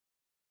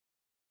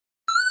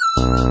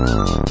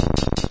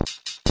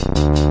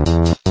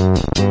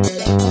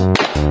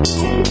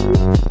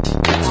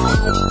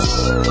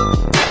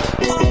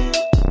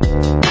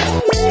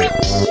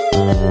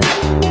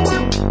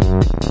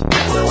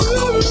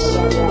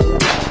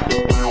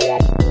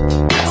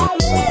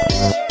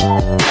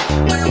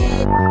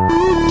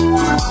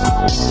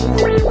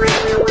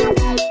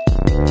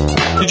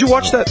Did you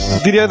watch that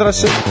video that I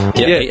sent?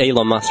 Yeah,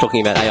 Elon Musk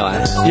talking about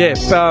AI. Yeah,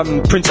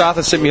 Prince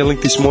Arthur sent me a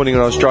link this morning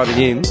when I was driving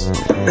in,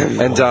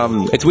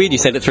 and It's weird you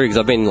sent it through because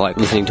I've been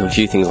listening to a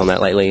few things on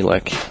that lately.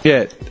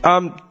 yeah.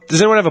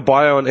 Does anyone have a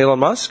bio on Elon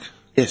Musk?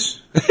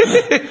 Yes.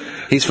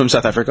 He's from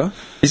South Africa.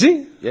 Is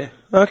he? Yeah.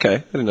 Okay, I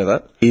didn't know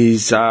that.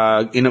 He's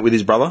in it with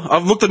his brother.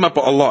 I've looked him up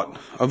a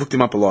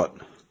lot.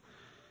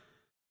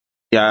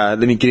 Yeah,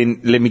 let me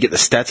get the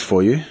stats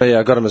for you. Oh, yeah,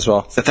 I got him as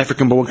well. South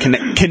African born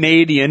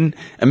Canadian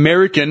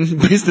American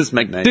business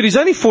magnate. Dude, he's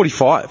only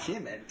 45. Yeah,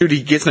 man. Dude,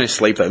 he gets no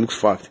sleep though. He looks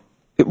fucked.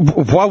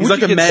 Why would He's like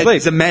you a get mad. sleep?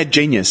 He's a mad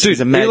genius. Dude,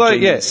 he's a mad Elon,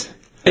 genius.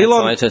 Yeah.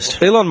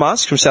 Scientist. Elon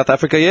Musk from South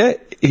Africa, yeah.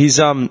 He's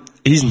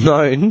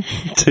known,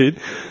 dude.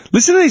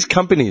 Listen to these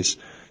companies.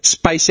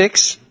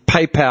 SpaceX,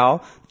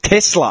 PayPal,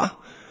 Tesla,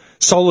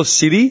 Solar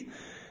City.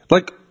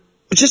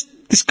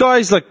 This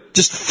guy's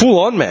just full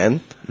on,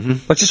 man.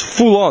 Mm-hmm. Just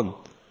full on.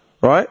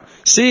 Right?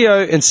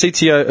 CEO and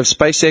CTO of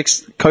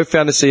SpaceX,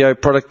 co-founder, CEO,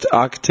 product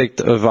architect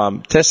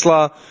of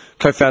Tesla,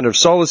 co-founder of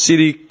Solar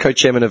City,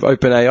 co-chairman of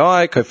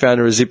OpenAI,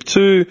 co-founder of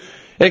Zip2,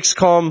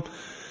 XCOM.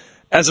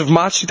 As of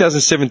March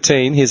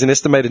 2017, he has an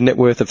estimated net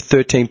worth of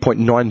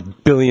 $13.9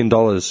 billion.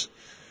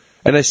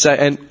 And they say,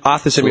 and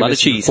Arthur sent me a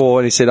message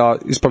before, and he said,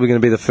 he's probably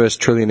going to be the first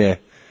trillionaire.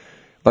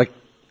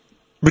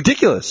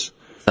 Ridiculous.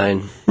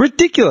 Insane.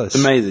 Ridiculous.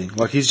 Amazing.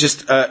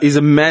 He's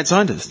a mad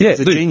scientist. Yeah,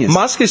 he's a dude, genius.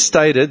 Musk has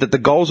stated that the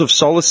goals of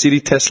Solar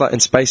City, Tesla,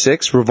 and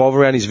SpaceX revolve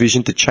around his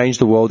vision to change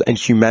the world and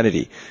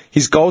humanity.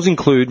 His goals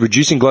include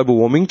reducing global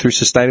warming through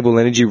sustainable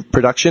energy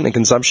production and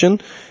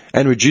consumption,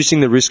 and reducing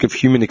the risk of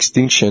human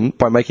extinction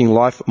by making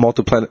life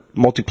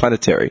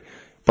multiplanetary,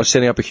 by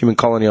setting up a human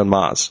colony on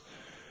Mars.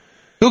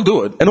 He'll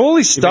do it. And all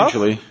his stuff,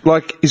 eventually.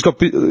 He's got,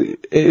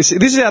 this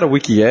is out of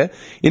Wiki, yeah?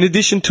 In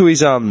addition to his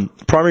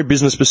primary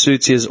business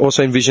pursuits, he has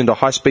also envisioned a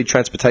high-speed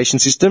transportation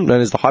system known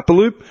as the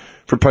Hyperloop,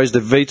 proposed a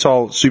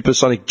VTOL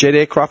supersonic jet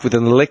aircraft with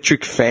an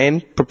electric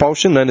fan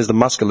propulsion known as the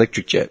Musk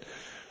Electric Jet.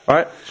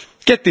 Alright?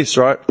 Get this,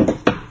 right?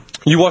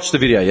 You watched the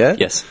video, yeah?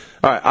 Yes.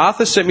 Alright,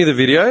 Arthur sent me the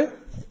video,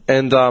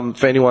 and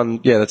for anyone,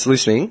 that's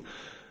listening,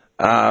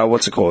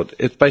 what's it called?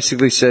 It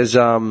basically says,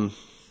 hang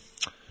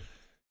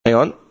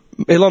on.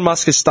 Elon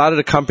Musk has started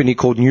a company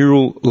called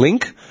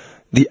Neuralink,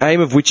 the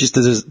aim of which is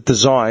to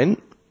design,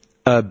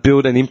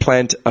 build and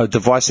implant a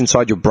device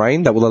inside your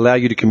brain that will allow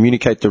you to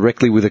communicate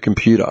directly with a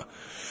computer.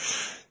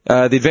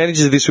 The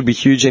advantages of this would be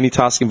huge. Any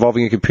task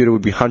involving a computer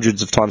would be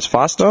hundreds of times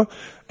faster,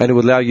 and it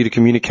would allow you to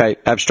communicate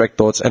abstract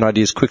thoughts and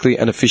ideas quickly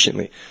and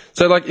efficiently.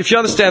 So, if you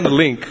understand the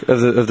link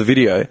of the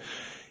video,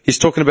 he's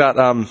talking about,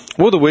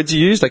 what are the words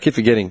you used? I keep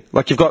forgetting.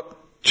 You've got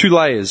 2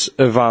 layers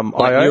of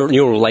I/O.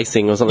 Neural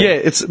lacing or something. Yeah,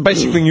 it's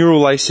basically neural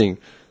lacing.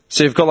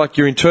 So you've got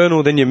your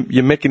internal, then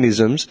your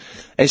mechanisms.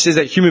 And it says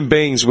that human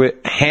beings were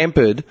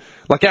hampered.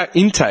 Our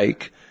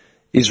intake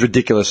is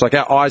ridiculous.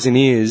 Our eyes and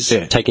ears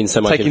take in so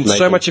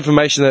much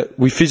information that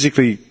we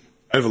physically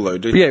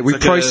overload. Yeah, we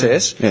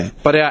process.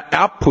 But our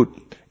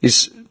output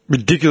is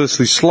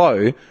ridiculously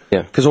slow.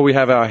 Yeah. Because all we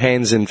have are our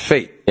hands and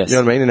feet. Yes. You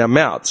know what I mean? And our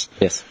mouths.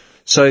 Yes.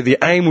 So the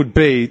aim would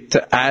be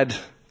to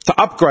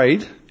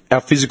upgrade our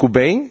physical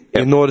being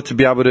in order to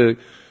be able to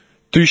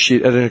do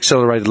shit at an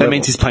accelerated level. That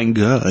means he's playing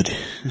God.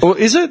 Or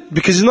is it?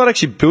 Because he's not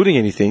actually building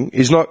anything.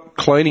 He's not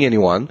cloning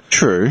anyone.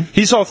 True.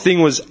 His whole thing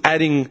was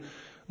adding,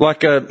 what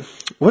did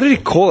he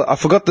call it? I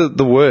forgot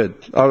the word.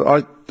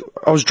 I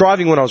was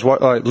driving when I was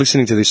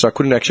listening to this, so I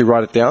couldn't actually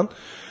write it down.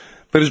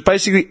 But it was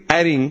basically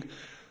adding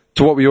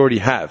to what we already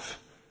have.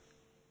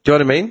 Do you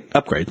know what I mean?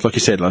 Upgrade, like you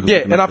said.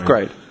 An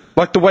upgrade.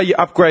 Like the way you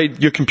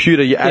upgrade your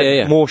computer, you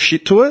add more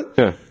shit to it.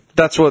 Yeah.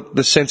 That's what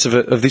the sense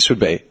of this would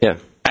be. Yeah.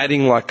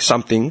 Adding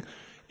something.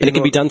 And it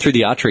can be done through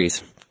the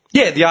arteries.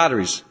 Yeah, the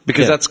arteries.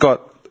 Because that's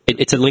got...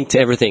 It's a link to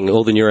everything,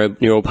 all the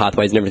neural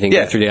pathways and everything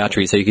go through the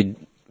arteries. So you could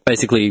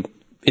basically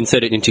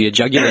insert it into your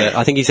jugular.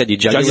 I think he said your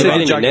jugular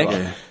vein in your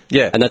neck.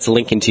 Yeah. And that's a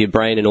link into your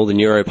brain and all the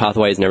neural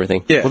pathways and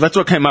everything. Yeah. Well, that's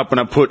what came up when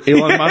I put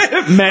Elon Musk,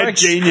 mad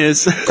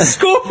genius.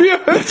 Scorpio!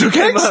 That's what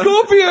came up.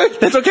 Scorpio!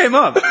 That's what came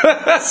up.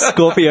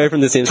 Scorpio from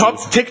The Simpsons.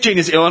 Top tech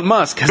genius Elon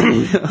Musk.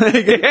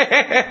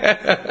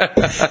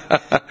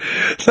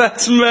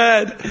 That's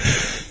mad.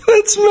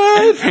 That's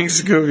mad. Thanks,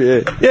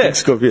 Scorpio. Yeah. Thanks,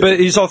 Scorpio. But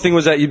his whole thing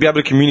was that you'd be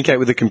able to communicate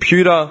with a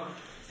computer,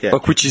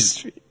 which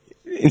is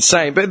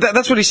insane. But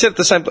that's what he said at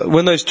the same time.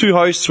 When those 2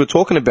 hosts were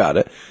talking about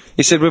it,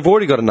 he said, we've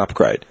already got an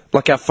upgrade.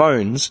 Our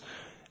phones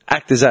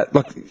act as that.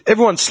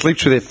 Everyone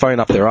sleeps with their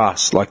phone up their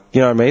ass. You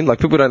know what I mean?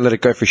 People don't let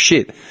it go for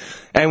shit.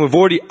 And we've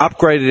already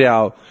upgraded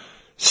our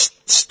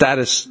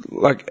status.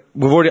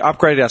 We've already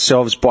upgraded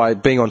ourselves by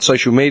being on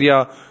social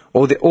media.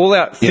 All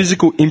our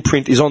physical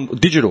imprint is on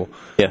digital.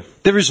 Yeah.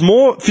 There is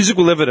more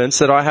physical evidence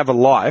that I have a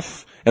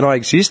life and I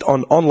exist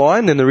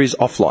online than there is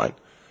offline.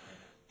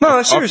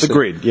 No, seriously. Off the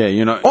grid, yeah,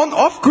 you know. On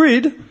off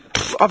grid,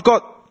 I've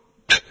got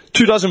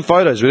 24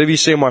 photos. Whatever you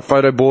see on my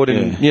photo board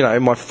and you know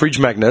in my fridge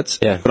magnets.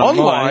 Yeah. But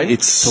online,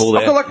 it's all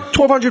there. I've got like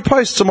 1,200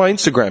 posts on my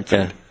Instagram feed.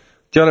 Yeah.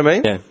 Do you know what I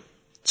mean? Yeah.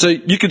 So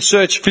you could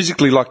search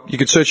physically, like you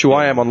could search who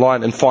I am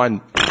online and find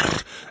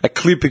a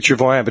clear picture of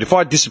who I am. But if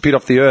I disappeared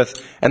off the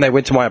earth and they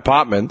went to my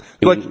apartment,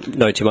 like,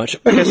 Know too much.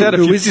 okay, so I had a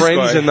Who few is this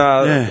friends guy? and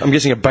Yeah. I'm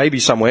guessing a baby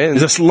somewhere. And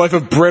There's a loaf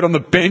of bread on the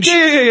bench.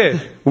 yeah.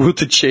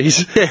 Wilted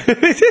cheese.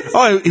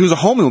 Oh, he was a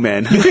wholemeal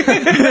man.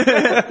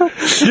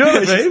 You know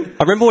what I mean?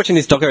 I remember watching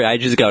this doco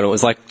ages ago, and it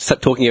was like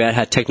talking about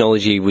how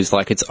technology was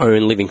like its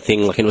own living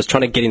thing, like, and it was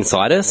trying to get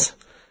inside us.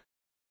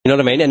 You know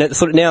what I mean? And it's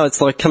sort of now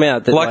it's like come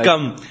out that Like,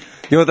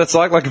 you know what that's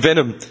like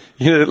Venom.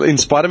 You know, in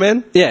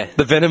Spider-Man? Yeah.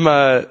 The Venom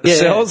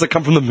cells that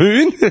come from the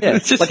moon? Yeah,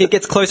 It's just- like it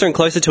gets closer and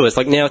closer to us.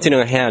 Like now it's in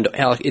our hand.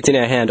 It's in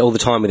our hand all the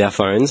time with our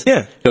phones. Yeah.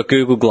 You've got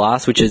Google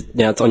Glass, which is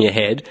now it's on your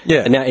head. Yeah.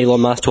 And now Elon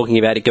Musk talking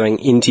about it going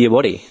into your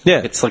body. Yeah.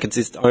 It's like it's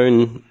its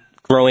own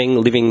growing,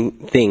 living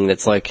thing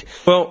that's like...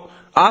 Well,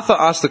 Arthur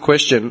asked the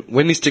question,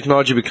 when this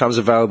technology becomes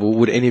available,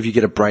 would any of you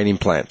get a brain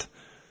implant?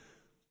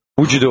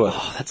 Would you do it?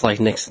 Oh, that's like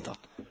next...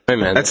 Oh,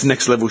 man. That's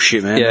next level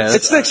shit, man. Yeah.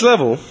 It's next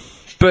level,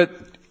 but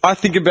I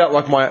think about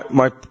like my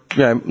you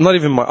know, not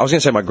even my, I was going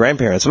to say my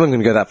grandparents. I'm not going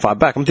to go that far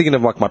back. I'm thinking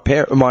of like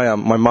my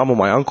mum or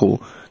my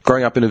uncle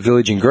growing up in a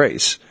village in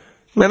Greece.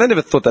 Man, they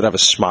never thought they'd have a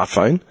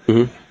smartphone. Mm-hmm. Do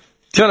you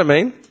know what I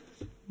mean?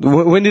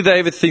 When did they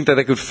ever think that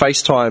they could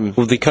FaceTime?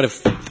 Well, they kind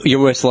of... You're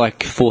almost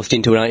like forced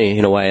into it, aren't you,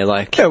 in a way?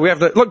 Like... Yeah, we have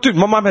to... Look, dude,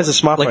 my mum has a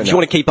smartphone. Like, if you now.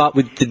 want to keep up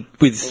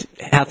with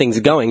how things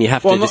are going, you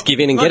have to just give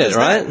in and not get it, just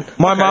right? that.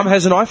 My mum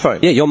has an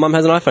iPhone. Yeah, your mum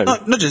has an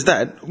iPhone. Not just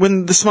that.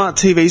 When the smart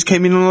TVs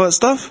came in and all that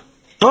stuff.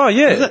 Oh,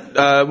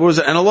 yeah. What was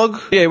it? Analog.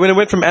 Yeah, when it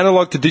went from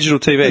analog to digital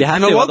TV. You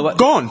have to, Analog otherwise-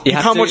 gone. You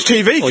have can't to- watch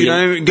TV if or you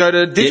don't go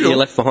to digital. You're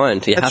left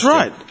behind. You That's have to.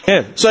 right.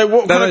 Yeah. So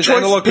what kind of Those choice?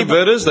 analog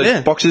converters,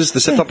 those boxes, the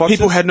set-top boxes.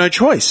 People had no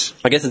choice.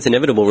 I guess it's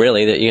inevitable,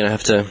 really, that you're going to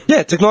have to...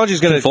 Yeah, technology is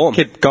going to Conform.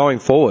 keep going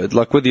forward,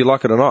 like whether you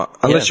like it or not.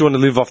 Unless you want to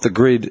live off the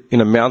grid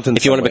in a mountain.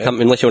 If you want to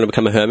become, unless you want to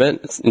become a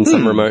hermit in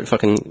some remote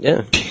fucking,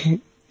 yeah.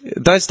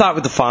 Don't start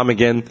with the farm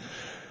again.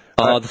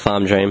 Oh, the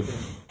farm dream.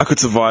 I could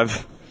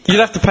survive. You'd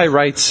have to pay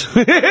rates.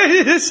 No,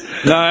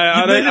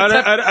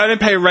 I don't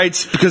pay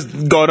rates because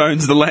God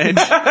owns the land.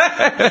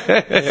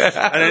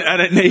 I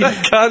don't need.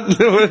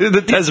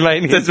 The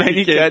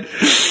Tasmanian cat.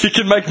 You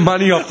can make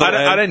money off the land.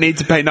 I don't need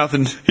to pay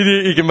nothing.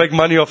 You can make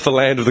money off the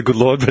land of the good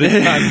Lord, but you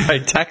can't pay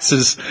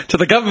taxes to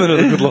the government of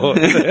the good Lord.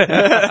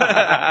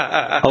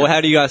 Oh,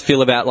 how do you guys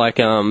feel about, like,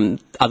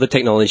 other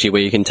technology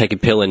where you can take a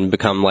pill and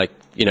become, like,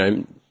 you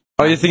know...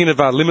 Oh, you're thinking of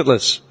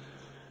Limitless?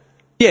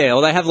 Yeah,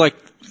 or they have, like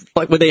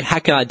where they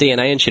hack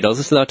DNA and shit. They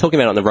were talking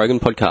about it on the Rogan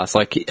podcast,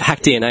 like,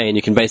 hack DNA and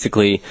you can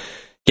basically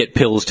get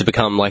pills to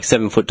become, like,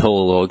 7 foot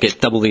tall or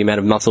get double the amount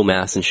of muscle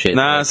mass and shit.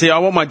 Nah, see, I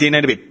want my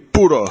DNA to be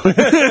puro.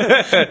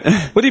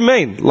 What do you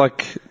mean?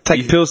 Like,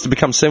 take pills to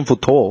become 7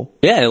 foot tall?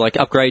 Yeah, like,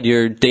 upgrade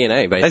your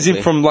DNA, basically. As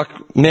in from,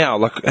 like, now,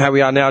 like how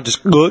we are now,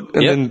 just good,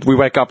 and then we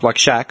wake up like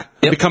Shaq.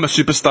 Become a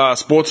superstar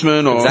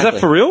sportsman or... Is that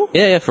for real?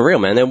 Yeah, for real,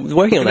 man. They're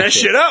working on that that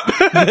shit. shit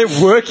up.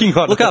 They're working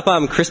on Look it. up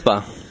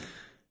CRISPR.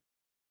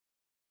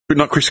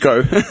 Not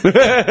Crisco.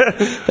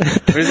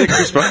 What is it,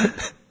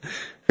 CRISPR?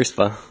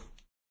 CRISPR.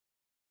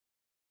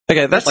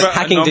 Okay, that's Like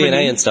hacking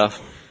DNA and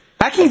stuff.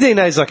 Hacking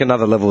DNA is like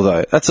another level,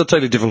 though. That's a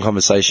totally different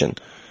conversation.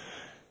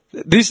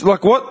 This,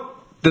 like, what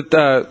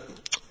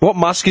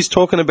Musk is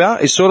talking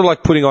about is sort of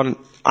like putting on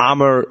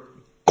armor,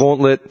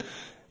 gauntlet,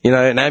 you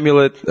know, an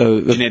amulet,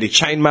 Genetic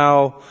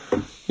chainmail.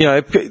 You know,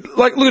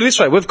 like, look at it this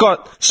way. We've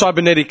got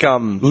cybernetic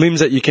limbs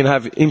that you can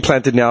have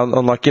implanted now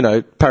on, like, you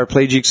know,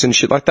 paraplegics and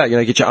shit like that. You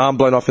know, get your arm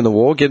blown off in the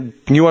war, get a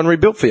new one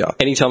rebuilt for you.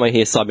 Anytime I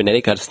hear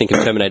cybernetic, I just think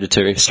of Terminator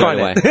 2 straight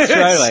away.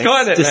 Skynet.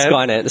 Skynet, Just man.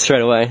 Skynet,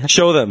 straight away.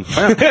 Show them.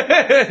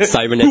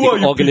 Cybernetic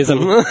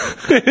organism.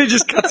 He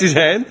just cuts his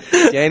hand.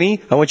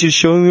 Danny, I want you to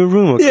show me your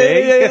room,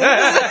 okay?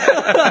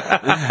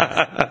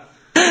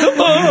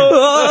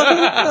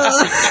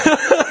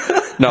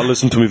 Now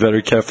listen to me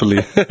very carefully.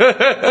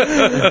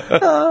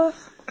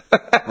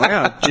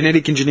 Wow,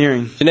 genetic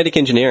engineering. Genetic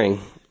engineering.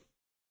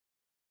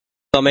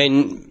 I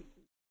mean,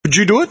 Would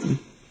you do it?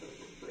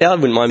 yeah, I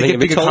wouldn't mind being a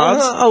bit bigger taller.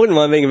 calves? I wouldn't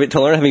mind being a bit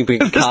taller, having big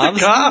calves.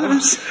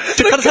 Calves.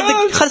 Can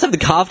I just have the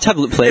calf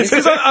tablet, please?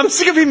 Because I'm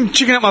sick of him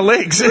checking out my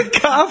legs.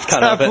 Calf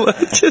Can't have it.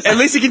 tablet. At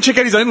least he can check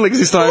out his own legs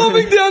this time.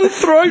 Lobbing down the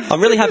throat.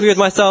 I'm really happy with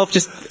myself.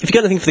 Just, if you got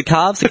anything for the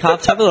calves, the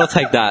calf tablet, I'll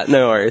take that.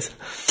 No worries.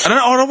 I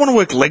don't want to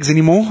work legs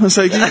anymore.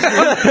 So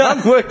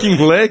I'm working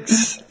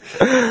legs.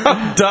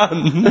 I'm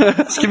done.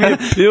 Just give me a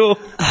pill.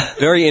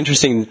 Very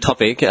interesting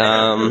topic.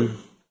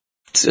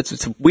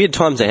 It's weird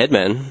times ahead,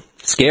 man.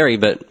 Scary,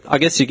 but I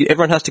guess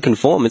everyone has to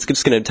conform. It's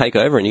just going to take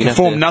over, and you have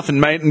form to nothing,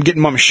 mate, and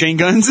getting my machine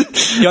guns.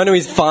 go into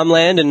his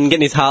farmland and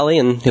getting his Harley,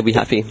 and he'll be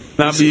happy.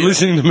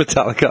 Listening to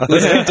Metallica.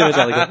 Listening to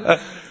Metallica.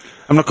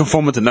 I'm not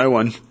conforming to no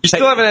one. You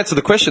still haven't answered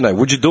the question, though.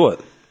 Would you do it?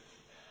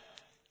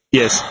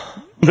 Yes.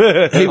 I'm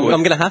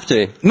going to have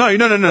to. No.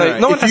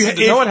 No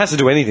one has to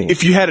do anything.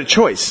 If you had a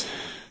choice.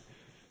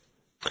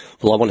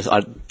 Well, I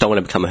don't want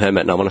to become a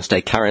hermit, and I want to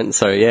stay current.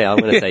 So yeah, I'm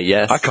going to say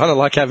yes. I kind of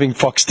like having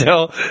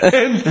foxtail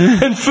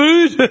and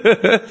food.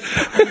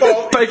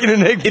 Bacon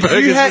and egg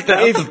burgers.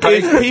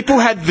 If people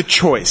had the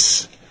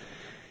choice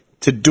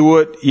to do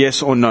it,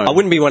 yes or no. I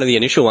wouldn't be one of the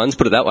initial ones.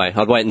 Put it that way.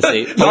 I'd wait and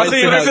see. I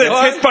see a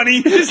test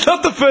bunny. He's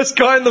not the first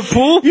guy in the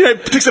pool. You know,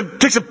 takes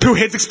a poo,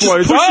 head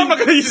explodes. Just I'm not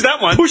going to use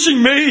that one.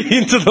 Pushing me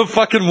into the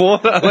fucking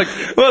water. Like,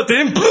 well,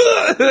 damn.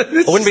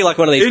 I wouldn't be like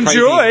one of these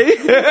Enjoy.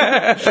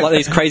 like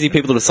these crazy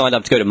people that have signed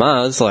up to go to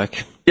Mars.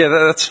 Like, Yeah,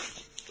 that's.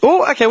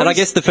 Oh, okay. and I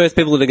guess the first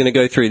people that are going to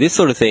go through this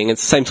sort of thing,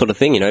 it's the same sort of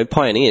thing, you know,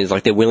 pioneers.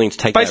 Like they're willing to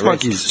take Space that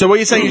risk. monkeys. So what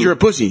you're saying is you're a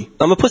pussy.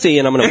 I'm a pussy,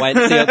 and I'm going to wait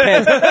and see how it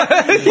pans.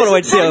 I'm going to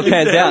wait to see how it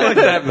pans out. like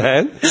that,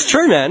 man. It's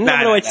true, man. I'm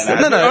going to wait to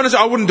see. No. Honestly,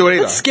 I wouldn't do it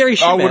either. That's scary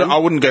shit, I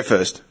man. wouldn't go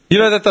first. You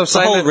know that they're The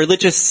saying whole that.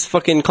 religious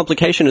fucking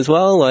complication as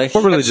well. Like,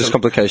 What religious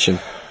complication?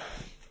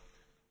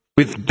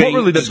 With being,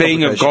 religious the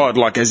being of complication? God,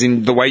 like as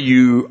in the way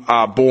you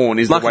are born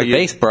is Mark the way of you.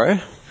 the beast, bro.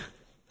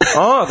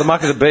 Oh, the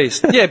mark of the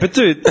beast. Yeah, but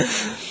dude,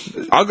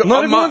 I'm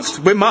everyone's- marked.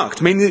 We're marked.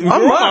 I mean, we're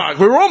I'm all marked. marked.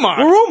 We're all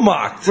marked. we're all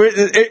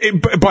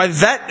marked. By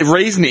that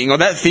reasoning or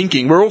that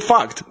thinking, we're all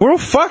fucked. We're all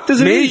fucked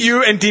as it Me, is.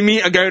 you, and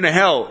Dimmy are going to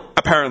hell.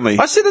 Apparently,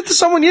 I said it to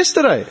someone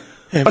yesterday.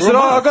 I we're said,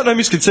 all I've got no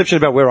misconception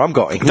about where I'm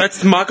going. that's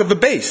the mark of the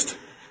beast.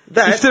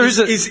 That If there is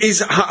a- is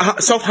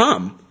self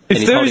harm. If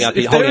he's there holding is, up-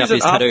 if holding there up is an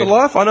his tattoo.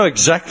 afterlife, I know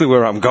exactly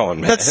where I'm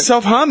going, man. That's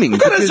self harming.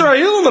 Got Ezra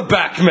Hill on the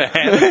back, man.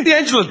 The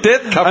angel of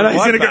death coming. I know, he's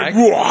my gonna go, back.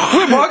 "Whoa."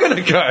 Where am I going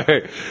to go?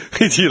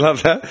 Do you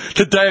love that?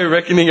 The day of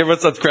reckoning, everyone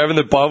starts grabbing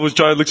the Bibles.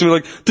 Joe looks at me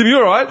like, "Tim, you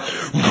all right?"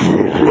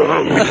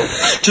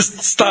 Just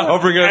start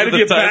hovering over Out of the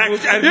your table.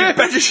 back, out of your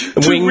back,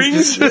 two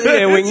wings.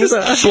 Yeah, wings.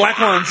 Black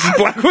ones,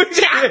 black wings.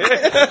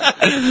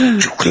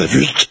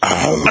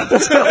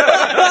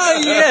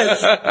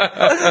 Yes.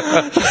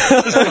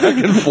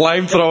 Fucking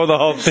flamethrower the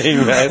whole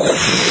thing, man.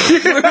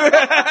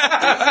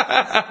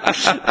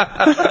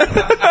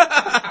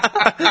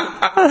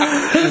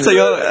 So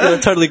you're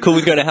totally cool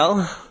with going to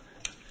hell?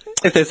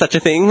 If there's such a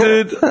thing?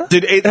 Dude,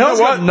 you know Hell's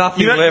got what?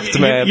 nothing left,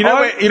 man. You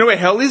know where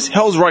hell is?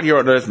 Hell's right here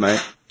on Earth,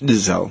 mate. This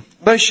is hell.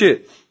 No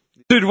shit.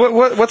 Dude,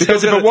 what's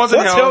Because hell if it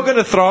wasn't what's hell- hell going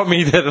to throw at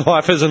me that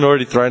life hasn't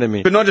already thrown at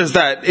me? But not just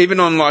that. Even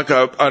on like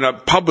on a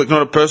public,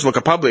 not a personal, like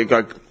a public,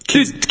 like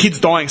kids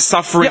dying,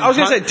 suffering. Yeah, I was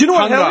going to say, do you know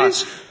what hunger. hell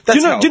is? That's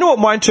Do hell. you know what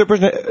my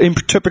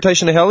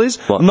interpretation of hell is?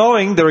 What?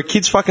 Knowing there are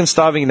kids fucking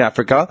starving in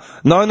Africa,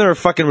 knowing there are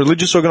fucking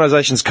religious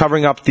organizations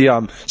covering up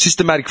the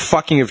systematic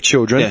fucking of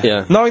children,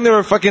 Yeah. knowing there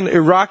are fucking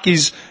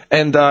Iraqis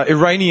and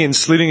Iranians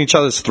slitting each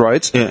other's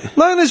throats, Yeah.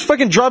 knowing there's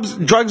fucking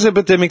drugs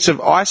epidemics of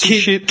ice and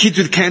shit. Kids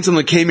with cancer and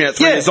leukemia at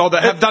 3 years old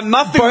that have done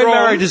nothing Bone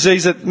marrow wrong.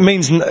 disease that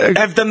means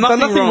Have done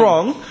nothing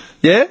wrong.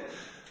 Yeah.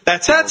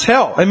 That's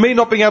hell. And me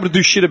not being able to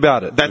do shit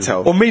about it. That's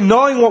hell. Or me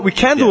knowing what we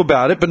can do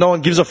about it, but no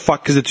one gives a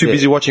fuck because they're too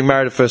busy watching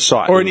Married at First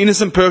Sight. Or an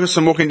innocent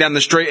person walking down the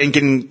street and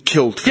getting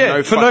killed for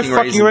no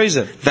fucking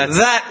reason.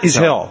 That is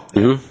hell.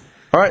 Mm-hmm.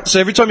 All right, so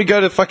every time you go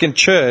to fucking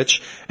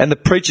church and the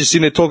preacher's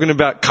sitting there talking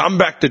about come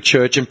back to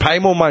church and pay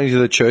more money to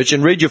the church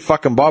and read your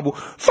fucking Bible,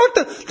 fuck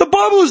the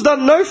Bible has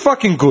done no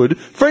fucking good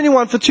for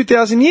anyone for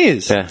 2,000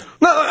 years. Yeah.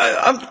 No,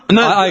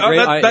 I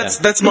agree.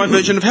 That's my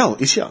version of hell.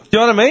 Is here. you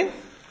know what I mean?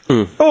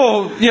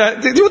 Oh, yeah.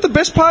 Do you know what the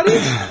best part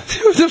is?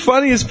 The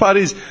funniest part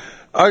is,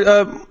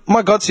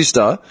 my god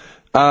sister,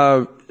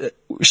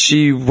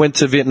 she went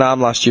to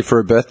Vietnam last year for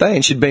her birthday,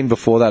 and she'd been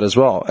before that as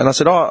well. And I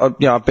said,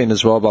 I've been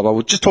as well, blah, blah.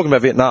 We're just talking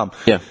about Vietnam.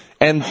 Yeah.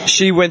 And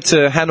she went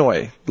to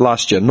Hanoi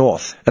last year,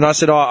 north. And I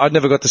said, I'd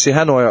never got to see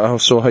Hanoi. I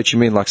saw Ho Chi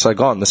Minh, like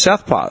Saigon, the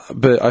south part.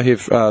 But I hear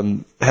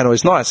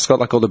Hanoi's nice. It's got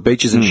like all the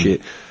beaches and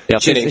shit. Yeah,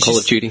 I've seen it in Call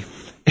of Duty.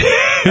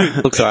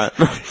 Looks alright.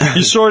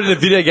 You saw it in a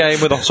video game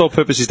where the sole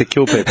purpose is to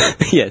kill people.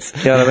 Yes.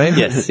 You know what I mean?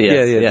 Yes,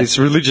 Yeah. yes. These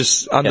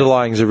religious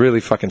underlyings are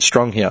really fucking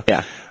strong here.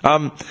 Yeah.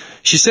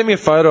 She sent me a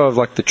photo of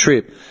like the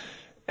trip,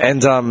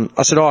 and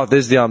I said,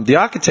 there's the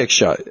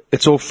architecture.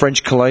 It's all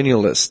French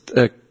colonialist,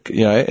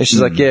 and she's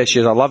like, yeah,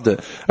 I loved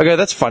it. I go,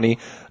 that's funny.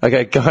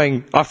 Okay,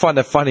 I find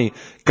that funny,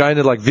 going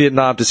to like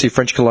Vietnam to see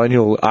French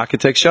colonial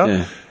architecture.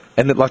 Yeah.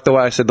 And that, like the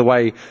way I said, the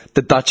way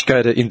the Dutch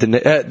go to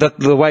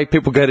the way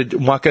people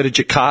might go to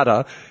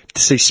Jakarta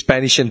to see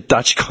Spanish and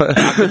Dutch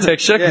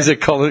architecture because they're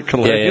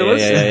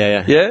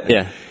colonialists.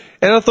 Yeah.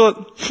 And I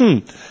thought,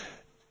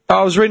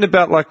 I was reading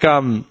about like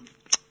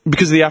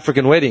because of the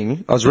African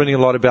wedding, I was reading a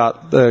lot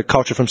about the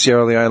culture from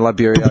Sierra Leone,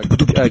 Liberia,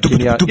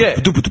 Guinea. Yeah,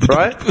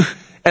 right.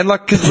 And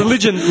like, cause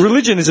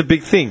religion is a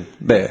big thing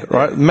there,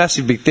 right?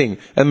 Massive big thing.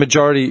 And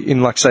majority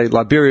in like, say,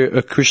 Liberia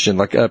are Christian,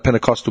 like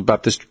Pentecostal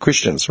Baptist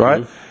Christians,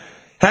 right? Mm-hmm.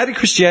 How did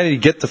Christianity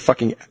get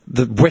to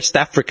the West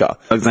Africa?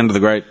 Alexander the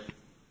Great.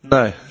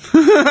 No.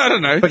 I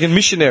don't know. Fucking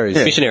missionaries.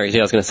 Yeah. Missionaries,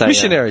 I was going to say.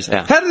 Missionaries.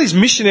 Yeah. How do these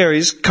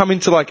missionaries come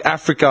into like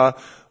Africa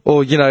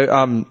or,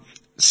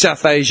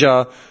 South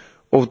Asia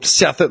or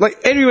like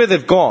anywhere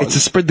they've gone? It's to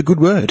spread the good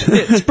word.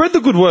 Yeah, spread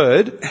the good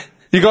word.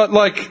 You got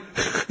like,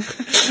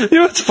 you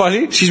know what's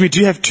funny? Excuse me, do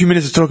you have 2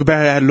 minutes to talk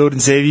about our Lord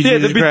and Savior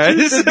Jesus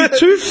Christ? There'd be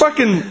two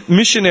fucking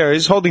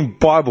missionaries holding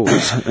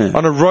Bibles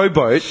on a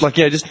rowboat, like,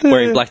 just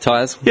Wearing black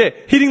ties. Yeah,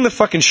 hitting the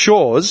fucking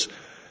shores,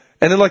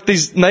 And then, like,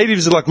 these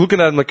natives are, like,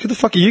 looking at him like, who the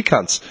fuck are you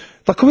cunts?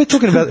 Like, we're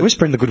talking about, we're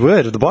spreading the good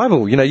word of the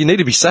Bible. You know, you need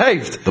to be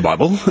saved. The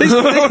Bible? These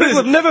people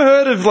have never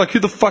heard of, like, who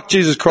the fuck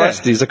Jesus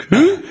Christ is. Like,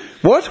 who?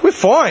 What? We're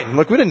fine.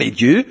 Like, we don't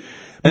need you.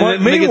 And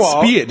then they get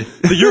Meanwhile, speared.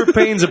 the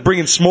Europeans are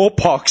bringing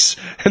smallpox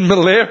and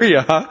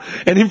malaria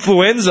and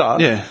influenza.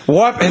 Yeah.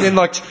 And then,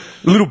 like,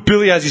 little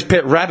Billy has his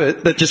pet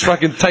rabbit that just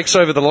fucking takes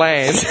over the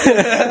land.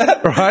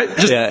 Right?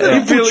 Just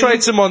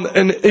infiltrates them on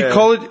an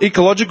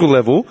ecological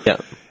level. Yeah.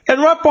 And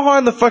right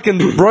behind the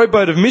fucking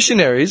rowboat of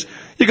missionaries,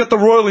 you got the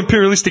Royal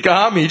Imperialistic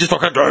Army just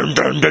fucking...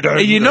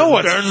 And you know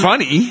what's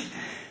funny?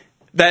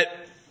 That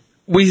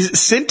we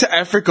sent to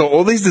Africa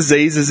all these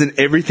diseases and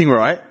everything,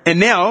 right? And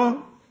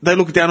now they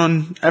look down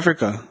on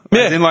Africa.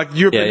 Yeah. And like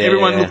Europe and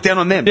everyone look down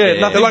on them. Yeah,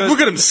 nothing They're like, but-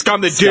 look at them,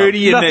 scum, they're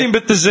dirty. And Nothing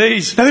but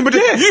disease. nothing but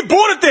you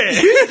bought it there.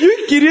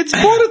 You idiots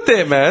bought it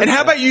there, man. And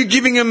how about you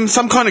giving them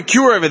some kind of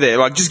cure over there?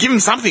 Like, just give them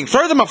something.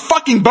 Throw them a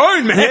fucking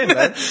bone, man. Yeah,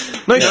 man.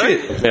 No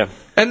shit. Yeah.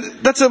 And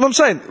that's what I'm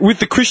saying. With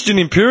the Christian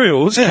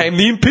Imperials came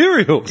the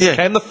Imperials. Yeah.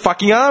 Came the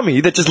fucking army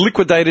that just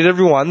liquidated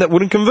everyone that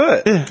wouldn't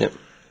convert. Yeah.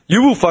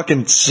 You will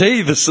fucking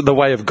see the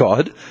way of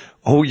God.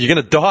 Oh, you're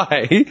going to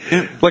die.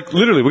 Like,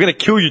 literally, we're going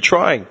to kill you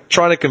trying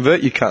to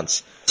convert you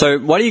cunts. So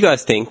why do you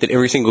guys think that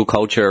every single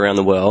culture around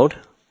the world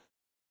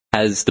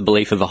has the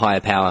belief of a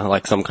higher power,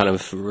 like some kind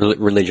of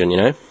religion, you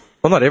know?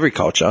 Well, not every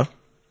culture.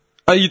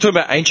 Are you talking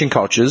about ancient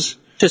cultures?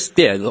 Just,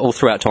 all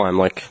throughout time,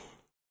 like...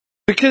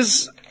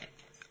 Because,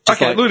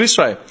 okay, like- look this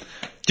way.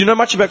 Do you know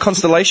much about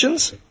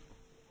constellations?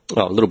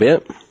 Oh, a little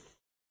bit.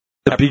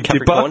 The Big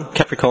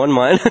Capricorn,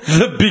 mine.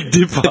 The Big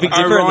Dipper. Big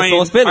Dipper and the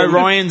saucepan.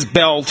 Orion's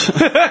belt.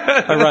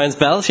 Orion's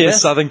belt, yeah. The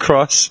Southern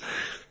Cross.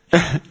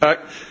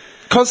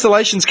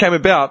 Constellations came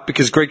about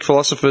because Greek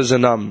philosophers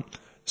and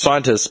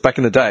scientists back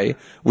in the day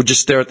would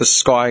just stare at the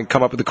sky and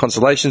come up with the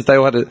constellations. They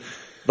all had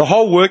the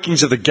whole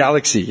workings of the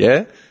galaxy,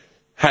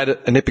 had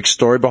an epic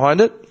story behind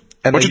it.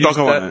 And What they you used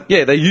talking that- about?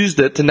 Yeah, they used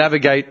it to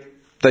navigate.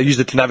 They used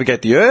it to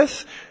navigate the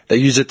Earth. They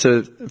used it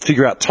to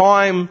figure out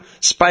time,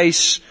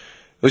 space.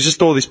 It was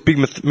just all this big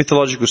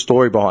mythological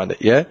story behind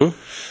it, yeah?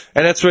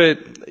 And that's where,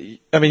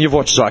 I mean, you've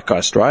watched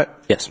Zeitgeist, right?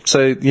 Yes.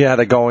 So, yeah,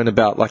 they're going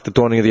about, like, the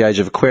dawning of the age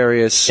of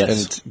Aquarius, Yes.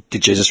 and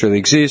did Jesus really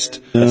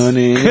exist? We've We've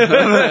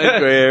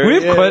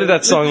quoted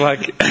that song,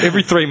 like,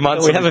 every 3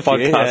 months We on have this a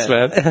few, podcast,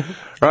 yeah. man.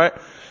 Right?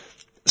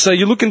 So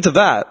you look into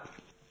that,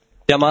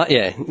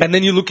 Yeah. and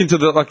then you look into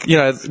the, like, you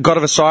know, God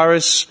of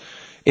Osiris,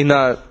 in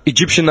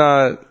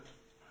Egyptian...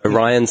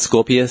 Orion,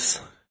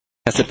 Scorpius,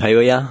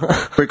 Cassiopeia.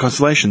 Great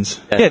constellations.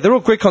 Yeah, they're all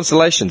Greek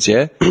constellations,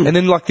 yeah? And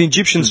then, like, the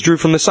Egyptians drew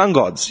from the sun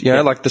gods, you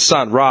know, like the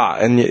sun, Ra,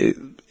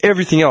 and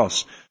everything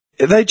else.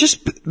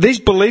 These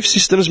belief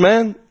systems,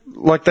 man,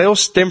 like, they all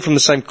stem from the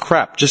same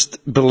crap, just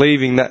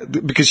believing that,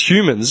 because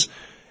humans,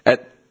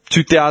 at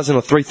 2,000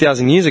 or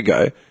 3,000 years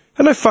ago,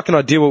 had no fucking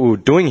idea what we were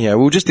doing here.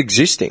 We were just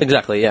existing.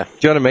 Exactly, yeah.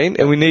 Do you know what I mean?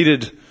 And we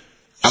needed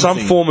some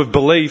Something. form of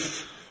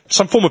belief,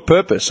 some form of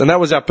purpose, and that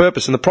was our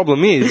purpose. And the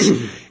problem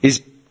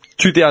is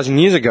 2,000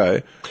 years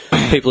ago,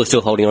 People are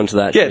still holding on to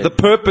that. yeah,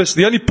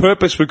 the only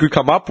purpose we could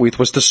come up with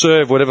was to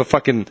serve whatever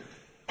fucking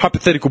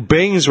hypothetical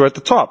beings were at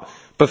the top.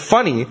 But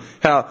funny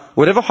how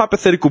whatever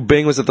hypothetical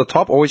being was at the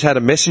top always had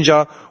a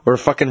messenger or a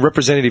fucking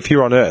representative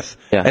here on Earth.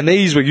 Yeah. And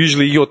these were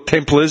usually your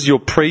Templars, your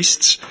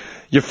priests,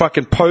 your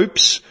fucking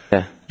popes,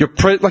 Yeah.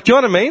 like, you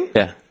know what I mean?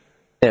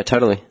 Yeah,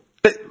 totally.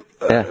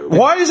 Yeah.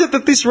 Why is it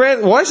that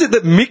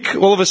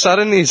Mick all of a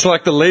sudden is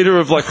like the leader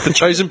of like the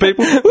chosen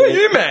people? Who are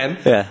you, man?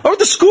 Yeah. I went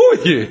to school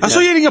with you. I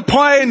saw you eating a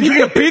pie and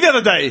drinking a beer the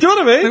other day. Do you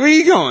know what I mean? Where are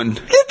you going?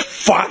 Get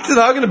fucked. And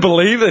I'm going to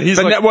believe that he's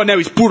But like... now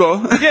he's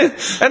Buddha. Yeah,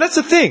 and that's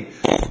the thing.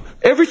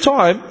 Every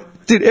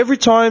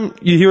time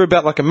you hear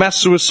about like a mass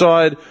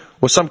suicide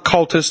or some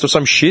cultist or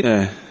some shit,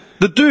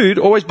 the dude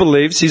always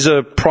believes he's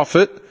a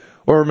prophet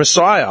or a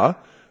messiah.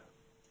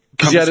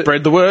 Come to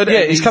spread the word.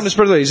 Yeah, and he's come to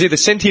spread the word. He's either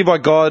sent here by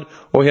God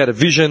or he had a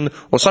vision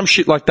or some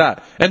shit like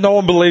that. And no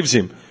one believes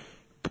him.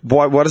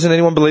 Why doesn't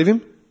anyone believe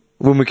him?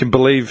 When we can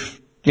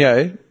believe, you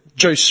know,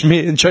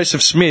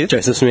 Joseph Smith.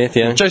 Joseph Smith,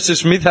 yeah. Joseph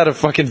Smith had a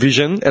fucking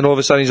vision, and all of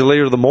a sudden he's a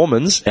leader of the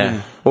Mormons,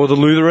 Yeah. or the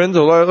Lutherans,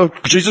 or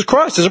Jesus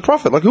Christ is a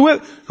prophet. Like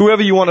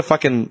whoever you want to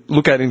fucking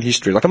look at in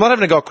history. Like I'm not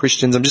having a go at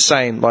Christians. I'm just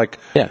saying, like,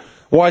 Yeah.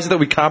 why is it that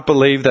we can't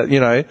believe that, you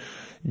know,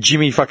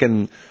 Jimmy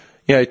fucking,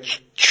 you know,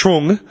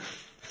 Chung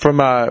from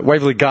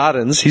Waverley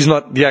Gardens, he's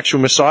not the actual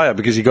Messiah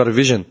because he got a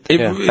vision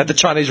at the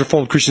Chinese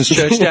Reformed Christian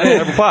Church down in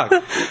Oval Park.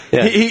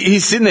 Yeah.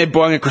 He's sitting there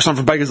buying a croissant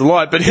from Baker's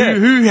Delight, but how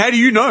do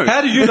you know?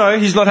 How do you know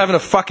he's not having a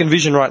fucking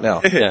vision right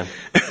now? Yeah.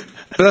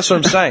 But that's what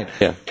I'm saying.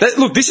 Yeah.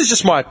 Look, this is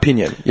just my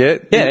opinion. Yeah,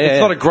 it's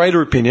not a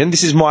greater opinion.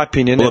 This is my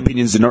opinion. All and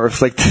opinions do not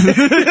reflect. we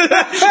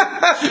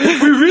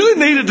really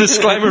need a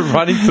disclaimer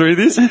running through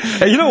this.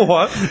 And you know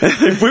what?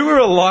 If we were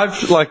a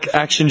live like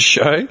action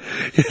show,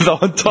 the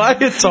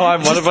entire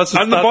time one of us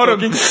would under the start bottom.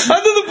 talking,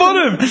 under the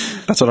bottom.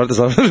 That's what I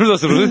decided.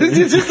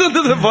 It's just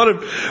under the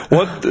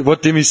bottom.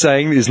 What Dimmy's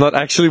saying is not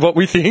actually what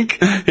we think.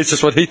 It's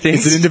just what he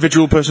thinks. It's an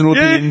individual personal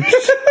opinion.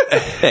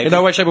 In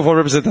no way, shape, or form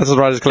represent that's the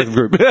Writers Collective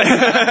Group. No,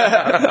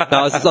 I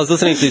was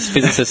listening to this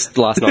physicist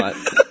last night,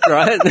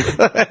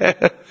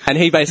 right? And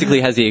he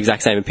basically has the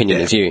exact same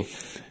opinion as you,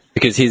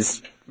 because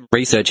his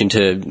research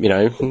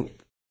into,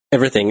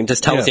 everything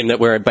just tells him that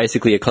we're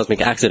basically a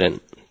cosmic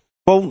accident.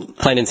 Well,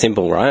 Plain and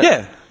simple, right?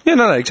 yeah. Yeah,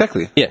 no,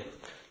 exactly. Yeah.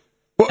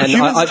 Well, And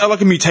humans are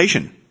like a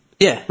mutation.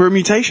 Yeah. We're a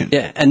mutation.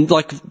 Yeah, and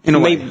like In a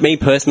way. me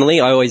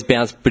personally, I always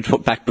bounce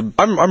back.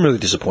 I'm really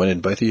disappointed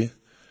in both of you.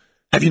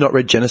 Have you not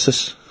read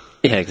Genesis?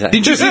 Yeah, exactly.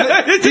 Did you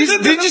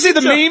see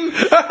the meme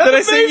that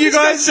I sent you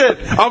guys?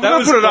 I'm going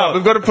to put it up.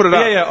 We've got to put it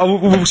up. Yeah,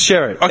 we'll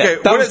share it. Okay,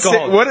 that was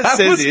gold. what it That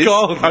says was is...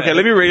 gold, okay, man.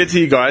 let me read it to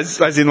you guys.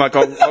 As in, like,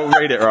 I'll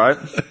read it, right?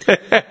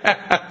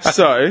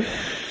 So,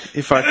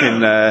 if I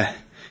can...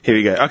 here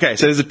we go. Okay,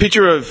 so there's a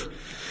picture of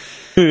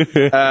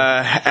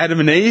Adam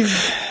and Eve,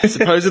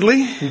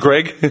 supposedly.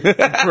 Greg.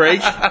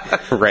 Greg.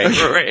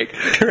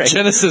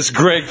 Genesis,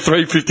 Greg,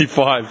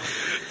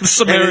 355. The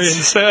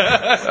Sumerians.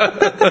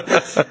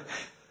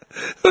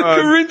 The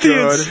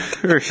Corinthians.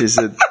 God. Where is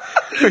it?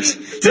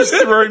 Just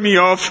throw me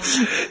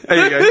off.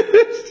 There you go.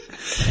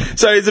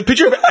 So there's a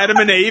picture of Adam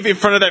and Eve in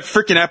front of that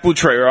freaking apple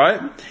tree,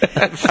 right?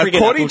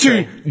 According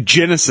to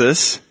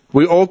Genesis,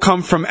 we all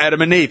come from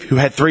Adam and Eve, who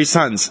had 3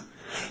 sons.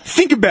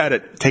 Think about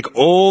it. Take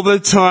all the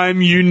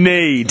time you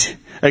need.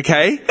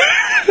 Okay?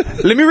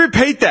 Let me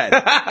repeat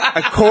that.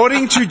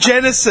 According to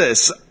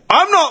Genesis,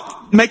 I'm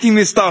not making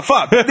this stuff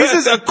up. This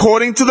is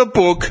according to the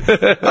book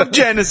of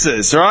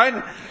Genesis,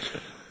 right?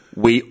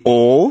 We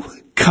all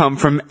come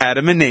from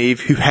Adam and Eve,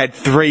 who had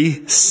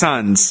 3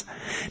 sons.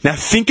 Now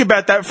think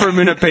about that for a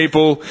minute,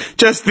 people.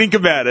 Just think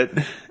about it.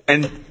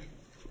 And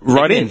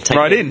write in.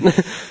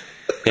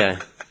 Yeah.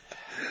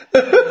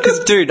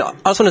 Because, dude, I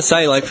just want to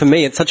say, like, for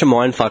me, it's such a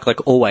mindfuck,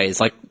 like, always.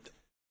 Like,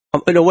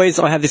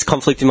 I have this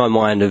conflict in my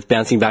mind of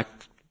bouncing back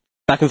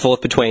and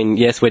forth between,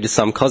 yes, we're just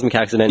some cosmic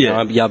accident,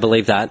 I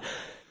believe that,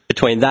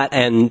 between that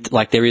and,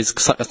 like, there is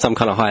some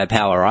kind of higher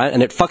power, right?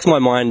 And it fucks my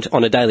mind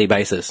on a daily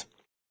basis.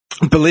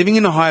 Believing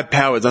in a higher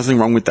power, there's nothing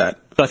wrong with that.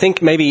 But I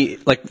think maybe,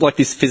 like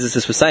this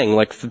physicist was saying,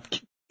 like, for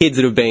kids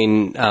that have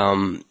been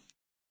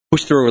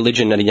pushed through a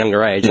religion at a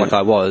younger age, like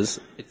I was,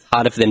 it's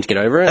harder for them to get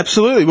over it.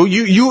 Absolutely. Well,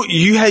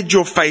 you had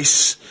your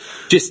face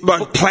Just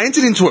like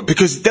planted into it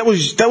because that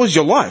was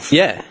your life.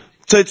 Yeah.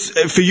 So it's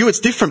for you, it's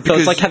different because So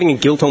it's like having a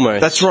guilt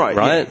almost. That's right.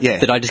 Right? Yeah.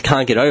 That I just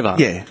can't get over.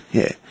 Yeah.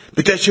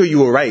 But that's how you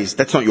were raised.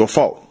 That's not your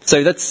fault. So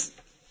it's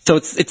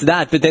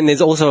that, but then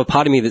there's also a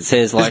part of me that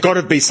says, There's like, got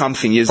to be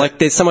something. like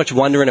there's so much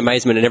wonder and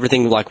amazement and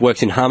everything like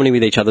works in harmony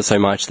with each other so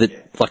much that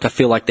like I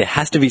feel like there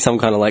has to be some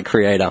kind of like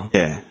creator.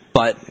 Yeah.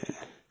 But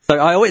so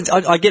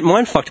I get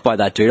mind fucked by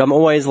that, dude. I'm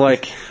always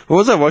like, What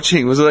was I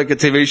watching? Was it like a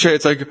TV show?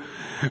 It's like,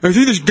 I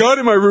think there's God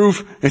in my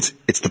roof.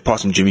 It's the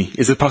possum, Jimmy.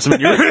 Is it possum in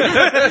your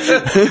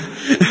roof?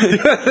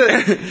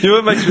 You know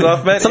what makes me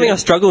laugh, man? something I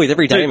struggle with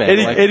every day, man.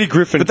 Eddie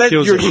Griffin But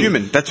kills you're it. a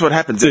human. That's what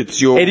happens. Dude,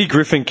 It's your Eddie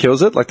Griffin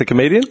kills it, like the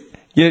comedian.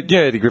 Yeah,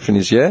 Eddie Griffin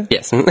is, yeah?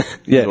 Yes.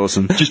 Yeah.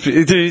 awesome.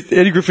 Dude,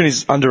 Eddie Griffin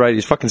is underrated.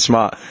 He's fucking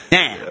smart.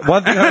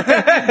 One thing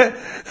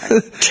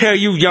Tell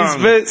you young.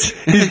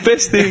 his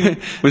best thing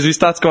was he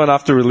starts going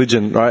after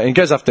religion, right? And he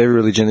goes after every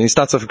religion. And he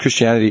starts off with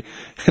Christianity.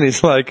 And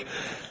he's like,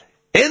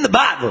 in the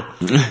Bible,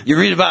 you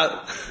read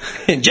about,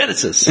 in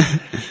Genesis,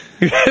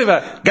 you read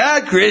about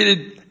God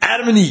created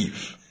Adam and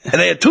Eve. And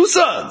they had 2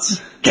 sons,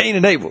 Cain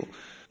and Abel.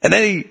 And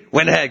then he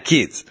went and had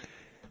kids.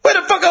 Where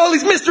the fuck are all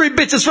these mystery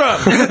bitches from?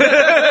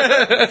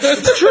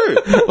 It's true.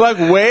 Like,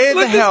 where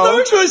the Like, hell?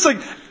 there's no choice. Like,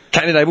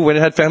 Cain and Abel went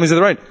and had families of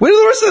their own. Where do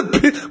the rest of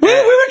the...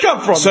 Where did it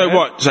come from? So man?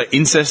 what? So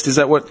incest, is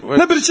that what?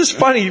 No, but it's just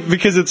funny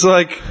because it's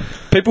like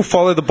people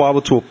follow the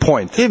Bible to a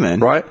point. Yeah, man.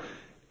 Right?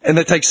 And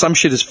they take some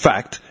shit as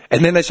fact.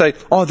 And then they say,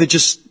 oh, they're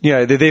just,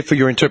 they're there for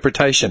your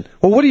interpretation.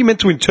 Well, what are you meant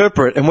to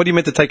interpret and what are you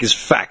meant to take as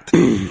fact?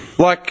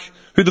 Like,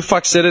 who the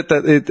fuck said it?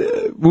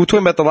 We were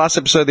talking about the last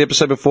episode, the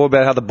episode before,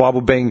 about how the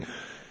Bible being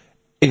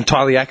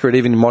entirely accurate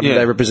even in modern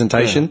day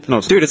representation. Yeah. No,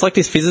 it's Dude, it's like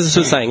this physicist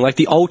was saying, like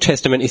the Old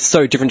Testament is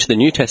so different to the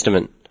New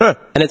Testament. Huh.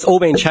 And it's all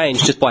been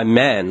changed just by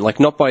man. Like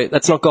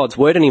that's not God's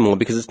word anymore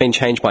because it's been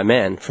changed by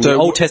man. From the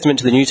Old Testament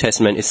to the New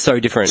Testament is so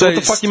different. So what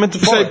the fuck you meant to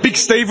follow? So Big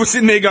Steve was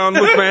sitting there going,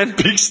 look, man.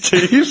 Big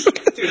Steve.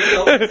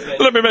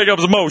 Let me make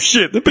up some more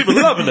shit. The people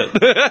loving it.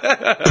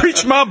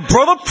 Preach, my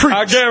brother, preach.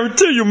 I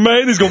guarantee you,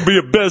 man, it's gonna be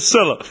a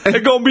bestseller.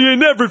 It's gonna be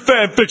in every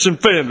fan fiction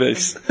fan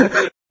base.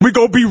 We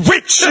gonna be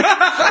rich.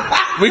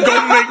 We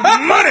gonna make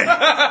money.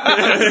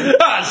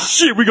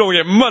 Shit, we gonna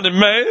get money,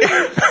 man.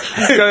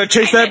 Gotta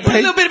chase that a pay.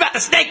 little bit about the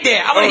snake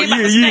there. I want to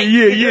hear about the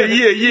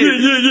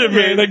Yeah, snake.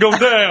 man, they go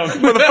down.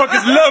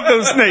 Motherfuckers love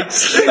those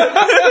snakes.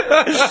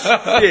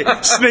 Yeah,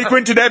 snake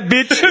went to that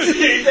bitch.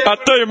 I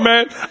tell you,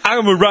 man,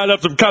 I'm gonna write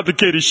up some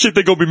complicated shit.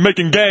 They gonna be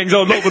making gangs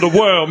all over the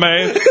world,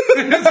 man.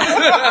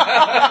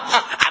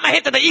 I'm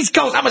head to the East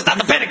Coast, I'm gonna start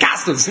the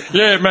Pentecostals.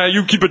 Yeah, man,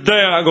 you keep it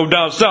down. I go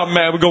down south,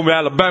 man. We're going to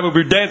Alabama.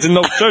 We're dancing in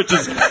those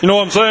churches. You know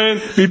what I'm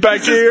saying? Be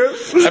back here.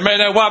 And man,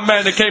 that white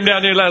man that came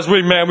down here last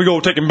week, man, we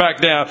going to take him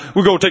back down.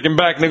 We're going to take him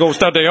back and they're going to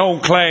start their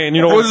own clan.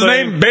 You know what What's I'm his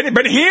saying? name?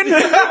 Benny Hinn?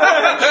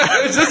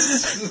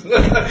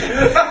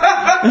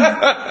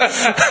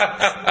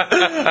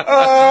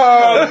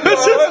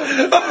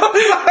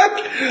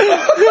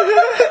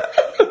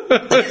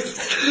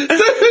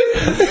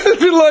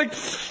 Be like,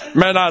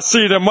 man, I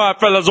see them white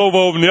fellas over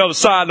on the other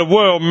side of the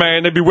world,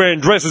 man. They be wearing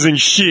dresses and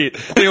shit.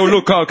 They don't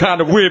look all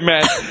kind of weird,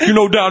 man. You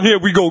know, down here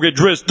we go get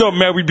dressed up,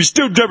 man. We be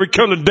still Derek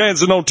Cullen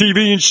dancing on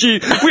TV and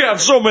shit. We have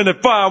so many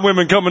fine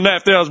women coming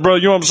after us, bro.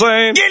 You know what I'm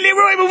saying? Yeah,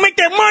 Leroy, we'll make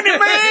that money,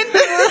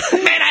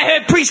 man. Man, I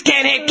heard priests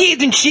can't have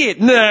kids and shit.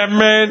 Nah,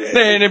 man.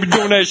 They ain't ever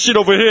doing that shit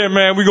over here,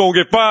 man. We gonna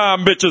get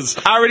fine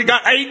bitches. I already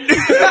got 8.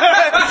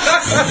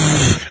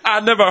 I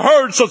never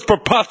heard such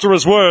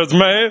preposterous words,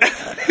 man.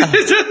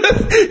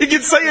 You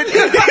can say it.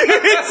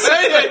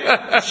 Say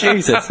it.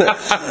 Jesus.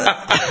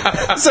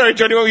 Sorry,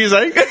 Johnny, what were you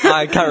saying?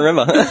 I can't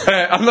remember.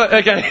 I'm not,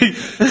 okay,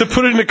 to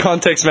put it into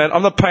context, man,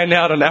 I'm not paying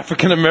out on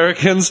African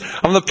Americans.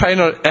 I'm not paying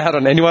out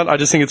on anyone. I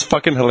just think it's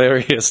fucking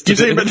hilarious. You're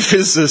saying about the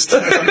physicist.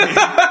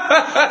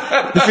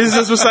 The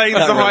physicist was saying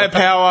there's a higher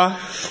power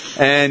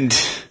and...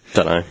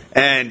 Don't know.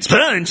 And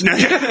sponge. No.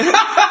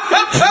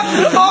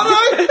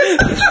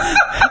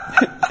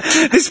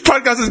 This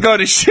podcast is going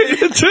to shit.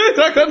 Dude,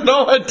 I got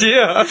no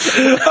idea. Let's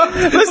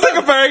take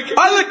a break.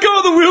 I let go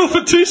of the wheel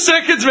for 2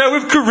 seconds, man.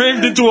 We've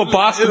careened into a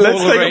basketball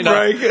Let's take arena. a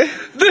break.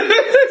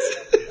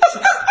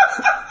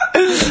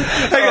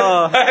 Hang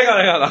on.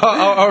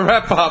 I'll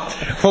wrap up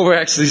what we're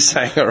actually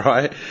saying,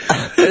 alright?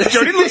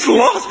 Johnny looks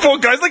lost, poor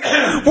guy's like,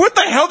 what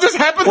the hell just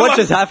happened? What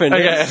just happened?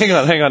 Okay,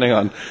 hang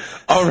on.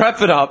 I'll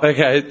wrap it up,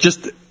 okay?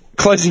 Just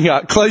closing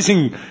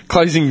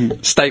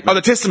statement. Oh,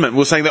 the Testament.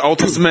 We're saying the Old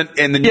Testament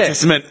and the New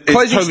Testament is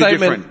closing totally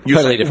statement, different. You're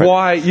totally saying- different.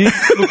 Why?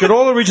 Look, it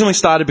all originally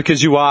started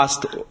because you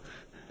asked,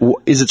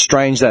 is it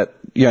strange that,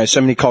 you know,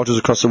 so many cultures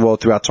across the world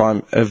throughout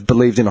time have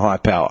believed in a higher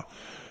power?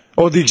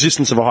 Or the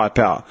existence of a higher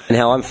power? And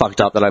how I'm fucked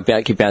up that I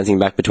keep bouncing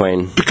back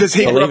between Because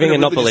he grew up in believing a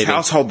and not religious believing.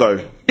 household, though.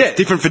 Yeah. It's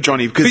different for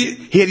Johnny because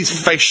he had his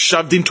face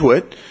shoved into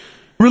it.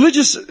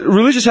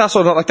 Religious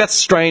household, like, that's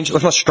strange.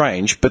 That's not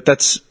strange, but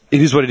it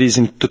is what it is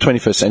in the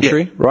 21st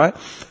century, right?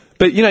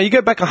 But, you know, you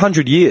go back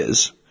 100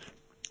 years,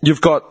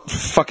 you've got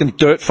fucking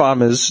dirt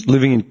farmers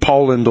living in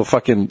Poland or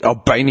fucking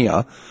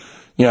Albania,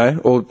 you know,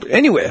 or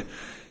anywhere.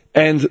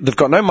 And they've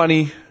got no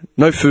money,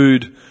 no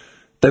food.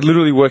 They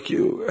literally work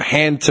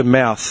hand to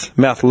mouth,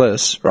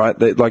 mouthless, right?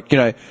 They, like, you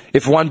know,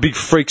 if one big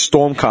freak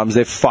storm comes,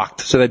 they're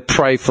fucked. So they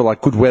pray for, like,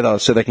 good weather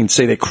so they can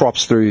see their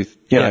crops through,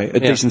 you know, a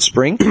decent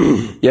spring.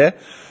 Yeah?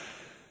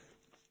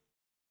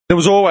 There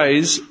was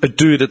always a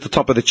dude at the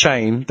top of the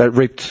chain that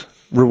reaped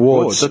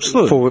rewards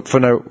absolutely. for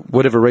no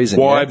whatever reason.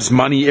 Wives,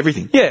 money,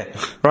 everything. Yeah,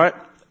 right.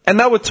 And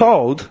they were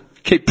told,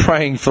 keep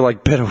praying for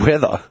like better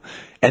weather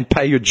and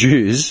pay your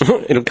dues.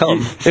 It'll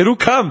come. It'll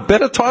come.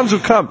 Better times will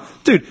come,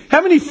 dude.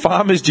 How many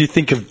farmers do you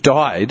think have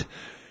died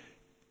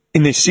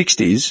in their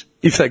 60s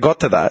if they got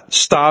to that,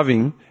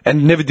 starving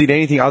and never did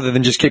anything other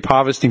than just keep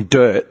harvesting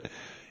dirt?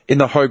 In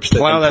the hopes that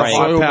Plow that high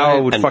soil, power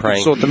mate, would and fucking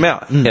praying. sort them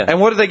out. Yeah.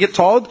 And what did they get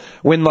told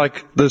when,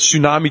 like, the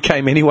tsunami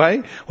came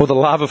anyway, or the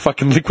lava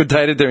fucking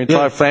liquidated their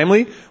entire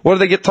family? What did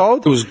they get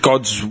told? It was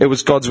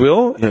God's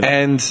will,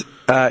 and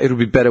it'll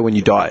be better when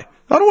you die.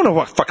 I don't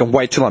want to fucking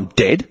wait till I'm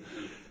dead.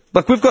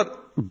 Like, we've got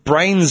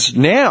brains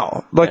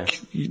now. Like,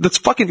 that's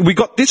fucking. We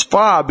got this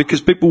far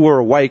because people were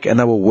awake and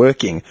they were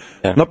working,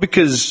 not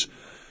because,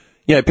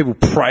 you know, people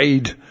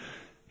prayed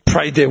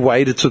their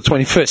way to the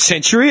 21st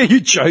century. Are you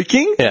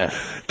joking? Yeah.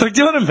 Like,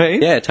 do you know what I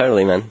mean? Yeah,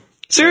 totally, man.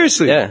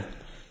 Seriously. Yeah.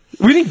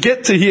 We didn't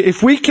get to here.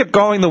 If we kept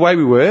going the way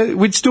we were,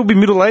 we'd still be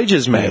Middle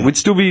Ages, man. We'd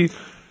still be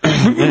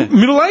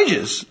Middle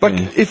Ages.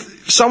 Like,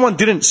 if someone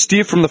didn't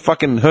steer from the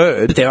fucking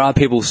herd. But there are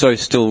people so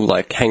still,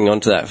 like, hanging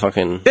on to that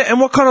fucking... Yeah, and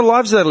what kind of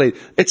lives do they lead?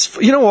 It's,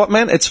 you know what,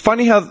 man? It's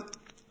funny how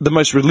the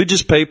most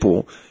religious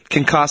people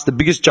can cast the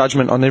biggest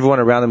judgment on everyone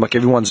around them. Like,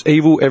 everyone's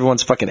evil,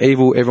 everyone's fucking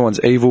evil, everyone's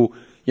evil,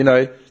 you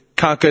know?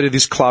 Can't go to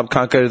this club,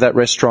 can't go to that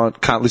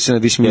restaurant, can't listen to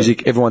this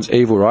music, everyone's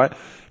evil, right?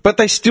 But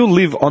they still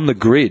live on the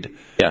grid.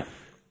 Yeah.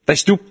 They're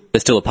still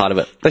a part of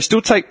it. They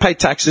still pay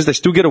taxes, they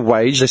still get a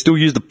wage, they still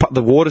use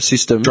the water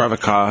system. Drive a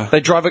car.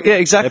 Yeah,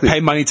 exactly. They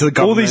pay money to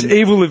the All government. these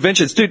evil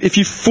inventions. Dude, if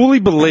you fully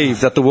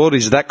believe that the world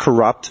is that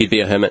corrupt, You'd be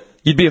a hermit.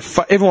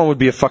 everyone would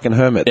be a fucking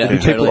hermit. Yeah, There'd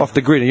be people totally. off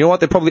the grid. And you know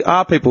what? There probably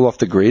are people off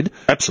the grid.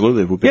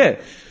 Absolutely would be. Yeah.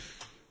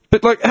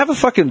 But, like, have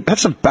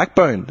some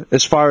backbone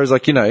as far as,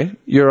 like, you know,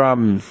 your,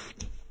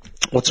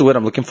 what's the word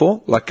I'm looking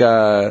for? Like,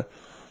 your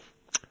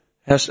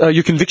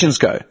convictions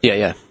go. Yeah,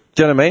 yeah.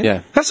 Do you know what I mean?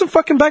 Yeah. Have some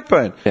fucking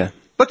backbone. Yeah.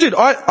 But, dude,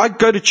 I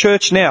go to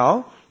church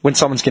now when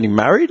someone's getting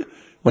married,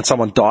 when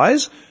someone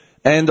dies,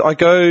 and I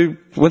go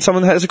when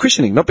someone has a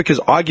christening. Not because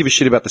I give a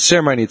shit about the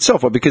ceremony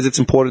itself, but because it's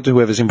important to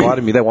whoever's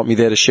invited me. They want me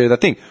there to share that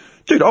thing.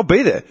 Dude, I'll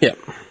be there. Yeah.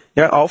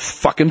 Yeah, I'll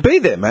fucking be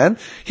there, man.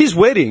 His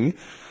wedding,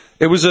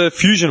 it was a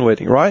fusion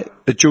wedding, right?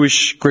 A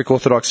Jewish Greek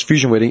Orthodox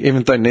fusion wedding,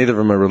 even though neither of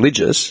them are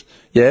religious.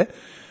 Yeah.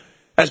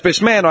 As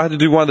best man, I had to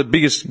do one of the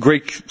biggest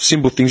Greek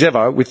symbol things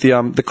ever with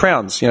the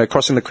crowns,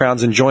 crossing the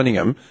crowns and joining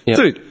them. Yep.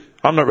 Dude,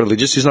 I'm not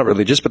religious, he's not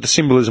religious, but the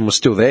symbolism was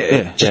still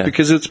there. Yeah.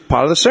 Because it's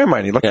part of the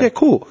ceremony. Like, Yeah. yeah,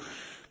 cool.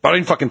 But I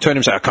didn't fucking turn him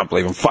and say, I can't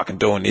believe I'm fucking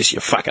doing this, you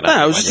fucking...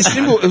 No, it was just a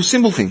symbol. It was a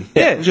symbol thing.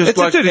 Yeah, just it's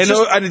like, dude, it's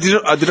and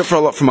just- I did it for a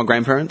lot for my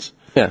grandparents.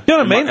 Yeah. You know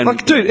what I mean? And-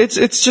 Like, dude, it's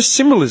just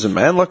symbolism,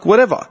 man. Like,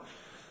 whatever.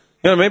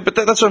 You know what I mean? But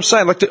that's what I'm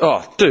saying. Like,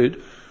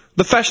 dude,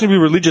 the fashion to be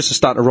religious is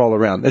starting to roll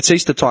around. It's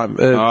Easter time.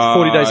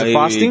 40 days here of we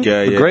fasting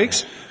go, for yeah.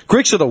 Greeks.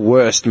 Greeks are the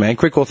worst, man.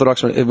 Greek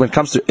Orthodox, when it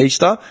comes to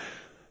Easter,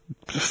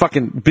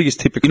 fucking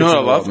biggest hypocrites. You know what I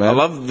in the world, love? man. I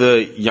love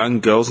the young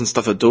girls and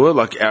stuff that do it,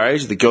 like our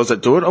age, the girls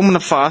that do it. I'm gonna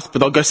fast, but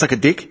they'll go suck a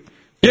dick.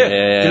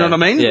 Yeah. You know what I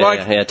mean? Yeah,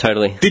 Like- yeah,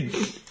 totally.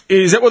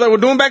 Is that what they were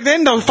doing back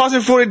then? They were fasting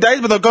for 40 days,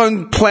 but they're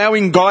going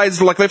plowing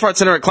guys like left, right,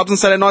 centre at clubs on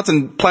Saturday nights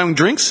and plowing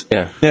drinks?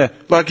 Yeah. Yeah.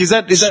 Like, is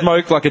that...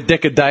 Smoke like a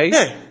deck a day.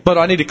 Yeah. But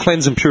I need to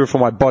cleanse and purify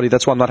my body.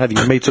 That's why I'm not having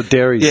meats or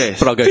dairies. Yeah.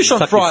 But I'll go Fish on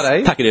suck this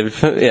Friday. packet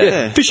of, yeah.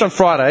 Yeah. Fish on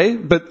Friday,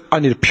 but I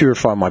need to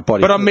purify my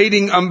body. But I'm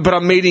meeting,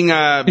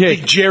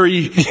 Big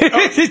Jerry,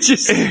 it's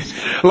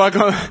just like,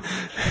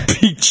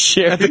 big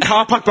chair. at the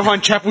car park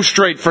behind Chapel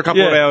Street for a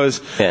couple of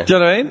hours. Yeah. Do you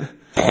know what I mean?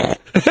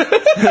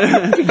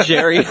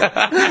 Jerry.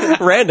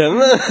 Random.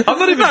 I'm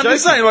not even No, I'm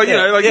just saying, like, you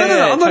know, like,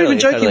 no, I'm not even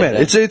joking, totally, man.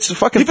 yeah. It's a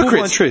fucking full-blown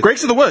Hypocrites. truth.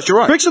 Greeks are the worst, you're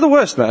right. Greeks are the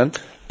worst, man.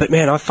 But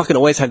man, I fucking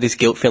always have this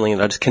guilt feeling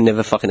that I just can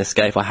never fucking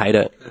escape. I hate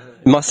it.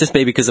 It must just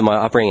be because of my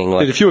upbringing.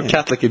 Like, Dude, if you were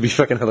Catholic, it'd be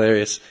fucking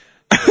hilarious.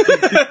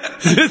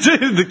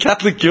 The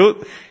Catholic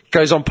guilt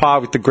goes on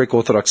par with the Greek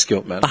Orthodox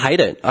guilt, man. I hate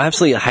it. I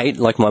absolutely hate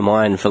like my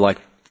mind for like.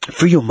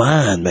 Free your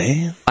mind,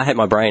 man. I hate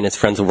my brain, as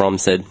Frenzel Rom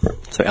said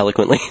so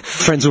eloquently.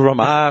 Frenzal Rom.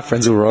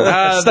 Frenzel Rom.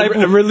 A staple,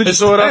 the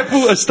religious order.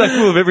 a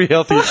staple of every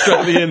healthy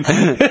Australian.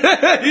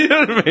 You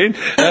know what I mean?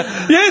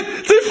 Yeah,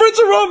 dude,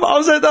 Frenzal Rom.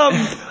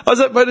 I was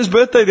at Mona's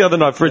birthday the other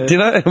night for a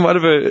dinner, and one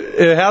of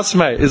her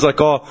housemate is like,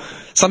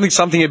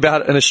 something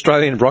about an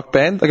Australian rock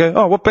band. I go,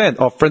 oh, what band?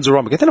 Oh, Frenzal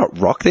Rom. I go, they're not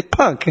rock, they're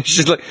punk. And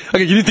she's like,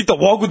 okay, you didn't think the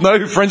WOG would know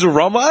who Frenzal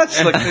Rom are?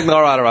 She's like,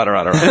 all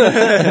right.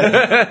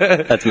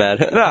 That's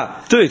mad.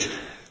 Nah, dude.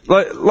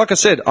 Like I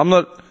said, I'm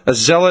not a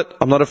zealot.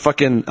 I'm not a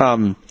fucking.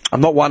 I'm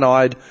not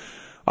one-eyed.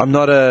 I'm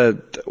not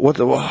a. What's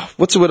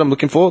the word I'm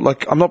looking for?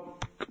 Like, I'm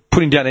not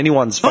putting down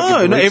anyone's fucking.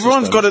 No, belief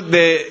everyone's system. got it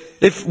there.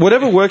 If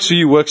whatever works for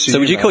you works for you. So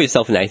would you man. call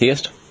yourself an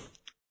atheist?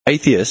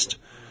 atheist?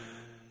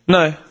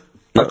 No.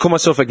 I call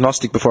myself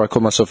agnostic before I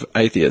call myself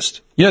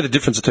atheist. You know the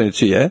difference between the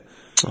two, yeah?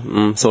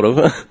 Sort of.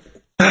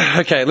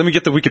 Okay, let me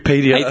get the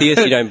Wikipedia.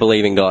 Atheist, you don't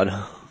believe in God.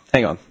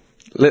 Hang on.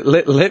 Let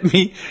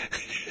me.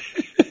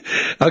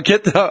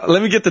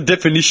 Let me get the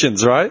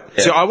definitions, right?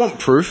 So I want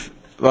proof.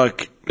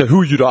 Like,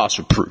 Who you'd ask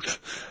for proof?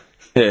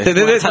 yeah,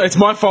 it's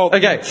my fault.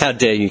 Okay. How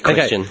dare you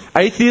question?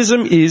 Okay.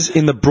 Atheism is,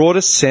 in the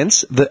broadest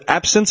sense, the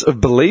absence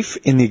of belief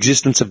in the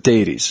existence of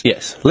deities.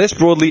 Yes. Less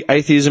broadly,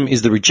 atheism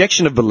is the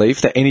rejection of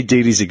belief that any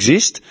deities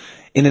exist.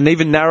 In an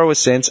even narrower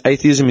sense,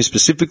 atheism is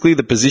specifically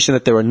the position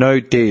that there are no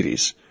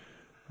deities.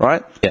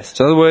 Right? Yes.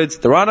 So in other words,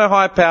 there are no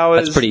high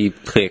powers. That's pretty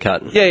clear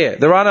cut. Yeah.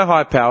 There are no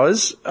high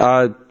powers.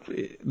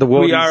 The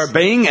world We are a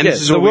being, and yeah,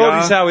 this is the what we world are.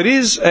 is how it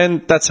is,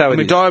 and that's how it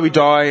we is.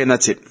 die, and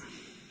that's it.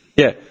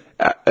 Yeah.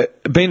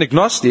 Being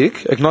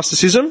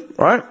agnosticism,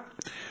 right?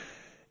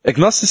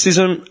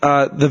 Agnosticism,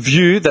 the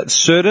view that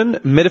certain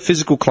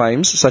metaphysical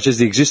claims, such as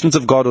the existence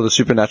of God or the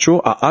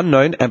supernatural, are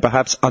unknown and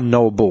perhaps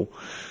unknowable.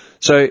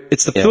 So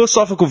it's the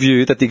philosophical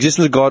view that the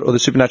existence of God or the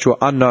supernatural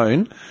are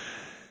unknown.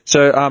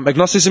 So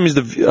agnosticism is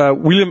the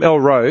William L.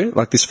 Rowe,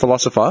 like this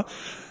philosopher.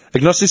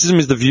 Agnosticism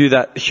is the view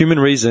that human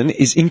reason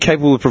is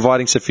incapable of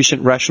providing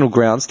sufficient rational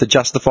grounds to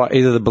justify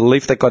either the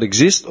belief that God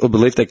exists or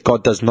belief that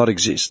God does not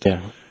exist.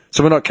 Yeah.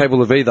 So we're not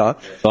capable of either.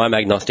 So I'm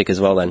agnostic as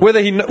well then.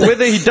 Whether he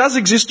does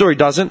exist or he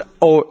doesn't,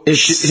 or he,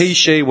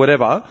 she,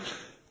 whatever,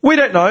 we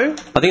don't know. I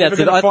think that's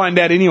We're going to find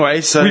out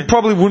anyway, so... We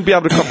probably wouldn't be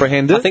able to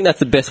comprehend it. I think that's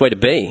the best way to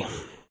be.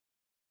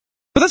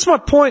 But that's my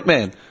point,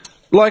 man.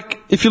 Like,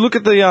 if you look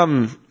at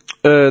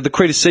the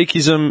creed of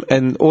Sikhism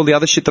and all the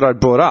other shit that I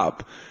brought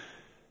up,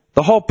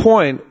 the whole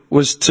point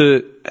was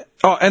to...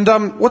 Oh, and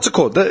what's it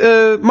called?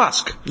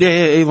 Musk. Yeah,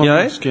 Elon You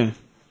know? Musk, yeah.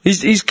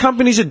 His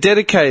companies are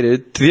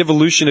dedicated to the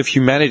evolution of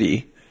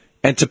humanity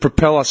and to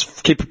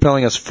keep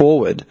propelling us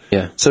forward.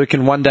 Yeah. So we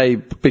can one day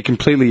be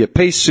completely at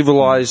peace,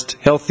 civilized,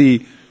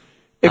 healthy.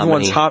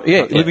 Everyone's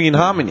living in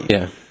harmony.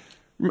 Yeah.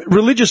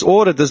 Religious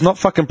order does not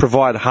fucking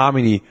provide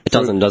harmony. It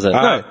doesn't, does it?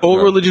 No. All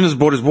religion is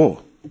brought is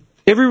war.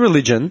 Every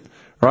religion,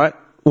 right,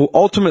 will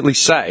ultimately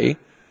say,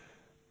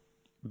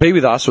 be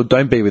with us or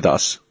don't be with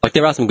us. Like,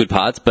 there are some good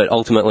parts, but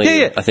ultimately,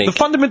 Yeah. I think... The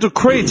fundamental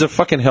creeds are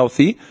fucking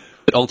healthy,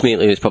 but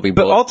ultimately, it's probably...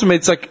 but ultimately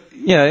it's like,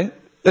 you know,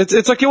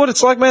 it's like, you know what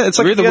it's like, man? It's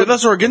like... We're either with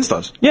us or against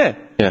us. Yeah.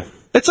 Yeah.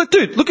 It's like,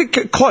 dude, look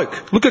at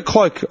Cloak. Look at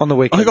Cloak on the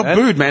weekend. I got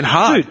booed, man,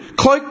 hard. Dude,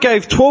 Cloak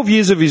gave 12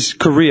 years of his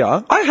career.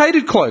 I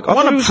hated Cloak. I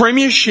Won thought a he was-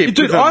 premiership.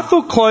 Dude, with I him.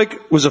 thought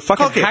Cloak was a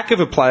fucking Cock it. hack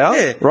of a player,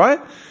 Yeah. right?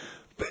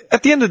 But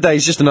at the end of the day,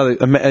 he's just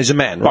he's a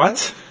man, right?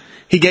 Right?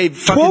 He gave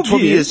fucking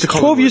 12 years to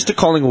Collingwood. 12 years to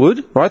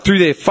Collingwood, right, through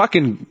their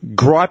fucking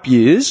gripe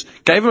years,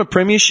 gave him a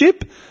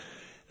premiership.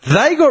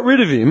 They got rid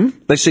of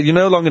him. They said, you're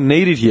no longer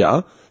needed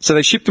here. So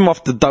they shipped him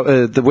off to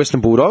the Western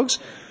Bulldogs.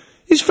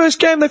 His first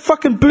game, they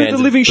fucking booed Fans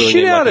the living booing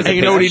shit him out like of a And him.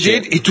 you know what he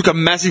Shit. did? He took a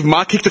massive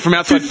mark, kicked it from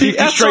outside 50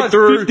 outside straight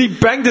through. 50,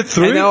 banged it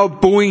through. And they were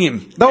booing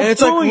him. They were and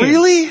it's booing like, him.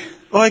 really?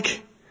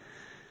 Like,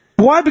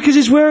 Why? Because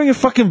he's wearing a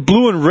fucking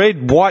blue and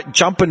red white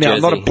jumper now,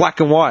 Jersey. not a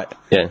black and white.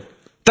 Yeah.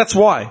 That's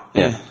why.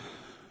 Yeah.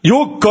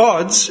 Your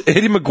gods,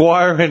 Eddie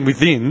Maguire and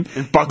within,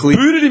 And Buckley.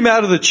 booted him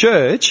out of the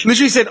church.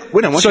 literally said,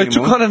 we don't want So you he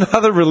took anymore. on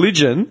another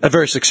religion, a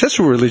very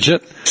successful religion,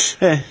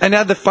 Yeah. and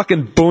now they're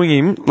fucking booing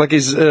him like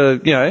he's,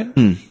 the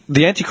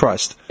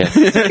Antichrist. You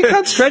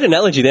can't straight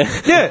analogy there.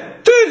 Yeah,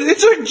 dude,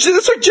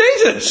 it's like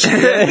Jesus.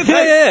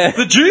 Yeah.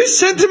 The Jews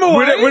sent him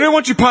away. We don't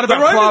want you part of the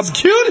our Romans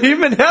club. killed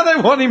him, and now they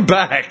want him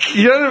back.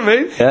 You know what I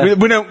mean? Yeah.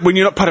 We don't, when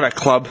you're not part of our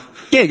club.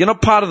 Yeah, you're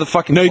not part of the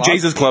fucking No club.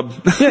 Jesus club.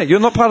 Yeah, you're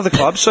not part of the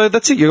club, so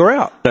that's it. You're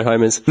out. No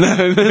homers.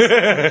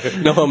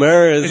 No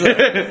homers.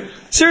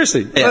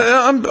 Seriously.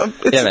 Yeah.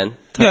 It's, Yeah, man.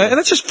 Yeah, and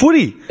that's just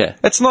footy. Yeah.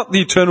 It's not the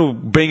eternal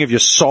being of your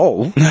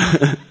soul.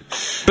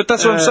 But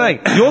that's what I'm saying.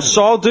 Your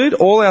soul, dude,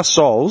 all our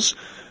souls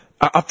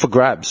are up for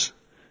grabs.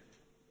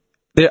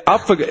 They're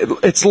up for...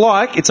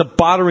 It's a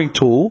bartering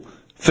tool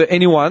for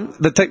anyone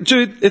that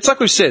dude, it's like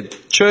we said,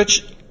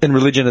 church and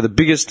religion are the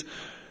biggest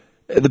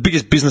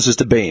businesses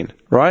to be in,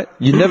 right?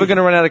 You're never going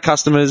to run out of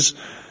customers.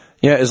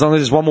 Yeah, as long as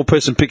there's one more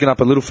person picking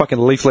up a little fucking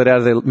leaflet out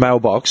of their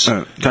mailbox.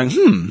 Going,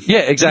 Yeah,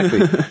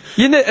 exactly.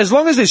 As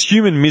long as there's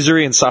human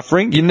misery and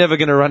suffering, you're never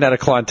going to run out of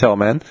clientele,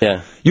 man.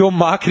 Yeah. Your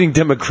marketing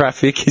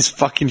demographic is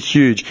fucking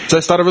huge. So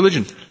start a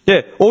religion.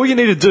 Yeah, all you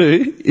need to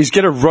do is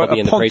get a Bobby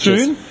and the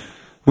pontoon. preachers.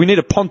 We need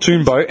a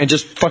pontoon boat and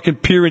just fucking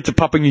peer into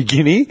Papua New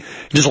Guinea,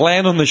 just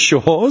land on the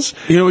shores.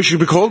 You know what it should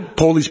be called?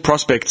 Paulie's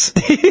Prospects.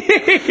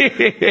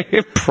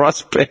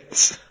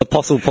 Prospects.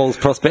 Apostle Paul's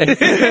prospect.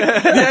 The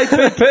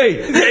APP.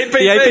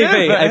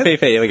 The APP.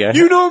 There we go.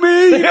 You know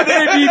me!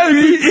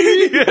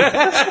 APP.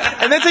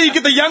 And that's how you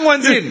get the young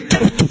ones in.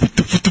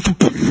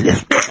 Yeah.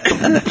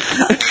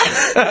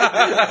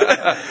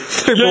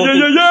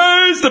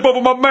 Step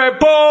over my man,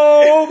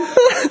 Paul.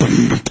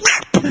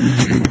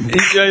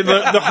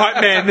 The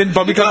hype man, then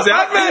Bobby comes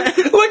out.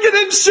 Look at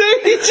him sing.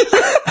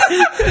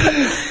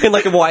 In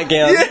like a white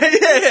gown.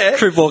 Yeah.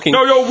 Crib walking.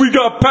 Yo, we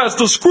got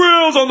Pastor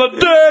Squills on the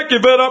deck. You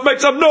better make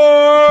some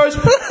noise.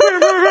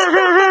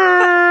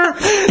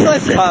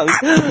 Nice tongue.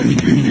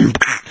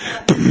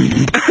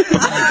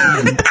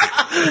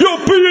 Yo,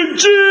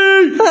 P&G.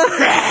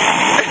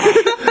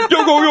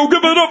 Yo,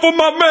 give it up for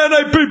my man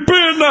APP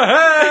in the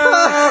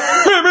house.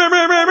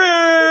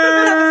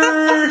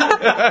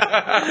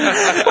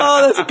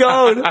 Oh, that's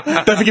gold.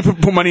 Don't forget to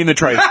put money in the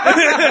tray.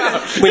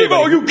 Give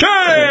all you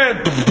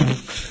can.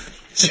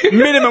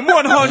 Minimum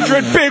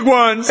 100 big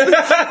ones.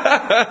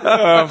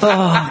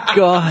 Oh,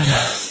 God.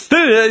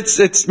 Dude,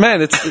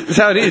 it's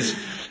how it is.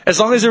 As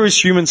long as there is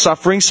human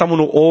suffering, someone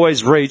will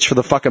always reach for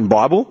the fucking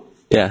Bible.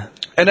 Yeah.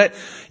 And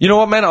you know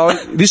what, man?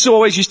 This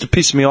always used to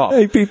piss me off.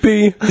 APP.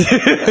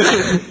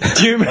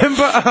 Do you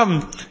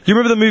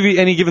remember the movie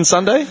Any Given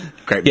Sunday?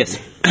 Great. Yes.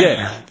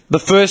 Yeah. I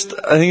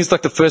think it's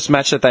like the first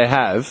match that they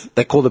have.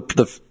 They call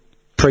the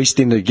priest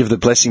in to give the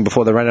blessing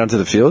before they run out onto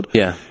the field.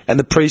 Yeah. And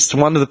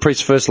one of the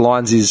priest's first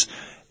lines is,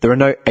 "There are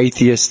no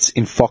atheists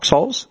in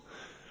foxholes."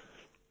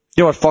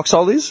 You know what a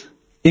foxhole is?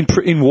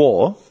 In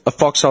war, a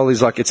foxhole is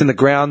like, it's in the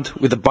ground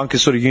with a bunker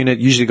sort of unit,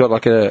 usually got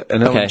like an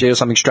LMG or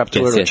something strapped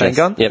to it, or a chain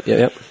gun.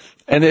 Yep.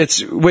 And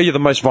it's where you're the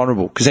most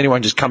vulnerable, because anyone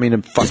can just come in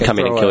and fucking come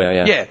in and kill you,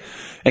 yeah. Yeah.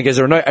 And goes,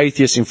 there are no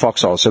atheists in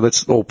foxholes, so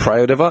let's all pray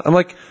or whatever. I'm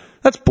like,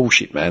 that's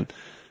bullshit, man.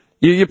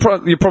 You're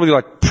probably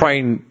like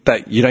praying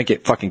that you don't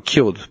get fucking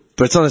killed,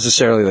 but it's not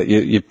necessarily that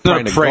you're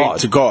praying Not pray to God.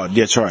 to God.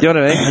 Yeah, that's right. You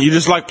know what I mean? You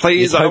just like,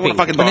 please, You're I don't want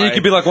to hoping. fucking And die. then you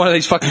could be like one of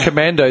these fucking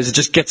commandos that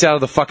just gets out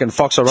of the fucking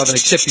foxhole rather than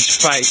accept his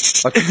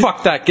fate. Like,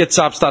 fuck that, gets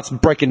up, starts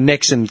breaking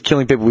necks and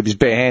killing people with his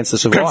bare hands to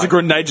survive. grabs a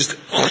grenade, just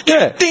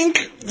Yeah.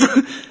 dink.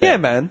 Yeah,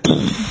 man.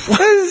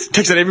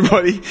 Takes out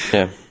everybody.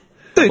 Yeah.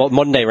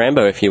 Modern day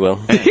Rambo, if you will.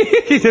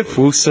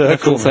 Full circle,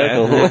 Full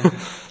circle. man.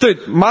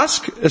 Dude,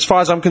 Musk, as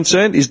far as I'm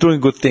concerned, is doing a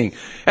good thing.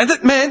 And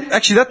that, man,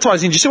 actually that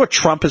ties in. Do you see what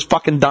Trump has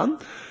fucking done?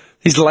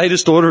 His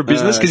latest order of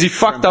business? Because he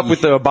fucked up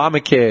with the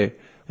Obamacare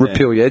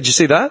repeal, yeah? Did you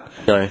see that?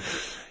 No.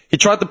 He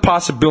tried to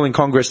pass a bill in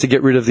Congress to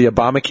get rid of the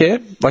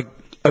Obamacare, like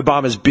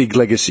Obama's big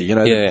legacy,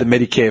 the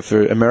Medicare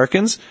for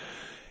Americans.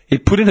 He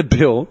put in a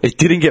bill, it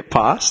didn't get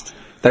passed.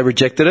 They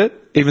rejected it,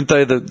 even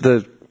though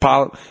the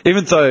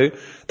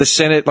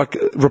Senate, like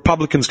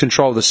Republicans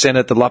control the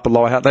Senate, the upper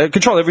lower house, they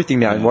control everything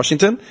now in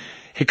Washington.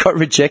 It got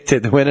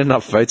rejected. There weren't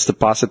enough votes to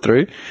pass it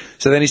through.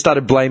 So then he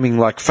started blaming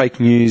like fake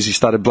news. He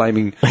started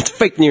blaming It's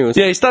fake news.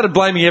 he started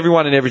blaming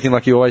everyone and everything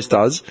like he always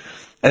does.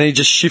 And then he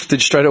just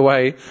shifted straight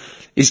away.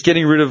 He's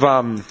getting rid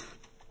of,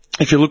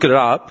 if you look it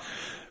up,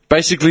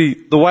 basically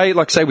the way,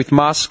 like say with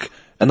Musk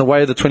and the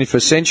way of the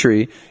 21st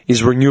century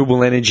is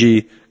renewable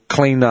energy,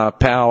 cleaner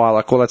power,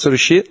 like all that sort of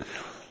shit.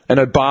 And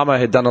Obama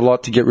had done a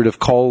lot to get rid of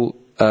coal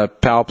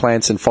power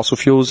plants and fossil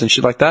fuels and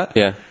shit like that.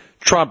 Yeah.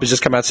 Trump has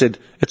just come out and said,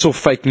 it's all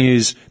fake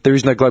news. There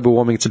is no global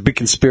warming. It's a big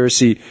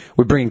conspiracy.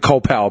 We're bringing coal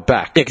power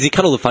back. Yeah, because he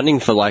cut all the funding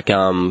for like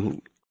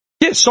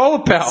Yeah, solar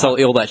power.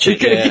 all that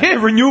shit.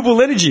 Yeah,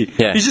 renewable energy.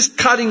 Yeah. He's just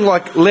cutting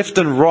like left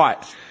and right.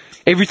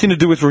 Everything to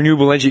do with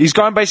renewable energy. He's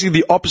going basically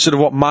the opposite of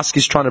what Musk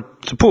is trying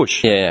to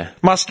push. Yeah.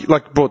 Musk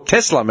like brought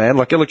Tesla, man,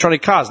 like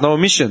electronic cars, no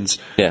emissions.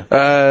 Yeah.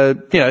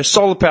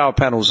 Solar power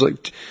panels,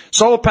 like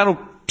solar power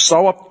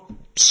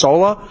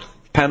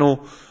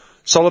panels.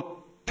 Solar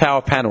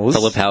power panels.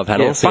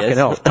 Yeah, fucking yes.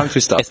 hell, tongue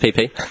twister.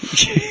 SPP.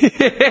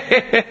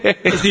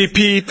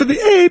 SDP for the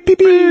APP.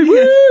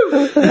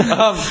 Woo!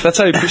 That's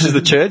how he pushes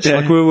the church.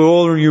 Like we're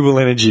all renewable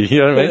energy. You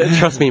know what I mean?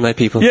 Trust me, my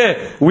people. Yeah,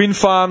 wind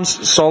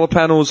farms, solar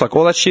panels, like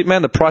all that shit,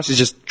 man. The price is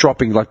just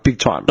dropping like big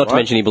time. Not to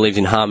mention he believes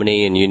in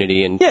harmony and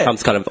unity, and Yeah.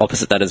 Trump's kind of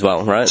opposite that as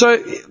well, right? So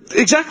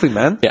exactly,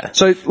 man. Yeah.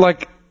 So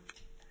like,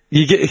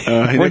 you get.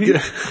 What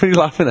are you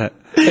laughing at?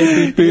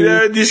 You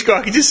know, this guy,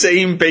 I can just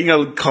see him being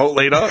a cult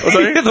leader. Or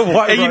something. The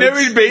white and you know robes.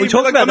 he's being We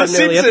talked like about on The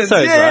that in early Simpsons.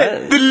 episodes, Yeah,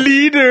 right? the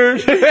leader.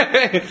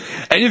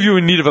 Any of you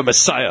in need of a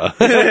messiah?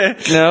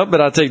 No, but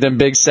I'll take them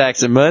big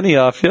sacks of money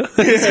off you. I'm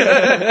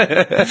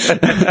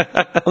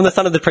the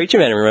son of the preacher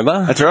man,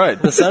 remember? That's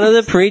right. The son of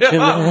the preacher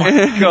man. Oh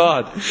my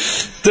god,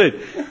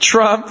 dude!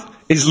 Trump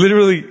is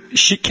literally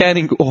shit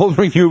canning all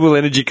renewable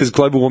energy because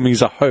global warming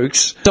is a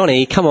hoax,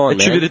 Donnie, come on,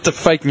 man. attributed to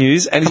fake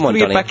news, and he's Come on,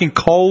 putting it Donny. back in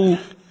coal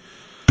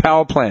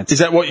power plants. Is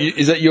that what you,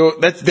 is that your,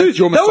 that's your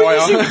They were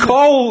messiah? using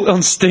coal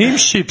on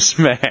steamships,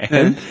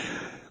 man.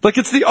 Like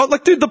it's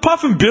dude, the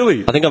Puff and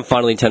Billy. I think I'm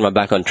finally turned my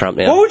back on Trump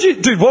now.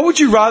 What would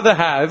you rather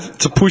have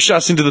to push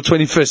us into the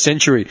 21st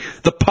century?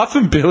 The Puff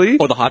and Billy?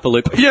 Or the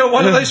Hyperloop. Yeah,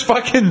 one of those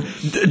fucking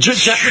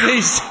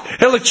Japanese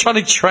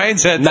electronic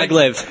trains.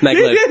 Maglev. Yeah,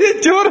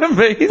 do you know what I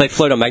mean? They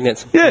float on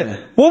magnets. Yeah.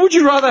 What would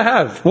you rather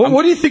have?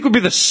 What do you think would be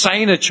the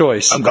saner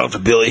choice? I'm going for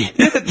Billy.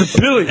 Yeah, the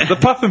Billy, the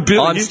Puff and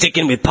Billy. I'm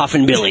sticking with Puff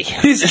and Billy.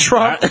 He's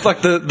Trump,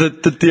 like the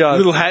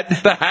Little hat.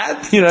 the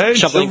hat, you know,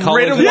 Shoveling the coal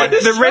red into and the- white,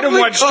 the red and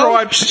white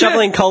stripes.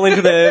 Shoveling coal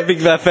into the big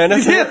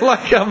furnace. Yeah,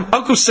 like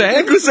Uncle Sam.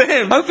 Uncle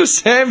Sam. Uncle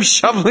Sam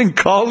shoveling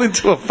coal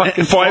into a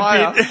fucking Fire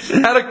fire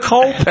pit. at a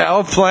coal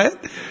power plant.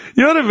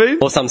 You know what I mean?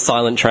 Or some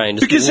silent train.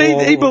 Just Because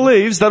he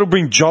believes that'll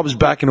bring jobs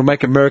back and it'll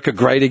make America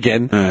great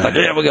again. Like,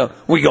 yeah,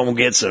 we're going to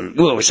get some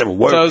work.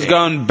 So I was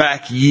going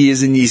back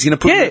years and years. You're going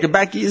to put America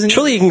back years and years?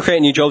 Surely you can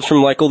create new jobs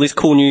from like all this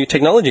cool new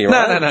technology,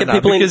 right? No, Get no,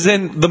 people in- because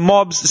then the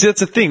mobs, see,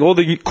 that's the thing, all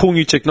the cool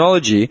new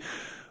technology,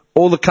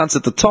 all the cunts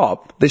at the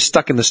top, they're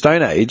stuck in the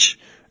Stone Age,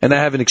 and they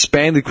haven't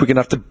expanded quick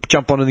enough to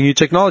jump onto the new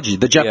technology.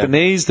 The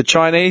Japanese, the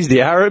Chinese,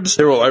 the Arabs.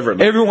 They're all over it,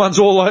 man. Everyone's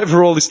all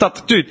over all this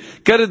stuff. Dude,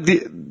 go to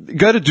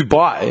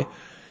Dubai,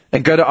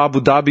 and go to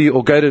Abu Dhabi,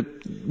 or go to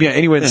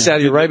anywhere in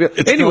Saudi Arabia,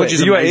 anywhere, technology's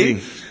the UAE.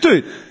 amazing.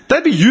 Dude,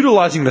 they'd be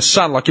utilising the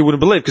sun like you wouldn't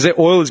believe, because their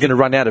oil is going to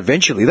run out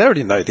eventually. They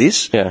already know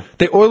this. Yeah.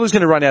 Their oil is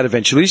going to run out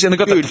eventually, and they've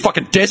got the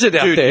fucking desert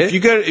out Dude, there. if you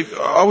go,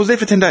 I was there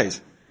for 10 days.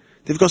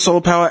 They've got solar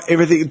power,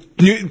 everything.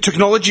 New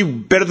technology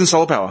better than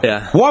solar power.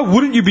 Yeah. Why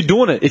wouldn't you be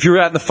doing it if you're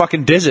out in the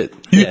fucking desert?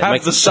 You Yeah, have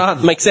makes- the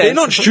sun. makes sense. They're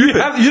not stupid.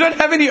 You don't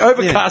have any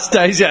overcast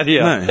days out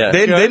here. No, Yeah.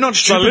 they're not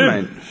stupid,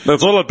 Salim, mate. the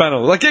solar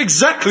panel. Like,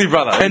 exactly,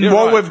 brother. And You're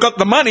while right. we've got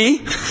the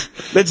money,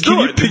 let's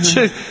do it.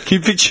 Can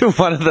you picture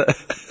one of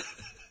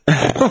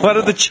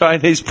the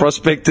Chinese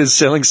prospectors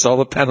selling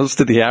solar panels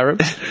to the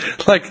Arabs?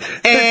 Like,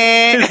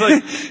 he's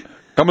like,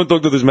 come and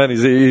talk to this man.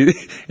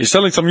 He's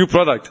selling some new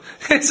product.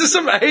 It's just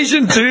some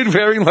Asian dude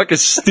wearing like a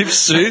stiff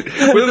suit with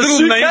a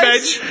little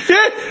name suitcase.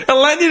 Yeah, a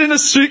lanyard in a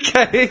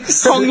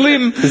suitcase. Kong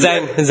Lim.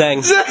 Zang.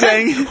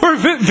 Zang. Or a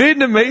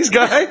Vietnamese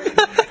guy.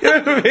 You know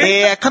what I mean?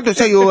 Hey, I come to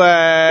tell you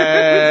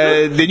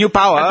the new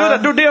power.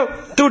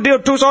 Do deal,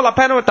 two solar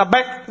panel at the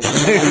back.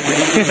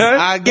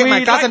 Get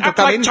my cousin to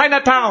come in.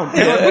 Chinatown.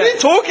 You're like, what are you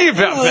talking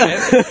about, man?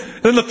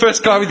 Then the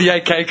first guy with the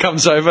AK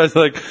comes over. It's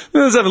like,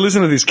 let's have a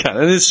listen to this cat.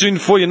 And then soon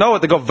before you know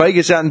it, they got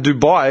Vegas out in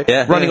Dubai,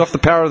 running off the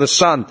power of the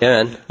sun.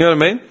 Yeah, man. You know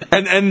what I mean?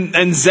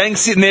 And Zhang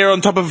sitting there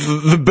on top of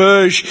the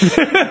Burj,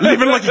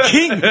 living like a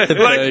king.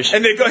 Burj.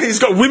 And he's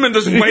got women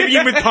just waving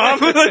him with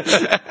palms.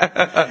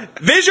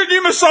 There's your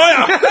new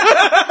messiah,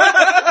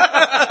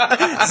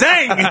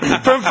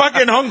 Zhang from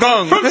fucking Hong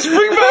Kong. From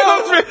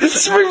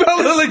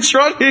Springvale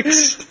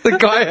Electronics. The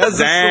guy has a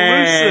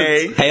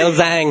solution. Hail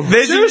Zang.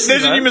 There's Seriously,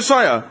 your new man.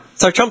 messiah.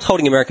 So Trump's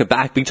holding America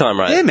back big time,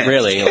 right? Yeah, man.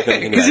 Really?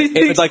 Because he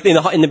thinks- It's like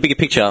in the bigger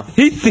picture.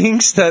 He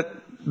thinks that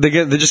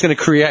they're just going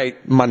to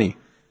create money.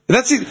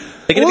 That's it.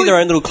 They're going to be their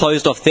own little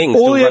closed off thing. All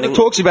still he running- ever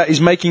talks about is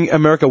making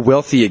America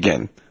wealthy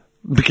again.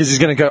 Because he's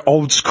going to go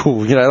old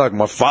school. You know, like,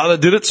 my father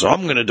did it, so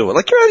I'm going to do it.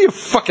 Like, you're out of your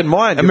fucking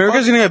mind.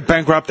 America's going to go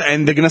bankrupt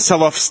and they're going to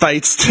sell off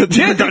states to Yeah,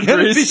 different they're going to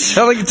be countries.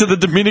 selling it to the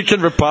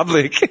Dominican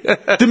Republic. Cuba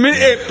will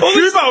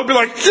be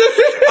like,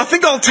 I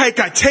think I'll take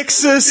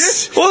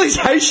Texas. All these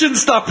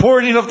Haitians start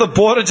pouring in off the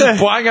border, just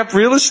buying up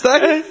real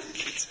estate.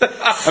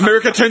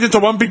 America turns into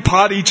one big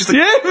party. Just like,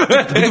 Yeah, man.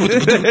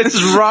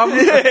 It's rum.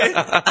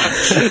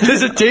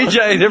 There's a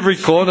DJ in every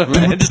corner,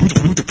 man. it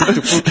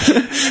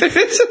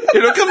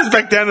all comes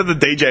back down to the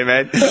DJ,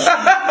 man.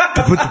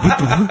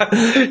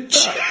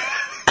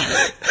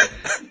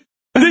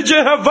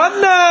 DJ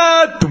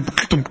Havana.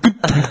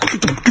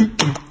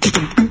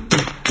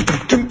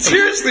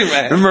 Seriously,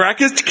 man. And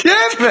maracas,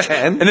 Yeah,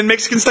 man. and then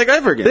Mexicans take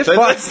over again. They're So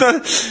fucked. that's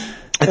not-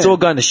 It's all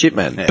going to shit,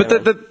 man.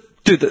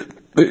 But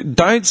dude,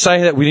 don't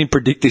say that we didn't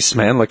predict this,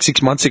 man. Like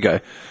 6 months ago,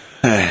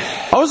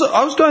 I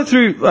was going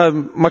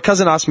through. My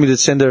cousin asked me to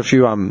send her a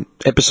few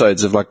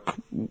episodes of like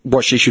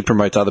what she should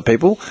promote to other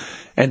people,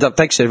 and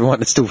thanks to everyone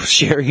that's still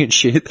sharing and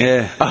shit.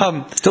 Yeah.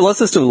 Still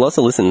lots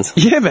of listens.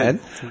 Yeah, man.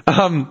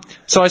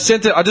 So I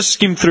sent it. I just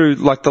skimmed through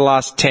like the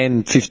last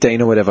 10,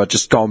 15 or whatever,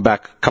 just going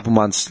back a couple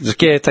months.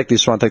 Like, yeah, take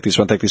this one, take this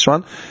one, take this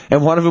one.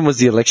 And one of them was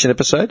the election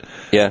episode.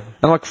 Yeah. And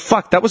I'm like,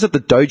 fuck, that was at the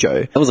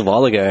dojo. That was a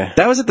while ago.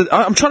 That was at the.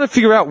 I'm trying to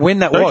figure out when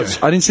that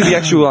was. I didn't see the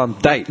actual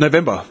date.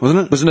 November,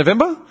 wasn't it? Was it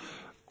November?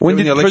 When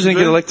did the the president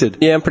get elections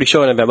elected? Yeah, I'm pretty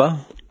sure in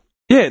November.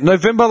 Yeah,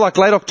 November, like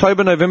late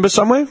October, November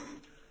somewhere.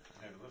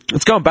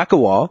 It's going back a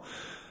while.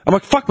 I'm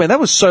like, fuck, man, that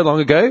was so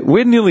long ago.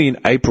 We're nearly in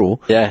April.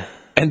 Yeah.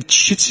 And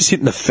shit's just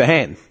hitting the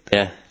fan.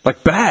 Yeah.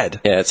 Like, bad.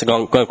 Yeah, it's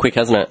gone quick,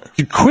 hasn't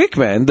it? Quick,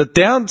 man. The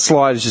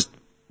downslide is just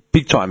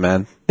big time,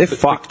 man. They're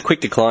fucked.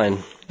 Quick decline.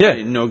 Yeah.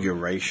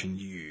 Inauguration,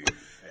 you.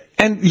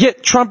 And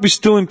yet Trump is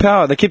still in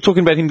power. They keep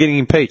talking about him getting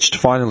impeached,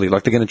 finally.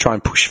 Like, they're going to try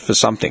and push for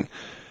something.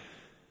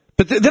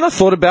 But then I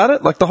thought about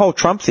it, like the whole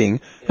Trump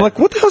thing. I'm like,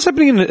 what the hell's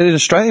happening in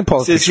Australian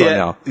politics right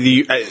now?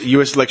 The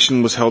US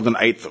election was held on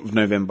 8th of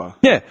November.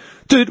 Yeah.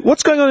 Dude,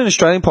 what's going on in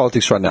Australian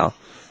politics right now?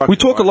 We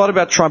talk a lot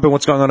about Trump and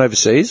what's going on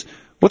overseas.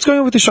 What's going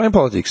on with Australian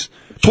politics?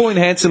 Pauline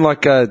Hanson,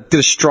 did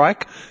a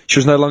strike. She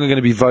was no longer going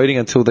to be voting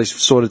until they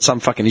sorted some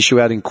fucking issue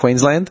out in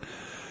Queensland.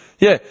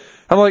 Yeah.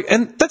 I'm like,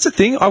 and that's the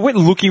thing. I went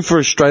looking for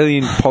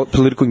Australian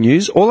political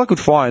news. All I could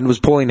find was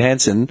Pauline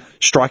Hanson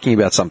striking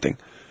about something.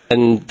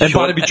 And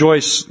Barnaby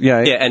Joyce, Yeah,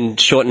 and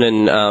Shorten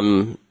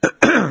and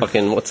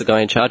fucking what's the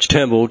guy in charge?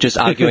 Turnbull just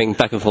arguing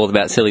back and forth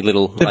about silly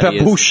little about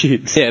ideas.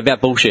 bullshit. Yeah,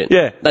 about bullshit.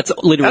 Yeah. That's And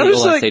literally I'm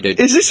just all I like, see, dude.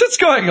 is this what's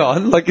going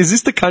on? Like, is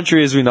this the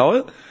country as we know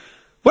it?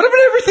 What about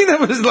everything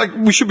that was like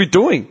we should be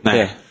doing?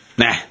 Yeah.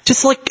 Nah.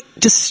 Just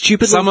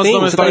stupid little Summer's things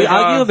almost that they over.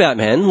 argue about,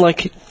 man.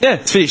 Like Yeah,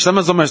 It's finished.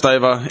 Summer's almost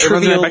over. Everyone's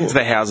going Trivial- back into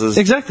their houses.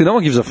 exactly. No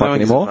one gives a fuck one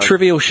gives a anymore. fuck.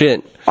 trivial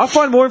shit. I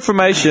find more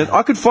information.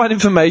 I could find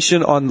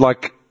information on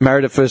like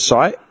Married at First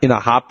Sight in a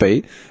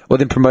heartbeat, or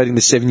then promoting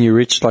the 7 Year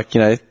Itch, like, you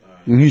know,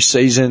 new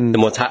season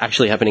And what's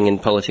actually happening in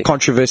politics.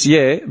 controversy.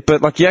 Yeah,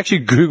 but like you actually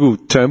Google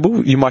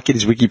Turnbull, you might get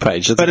his wiki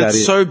page. That's But about it's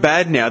it. so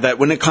bad now that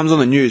when it comes on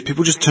the news,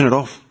 people just turn it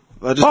off.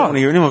 I just don't want to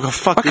hear anyone go,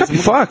 fuck I can't this.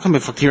 be fucked. I can't be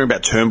fucking hearing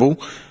about Turnbull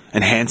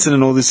and Hanson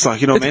and all this,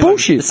 like, you know what I It's mean?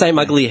 bullshit. The same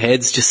ugly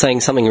heads just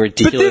saying something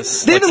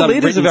ridiculous. they're like the some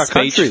leaders of written our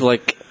speech, country.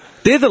 Like,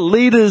 They're the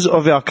leaders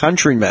of our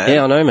country, man.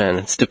 yeah, I know, man.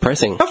 It's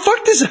depressing. How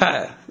fucked is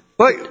that?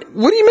 Like,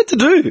 what are you meant to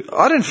do?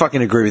 I don't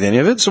fucking agree with any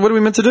of it, so what are we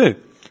meant to do?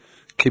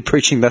 Keep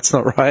preaching that's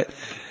not right.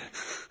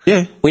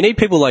 Yeah. We need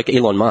people like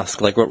Elon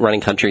Musk, like running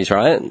countries,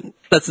 right?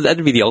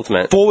 That'd be the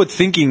ultimate.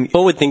 Forward-thinking,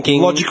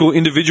 logical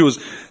individuals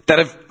that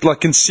have,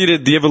 like,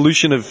 considered the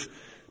evolution of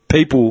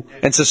people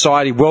and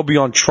society well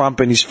beyond Trump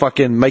and his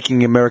fucking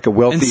making America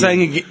wealthy. And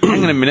saying,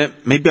 hang on a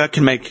minute, maybe I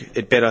can make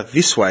it better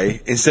this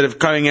way, instead of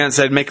going out and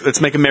saying, let's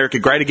make America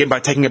great again by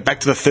taking it back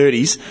to the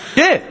 30s.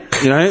 yeah.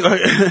 You know? Like,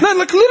 No,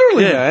 like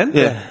literally, Yeah, man.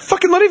 yeah.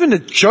 Fucking not even a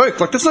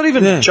joke. Like, that's not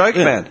even a joke,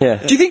 yeah, man. yeah.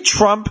 Do you think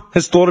Trump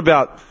has thought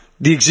about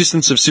the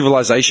existence of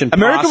civilization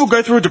America past, will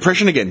go through a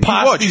depression again. You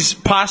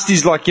watch. past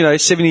his, like, you know,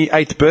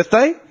 78th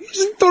birthday? He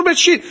hasn't thought about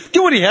shit. Do you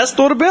know what he has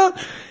thought about?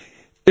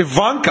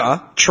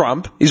 Ivanka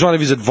Trump is one of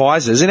his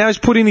advisors, and now he's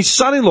put in his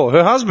son-in-law,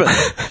 her husband.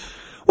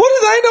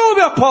 What do they know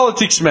about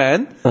politics,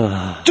 man?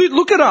 Dude,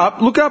 look it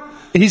up. Look up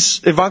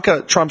his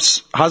Ivanka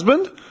Trump's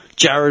husband,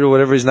 Jared or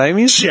whatever his name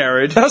is.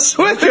 Jared. I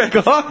swear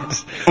to God.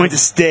 Went to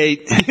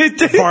state.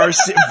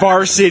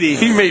 Varsity.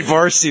 He made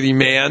varsity,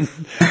 man.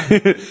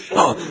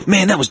 Oh,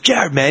 man, that was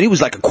Jared, man. He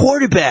was like a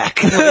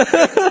quarterback.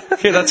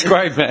 Yeah, that's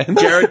great, man.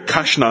 Jared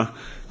Kushner.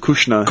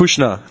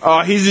 Kushner.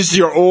 Oh, he's just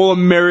your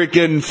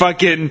all-American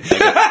fucking...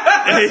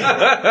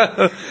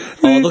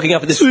 Oh, looking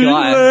up at the sky.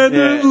 Land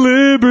of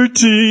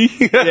liberty.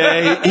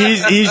 Yeah,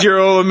 he's your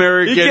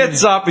all-American... He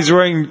gets up, he's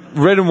wearing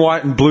red and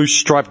white and blue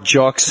striped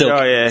jocks. Silk,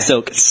 Oh, yeah.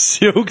 silk,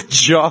 Silk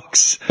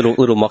jocks.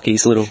 little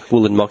mockies, little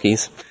woolen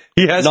mockies.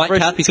 He has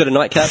Nightcap. He's got a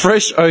nightcap.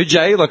 fresh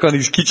OJ, like on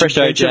his kitchen Fresh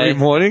bench OJ. every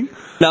morning.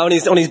 No, on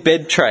his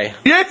bed tray.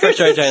 Yeah. Fresh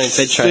OJ on his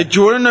bed So tray. do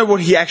you want to know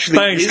what he actually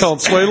Thanks, is?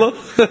 Consuela.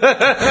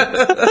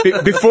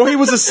 Before he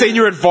was a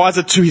senior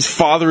advisor to his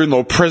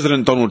father-in-law,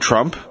 President Donald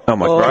Trump. Oh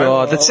my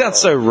God, that sounds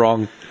so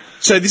wrong.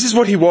 So this is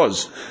what he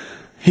was.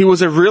 He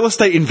was a real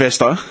estate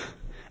investor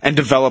and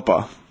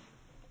developer.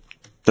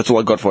 That's all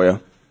I got for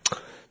you.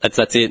 That's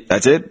it.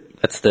 That's it.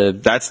 That's the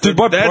That's Dude,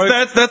 my bro-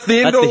 that's the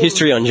end. that's the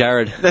history on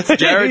Jared. That's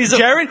Jared. He's a-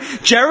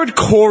 Jared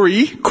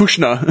Corey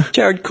Kushner.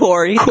 Jared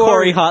Corey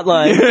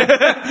Heartline.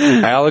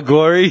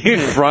 Allegory,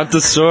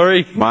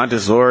 Brontosauri.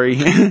 Montessori.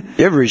 You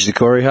ever reached the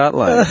Corey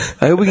hotline?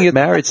 I hope we can get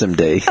married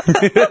someday.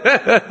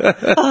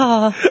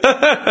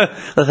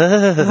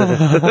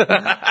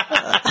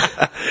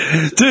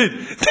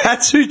 Dude,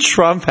 that's who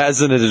Trump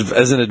has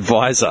as an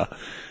advisor.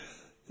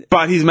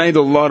 But he's made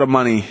a lot of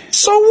money.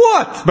 So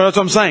what? But that's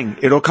what I'm saying.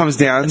 It all comes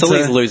down That's all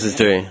these to losers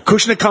do.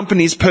 Kushner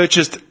Companies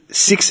purchased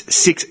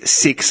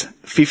 666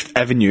 Fifth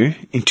Avenue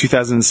in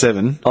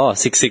 2007 Oh,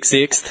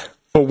 666th.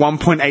 for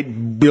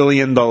 $1.8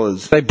 billion.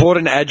 They bought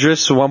an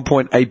address for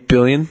 $1.8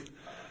 billion.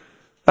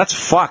 That's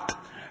fucked.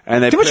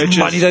 And they Do you know how much purchased,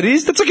 money that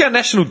is? That's like our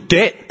national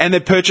debt. and they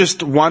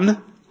purchased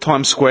 1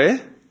 Times Square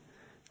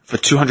for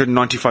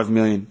 $295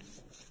 million.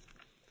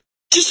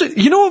 Just,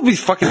 you know what would be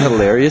fucking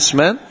hilarious,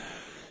 man?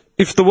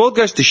 If the world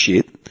goes to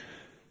shit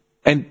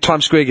and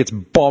Times Square gets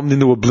bombed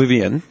into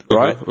oblivion,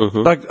 right?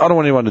 Like, I don't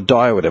want anyone to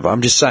die or whatever.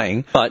 I'm just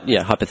saying. But, yeah,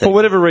 For hypothetically.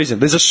 whatever reason,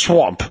 there's a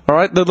swamp, all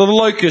right? The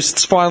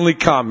locusts finally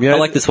come. You know? I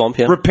like the swamp,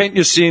 yeah. Repent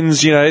your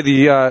sins, you know,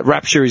 the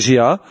rapture is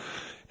here.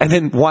 And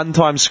then 1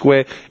 Times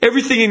Square.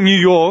 Everything in New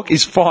York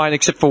is fine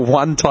except for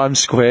 1 Times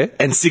Square.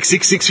 And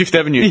 666 Fifth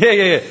Avenue.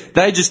 Yeah.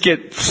 They just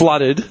get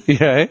flooded, you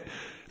know,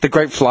 the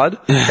Great Flood.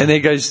 And there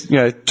goes, you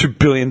know, $2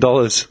 billion.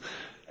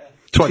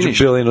 $200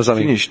 billion or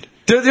something. Finished.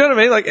 Do you know what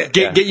I mean? Like,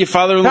 Get your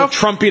father-in-law How-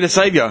 Trump here to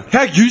save you.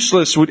 how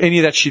useless would any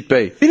of that shit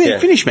be? Yeah.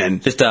 Finish, man.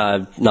 Just,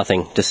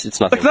 nothing. Just, it's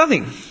nothing. Like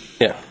nothing.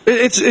 Yeah.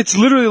 It's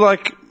literally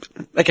like,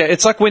 okay,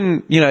 it's like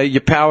when, you know,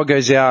 your power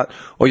goes out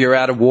or you're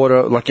out of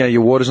water, like, you know,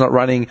 your water's not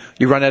running,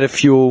 you run out of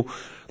fuel.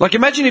 Like,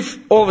 imagine if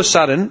all of a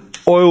sudden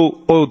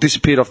oil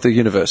disappeared off the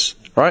universe,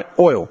 right?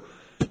 Oil.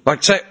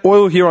 Like, say,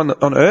 oil here on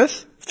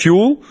Earth,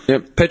 fuel,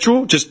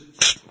 petrol, just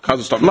Cars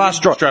will stop.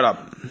 last drop. Straight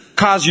up.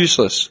 Car's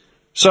useless.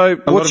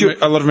 So, A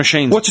lot of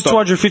machines. What's your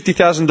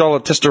 $250,000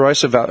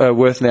 Testarossa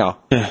worth now?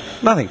 Yeah.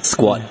 Nothing.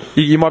 Squat.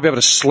 You might be able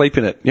to sleep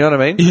in it. You know what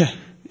I mean? Yeah.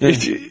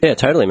 If you- Yeah,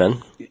 totally,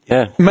 man.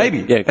 Yeah. maybe.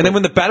 Yeah. And then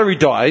when the battery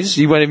dies,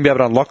 you won't even be able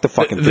to unlock the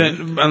fucking thing.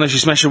 Then, unless you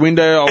smash a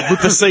window, I'll whip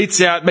the seats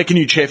out, make a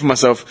new chair for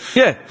myself.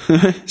 Yeah.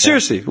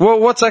 Seriously. Well,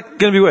 what's that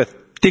going to be worth?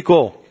 Dick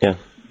all. Yeah.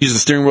 Use the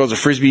steering wheel as a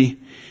frisbee.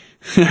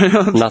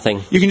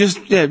 Nothing. You can just,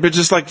 but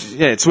just like,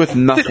 it's worth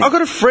nothing. I've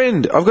got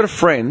a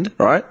friend,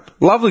 right?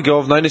 Lovely girl.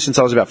 I've known her since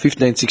I was about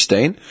 15,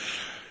 16.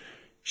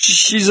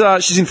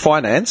 She's in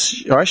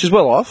finance, right? She's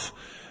well off.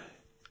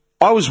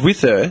 I was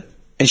with her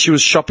and she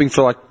was shopping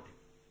for like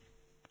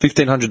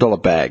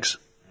 $1,500 bags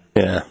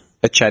Yeah.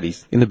 at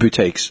Chatties in the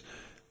boutiques,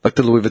 like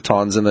the Louis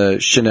Vuittons and the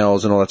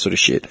Chanels and all that sort of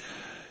shit.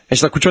 And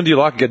she's like, which one do you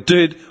like? I go,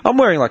 dude, I'm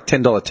wearing like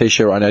 $10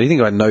 t-shirt right now. Do you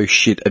think I know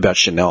shit about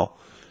Chanel?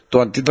 Do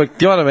you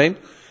know what I mean?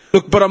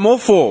 Look, but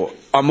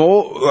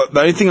the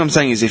only thing I'm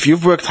saying is if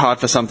you've worked hard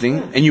for something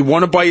and you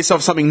want to buy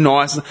yourself something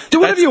nice, Do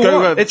whatever you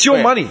want. It's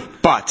your money.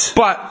 But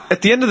But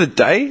at the end of the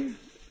day,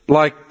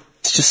 like,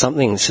 It's just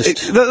something. It's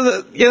just.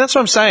 yeah, that's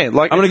what I'm saying.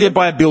 Like, I'm going to go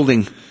buy a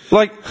building.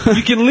 like,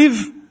 you can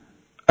live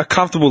a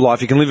comfortable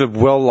life, you can live a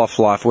well-off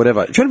life,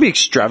 whatever. If you want to be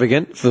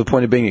extravagant for the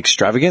point of being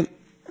extravagant,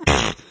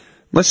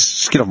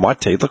 let's get off my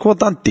teeth. Like, well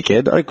done,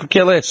 dickhead. I could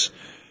care less.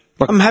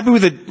 I'm happy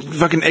with a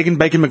fucking egg and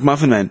bacon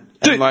McMuffin, man.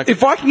 Dude, And like,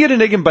 if I can get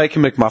an egg and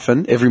bacon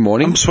McMuffin every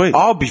morning, I'm sweet.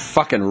 I'll be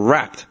fucking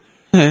wrapped.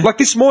 Yeah. Like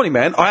this morning,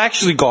 man, I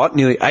actually got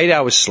nearly 8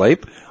 hours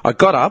sleep. I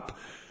got up,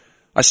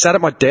 I sat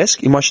at my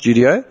desk in my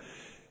studio,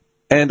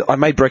 and I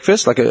made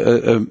breakfast, like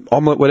a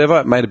omelette, whatever.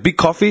 I made a big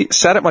coffee,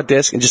 sat at my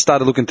desk, and just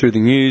started looking through the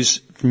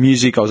news,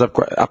 music. I was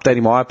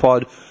updating my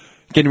iPod,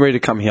 getting ready to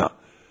come here.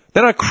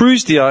 Then I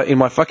cruised here in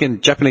my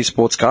fucking Japanese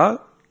sports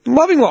car,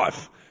 loving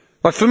life.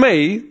 Like for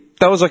me,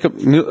 that was like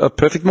a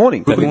perfect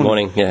morning. Perfect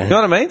morning, yeah. You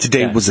know what I mean?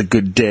 today was a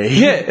good day.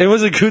 Yeah, it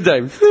was a good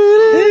day.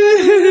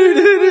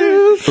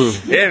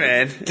 Yeah,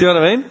 man. Do you know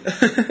what I mean?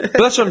 But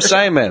that's what I'm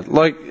saying, man.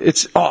 Like,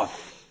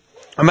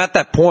 I'm at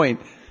that point.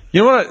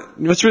 You know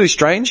what's really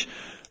strange?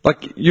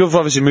 Like, you've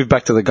obviously moved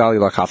back to the gully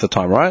like half the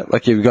time, right?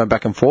 Like, you're going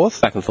back and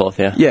forth? Back and forth,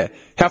 yeah. Yeah.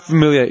 How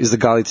familiar is the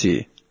gully to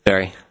you?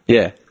 Very.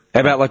 Yeah.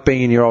 About like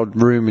being in your old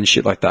room and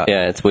shit like that.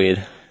 Yeah, it's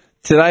weird.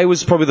 Today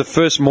was probably the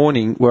first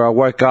morning where I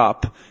woke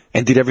up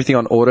and did everything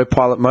on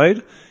autopilot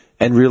mode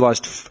and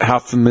realised how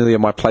familiar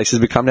my place has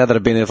become now that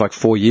I've been there for like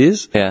 4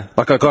 years. Yeah.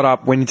 Like I got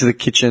up, went into the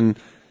kitchen,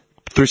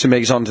 threw some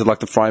eggs onto like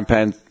the frying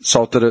pan,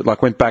 salted it,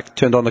 like went back,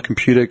 turned on the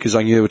computer because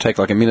I knew it would take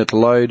like a minute to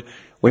load,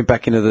 went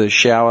back into the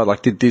shower,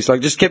 like did this,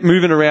 like just kept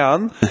moving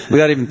around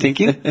without even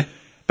thinking.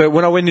 But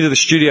when I went into the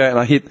studio and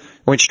I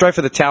went straight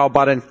for the tower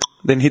button,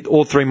 then hit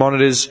all 3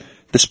 monitors,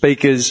 the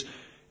speakers,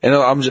 and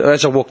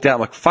as I walked out, I'm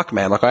like, fuck,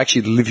 man, like I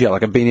actually live here,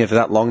 like I've been here for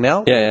that long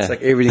now. Yeah, yeah. It's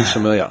like everything's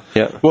familiar.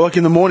 Yeah. Well, like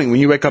in the morning when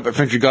you wake up at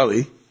French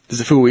Gully, does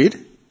it feel weird?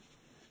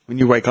 When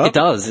you wake up? It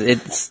does.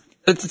 It's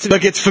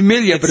Like it's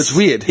familiar, but it's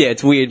weird. Yeah,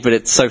 it's weird, but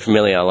it's so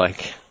familiar.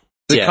 Like,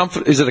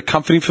 Is it a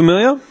comforting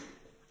familiar?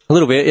 a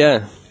little bit,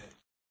 yeah.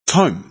 It's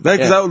home. They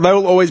Yeah.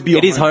 will always be your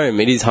It is home.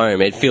 It is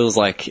home. It feels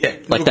like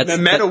Look, that's no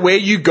matter where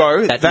you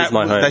go, that is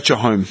my home. That's your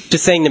home.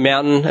 just seeing the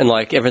mountain and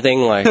like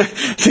everything, like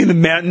Seeing the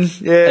mountain,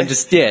 yeah. and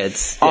just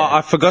it's. Oh, yeah,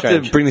 I forgot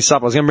strange. to bring this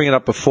up. I was going to bring it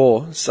up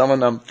before.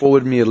 Someone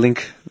forwarded me a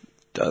link.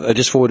 They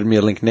just forwarded me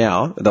a link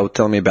now. They were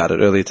telling me about it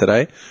earlier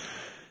today.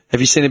 Have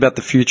you seen about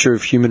the future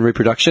of human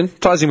reproduction?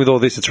 Ties in with all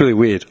this. It's really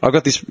weird. I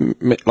got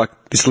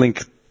this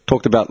link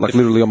talked about like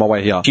literally on my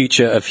way here.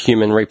 Future of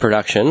human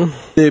reproduction.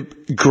 They're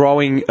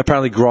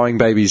apparently growing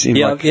babies in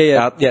Yeah, like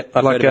yeah.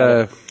 I've like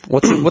heard about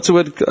what's the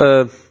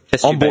word?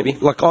 Test tube onboard, baby.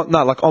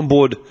 like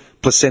onboard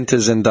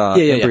placentas and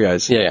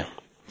embryos. Yeah.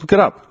 Look it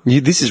up.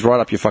 This is right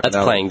up your fucking That's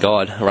alley. playing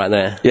God right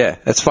there. Yeah,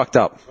 it's fucked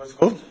up. What's it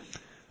called?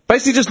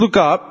 Basically, just look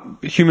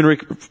up human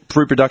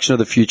reproduction of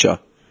the future.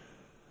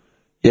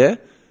 Yeah?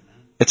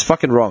 It's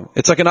fucking wrong.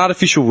 It's like an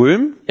artificial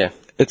womb. Yeah.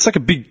 It's like a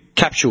big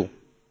capsule.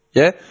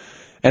 Yeah?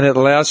 And it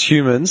allows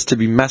humans to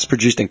be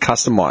mass-produced and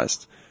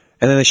customized.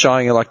 And then they're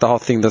showing it like the whole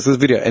thing. There's this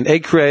video. An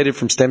egg created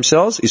from stem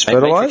cells is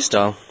Matrix fertilized.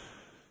 style.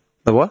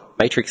 The what?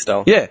 Matrix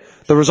style. Yeah.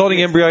 The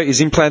resulting embryo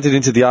is implanted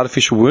into the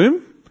artificial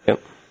womb.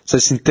 Yep. So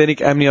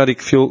synthetic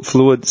amniotic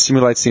fluid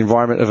simulates the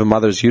environment of a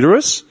mother's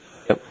uterus.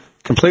 Yep.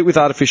 Complete with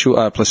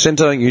artificial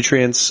placenta,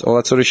 nutrients, all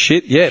that sort of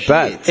shit. Yeah,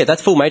 bad. Yeah,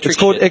 that's full Matrix It's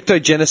called shit.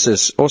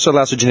 ectogenesis. Also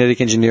allows for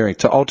genetic engineering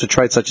to alter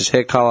traits such as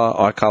hair color,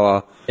 eye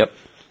color. Yep.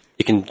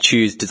 You can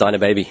choose designer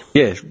baby.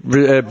 Yeah,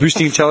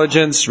 boosting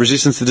intelligence,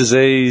 resistance to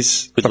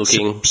disease, Good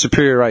looking.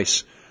 superior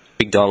race.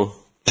 Big dong.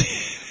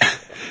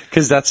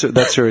 Because that's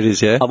where it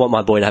is. Yeah, I want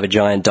my boy to have a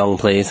giant dong,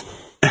 please.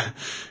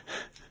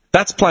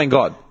 that's playing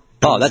God.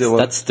 Oh,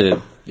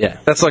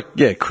 that's like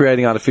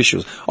creating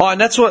artificials. Oh,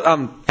 and that's what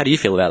How do you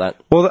feel about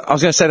that? Well, I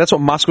was going to say that's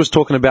what Musk was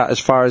talking about as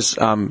far as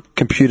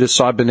computer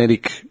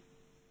cybernetic,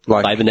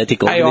 like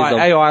Cybernetic organism.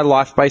 AI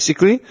life,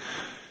 basically,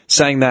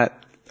 saying that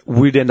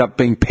we'd end up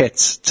being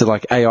pets to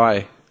like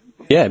AI.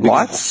 Yeah, because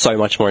Life? it's so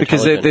much more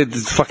Because intelligent.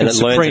 they're fucking and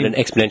it learns supreme. at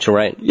an exponential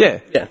rate. Yeah.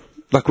 Yeah.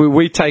 Like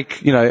we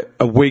take,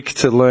 a week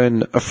to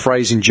learn a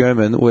phrase in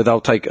German, where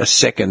they'll take a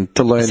second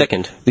to learn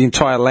the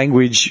entire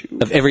language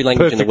Of every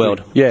language in the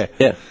perfectly. world. Yeah.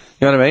 Yeah.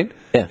 You know what I mean?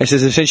 Yeah. It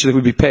says essentially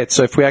we'd be pets.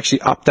 So if we actually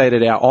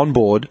updated our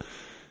onboard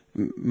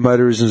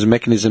motorisms and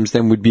mechanisms,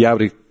 then we'd be able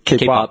to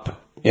keep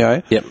up. You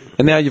know? Yep.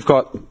 And now you've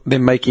got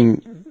them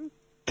making.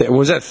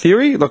 Was that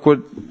theory? Like what?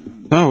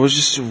 No,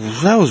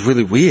 that was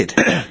really weird.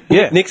 Yeah,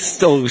 Yeah. Nick's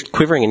still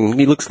quivering and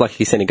he looks like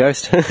he's seen a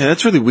ghost.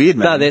 that's really weird,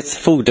 man. No, that's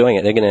full doing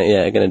it. They're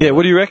gonna do Yeah.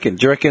 What do you reckon?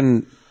 Do you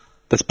reckon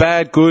that's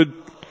bad, good?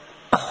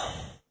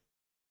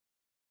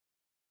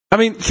 I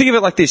mean, think of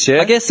it like this,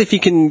 yeah? I guess if you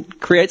can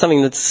create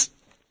something that's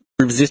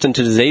resistant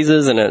to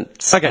diseases and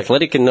it's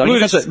athletic and Look,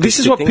 that's this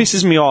is what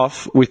pisses me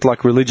off with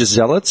like religious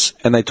zealots,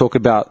 and they talk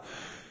about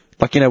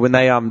like when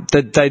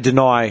they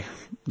deny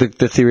the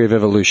theory of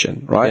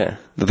evolution, right? Yeah.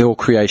 That they're all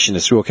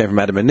creationists. We all came from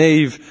Adam and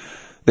Eve.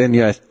 Then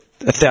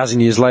 1,000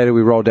 years later,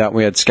 we rolled out and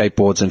we had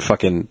skateboards and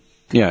fucking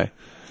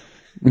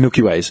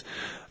Milky Ways.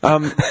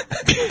 nice.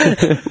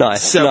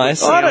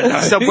 I don't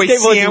know. Subway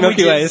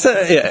Milky Ways.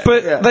 sandwiches. Yeah.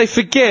 But they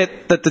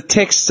forget that the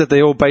texts that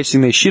they're all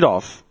basing their shit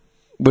off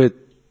were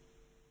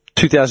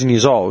 2,000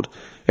 years old.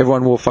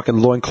 Everyone wore fucking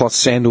loincloth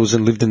sandals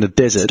and lived in the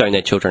desert. Stone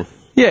their children.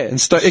 Yeah, and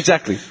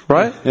exactly,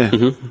 right? Yeah.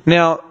 Mm-hmm.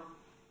 Now,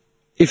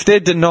 if they're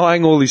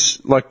denying all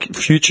this like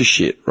future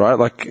shit, right?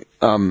 Like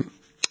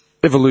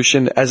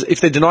evolution if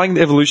they're denying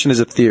evolution as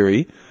a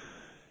theory,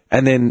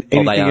 and then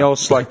anything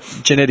else like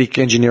genetic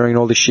engineering and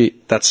all this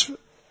shit, that's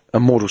a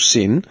mortal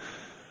sin.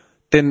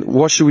 Then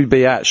what should we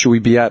be at? Should we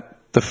be at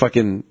the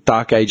fucking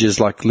dark ages,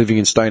 like living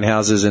in stone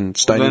houses and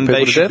stoning Then people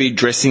they to should death? be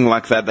dressing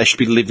like that. They should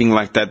be living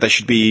like that. They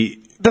should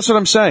be. That's what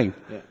I'm saying.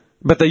 Yeah.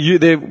 But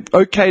they're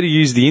okay to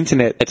use the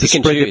internet to pick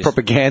and spread their choose.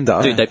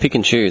 propaganda. Dude, they pick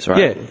and choose, right?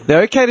 Yeah,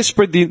 they're okay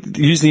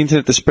to use the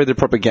internet to spread their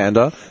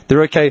propaganda.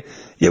 They're okay.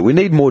 Yeah, we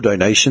need more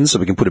donations so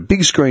we can put a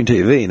big screen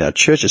TV in our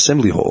church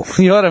assembly hall.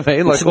 You know what I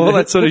mean? Like all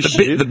that sort of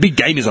shit. The big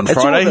game is on It's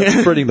all Friday.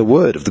 about spreading the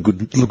word of the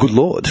good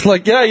Lord.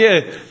 Like it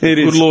is.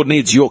 Good Lord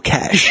needs your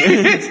cash.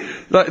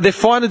 Like, they're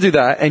fine to do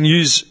that and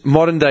use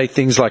modern day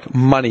things like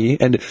money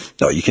and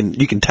you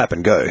can tap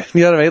and go.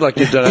 You know what I mean? Like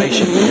your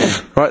donation,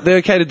 right? They're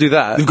okay to do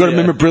that. We've got a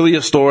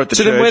memorabilia store at the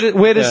So church. then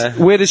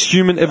where does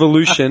human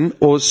evolution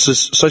or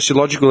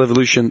sociological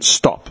evolution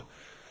stop?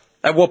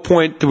 At what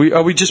point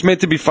are we just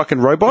meant to be fucking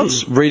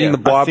robots reading the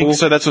Bible? I think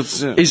so. That's what's.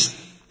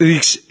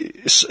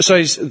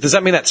 Does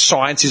that mean that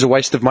science is a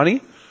waste of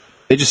money?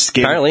 They're just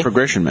scared Apparently. of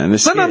progression, man. No,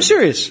 I'm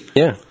serious.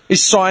 Yeah.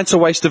 Is science a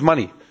waste of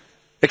money?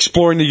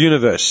 Exploring the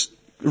universe,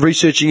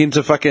 researching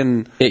into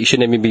fucking Yeah, you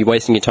shouldn't even be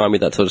wasting your time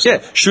with that sort of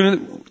stuff.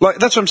 shouldn't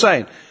that's what I'm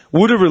saying.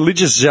 Would a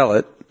religious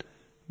zealot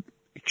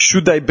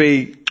should they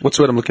be what's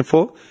the word I'm looking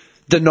for?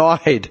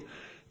 Denied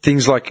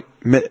things like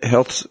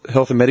health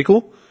and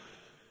medical?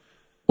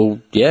 Well,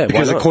 yeah,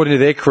 Because why not? according to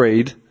their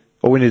creed,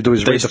 all we need to do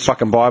is read the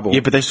fucking Bible. Yeah,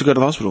 but they still go to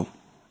the hospital.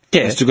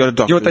 Yeah. They still go to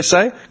doctors. You know what they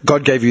say?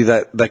 God gave you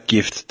that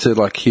gift to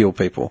like heal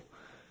people.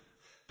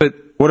 But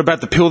What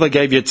about the pill they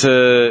gave you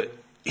to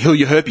heal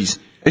your herpes?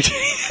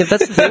 Yeah,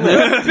 that's the thing,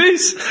 man.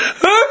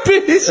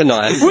 herpes.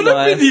 Nice, Wouldn't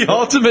nice. it be the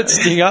ultimate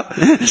stinger?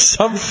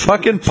 Some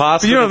fucking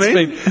pastor You know what I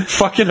that's been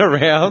fucking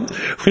around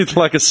with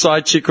like a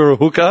side chick or a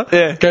hooker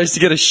goes to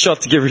get a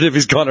shot to get rid of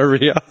his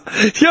gonorrhea.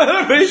 You know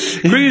what I mean?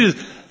 Couldn't you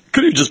just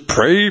could you just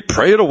pray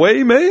it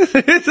away, man?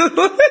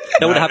 That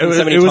would happen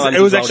so many times.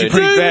 It was as well, actually dude.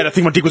 pretty bad. I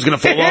think my dick was going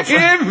to fall off.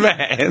 Yeah,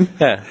 man.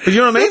 Yeah. But you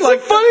know what I mean?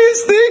 That's the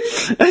funniest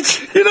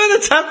thing. You know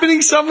that's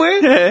happening somewhere?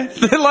 Yeah.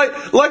 They're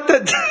like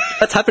that.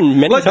 That's happened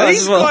many Like times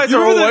these as well. guys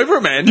are all over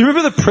it, man. Do you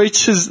remember the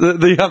preachers, the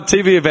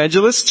TV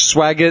evangelists,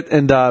 Swaggart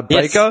and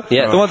Baker?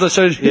 yeah. The ones I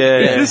showed you?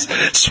 Yeah.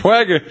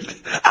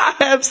 Swaggart. I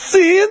have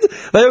sinned.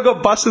 They all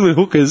got busted with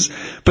hookers,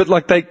 but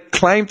like they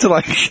claim to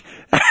like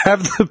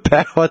have the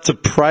power to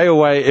pray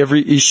away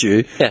every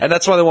issue. Yeah. And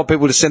that's why they want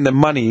people to send them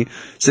money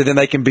so then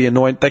they can be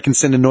they can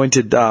send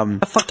anointed How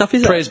fucked up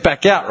is that? prayers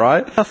back out,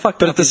 right? How fucked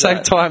but up at the is same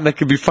that? time, they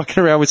could be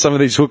fucking around with some of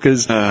these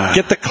hookers,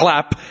 get the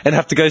clap, and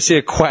have to go see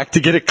a quack to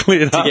get it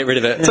cleared up. get rid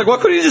of it. It's like, why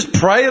couldn't you just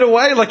pray it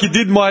away like you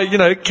did my,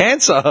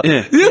 cancer?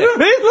 Yeah. You know what I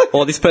mean? Like,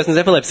 Or this person's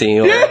epilepsy.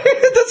 Or, yeah,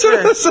 that's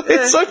what I'm saying.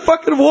 It's so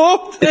fucking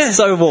warped. It's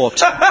so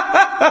warped.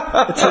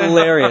 It's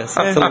hilarious.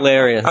 It's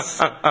hilarious.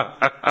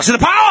 To the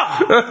power!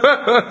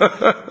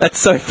 That's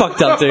so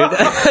fucked up, dude.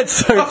 That's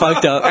so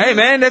fucked up. Hey,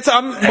 man, we're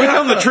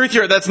telling the truth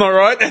here. That's not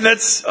right. And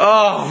that's...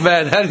 Oh,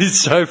 man, that is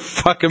so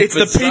fucking It's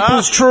the bizarre.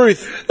 people's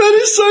truth. That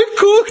is so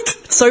cooked.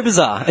 It's so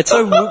bizarre. It's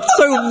so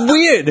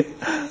weird.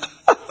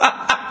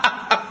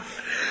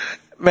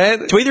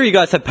 Man, Do either of you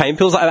guys have pain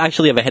pills? I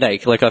actually have a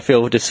headache. Like, I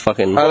feel just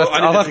fucking...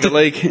 I'll have to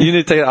leak. You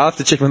need to take. I'll have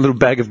to check my little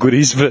bag of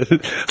goodies, but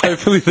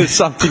hopefully there's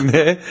something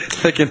there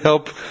that can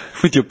help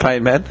with your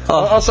pain, man.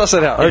 I'll suss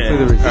it out.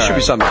 Hopefully there is. There should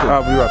be something.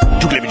 I'll be right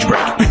back. Took lemon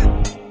break.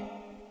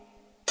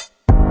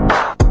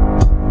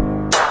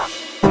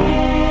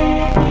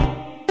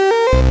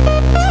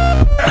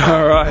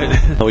 All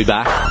right. Are we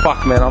back?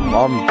 Fuck, man, I'm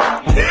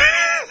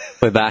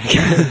We're back.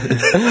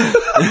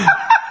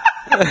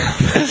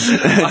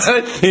 I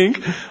don't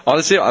think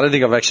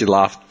I've actually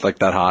laughed like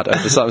that hard at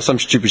some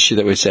stupid shit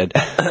that we said.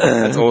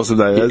 That's awesome,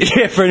 though.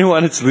 Yeah, for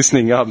anyone that's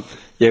listening,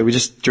 we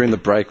just, during the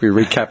break, we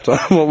recapped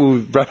on what we were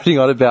rapping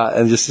on about,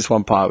 and just this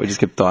one part, we just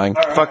kept dying.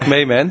 Fuck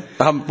me, man.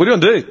 What do you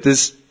want to do?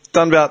 There's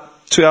done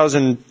about 2 hours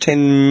and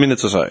 10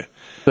 minutes or so.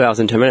 2 hours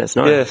and 10 minutes,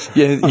 nice.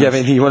 Yeah, you have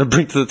anything you want to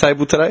bring to the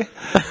table today?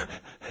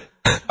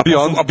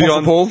 Beyond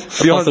Paul?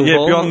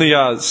 beyond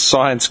the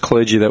science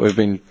clergy that we've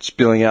been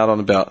spilling out on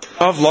about.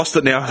 I've lost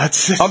it now.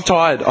 I'm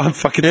tired. I'm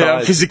fucking I'm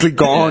tired. physically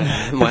gone.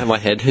 My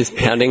head is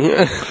pounding.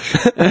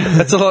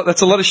 That's a lot.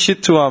 That's a lot of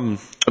shit to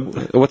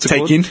what's it Take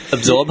called? in.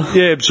 Absorb.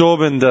 Yeah,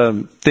 absorb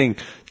and thing.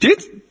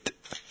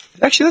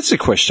 Actually, that's a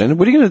question.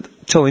 What are you going to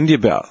tell Indy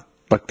about,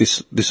 like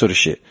this sort of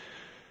shit?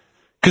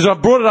 Because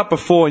I've brought it up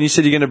before, and you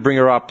said you're going to bring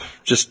her up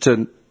just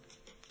to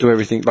do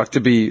everything, like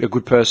to be a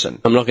good person.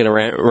 I'm not going to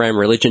ram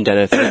religion down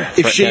her throat.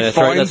 If she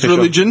finds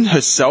religion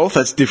herself,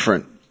 that's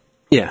different.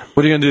 Yeah.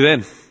 What are you going to do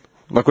then?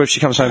 Like, what if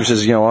she comes home and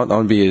says, you know what, I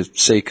want to be a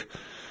Sikh?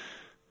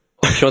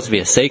 If she wants to be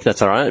a Sikh,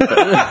 that's all right. But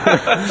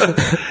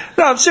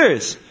No, I'm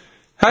serious.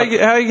 How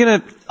are you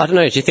going to... I don't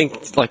know. Do you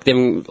think like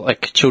them,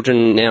 like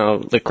children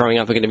now, like growing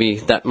up, are going to be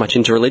that much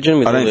into religion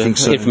with I don't all the think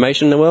so.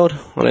 information in the world?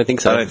 I don't think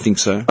so. I don't think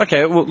so.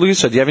 Okay, well,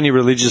 Lisa, do you have any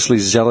religiously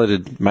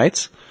zealoted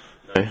mates?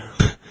 No.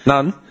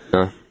 None?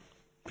 No.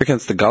 Reckon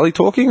it's the gully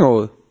talking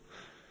or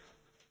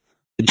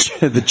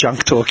the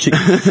junk talking?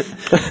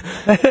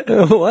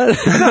 What?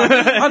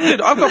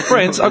 I've got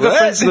friends. I've got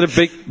friends that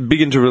are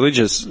big into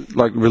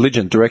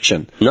religion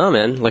direction. No,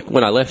 man. Like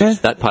when I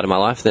left that part of my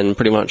life, then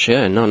pretty much,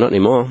 no, not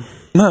anymore.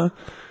 No.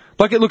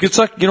 Like, look, it's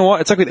like, you know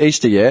what? It's like with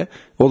Easter, yeah?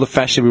 All the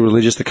fashionable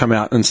religious that come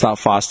out and start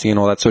fasting and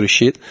all that sort of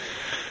shit.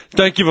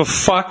 Don't give a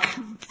fuck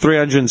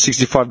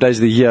 365 days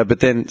of the year, but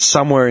then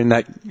somewhere in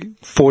that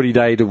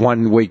 40-day to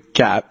 1 week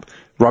gap,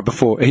 right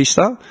before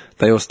Easter,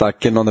 they all start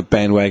getting on the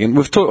bandwagon.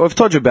 We've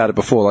told you about it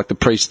before, like the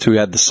priest who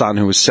had the son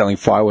who was selling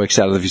fireworks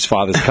out of his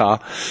father's car.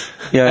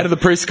 Yeah. Out of the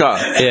priest car.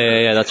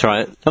 Yeah, that's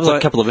right. That was like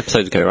a couple of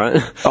episodes ago,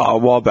 right? Oh, a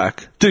while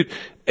back. Dude,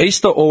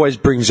 Easter always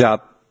brings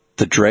out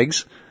the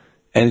dregs,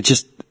 and it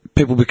just,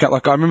 people become,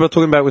 like, I remember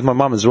talking about it with my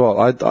mum as well.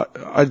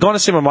 I'd gone to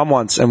see my mum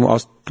once, and we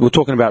were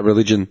talking about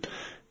religion,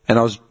 and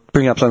I was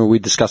bringing up something we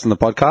discussed on the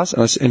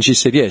podcast, and she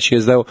said, yeah, she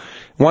goes,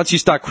 once you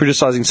start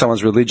criticizing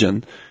someone's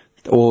religion,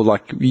 or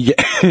like you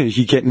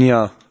get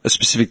near a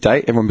specific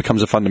date, everyone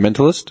becomes a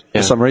fundamentalist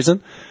for some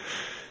reason.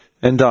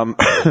 And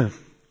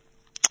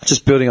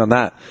just building on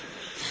that,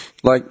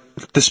 like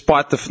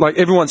despite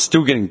everyone's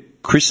still getting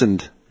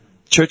christened,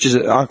 churches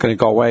aren't going to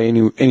go away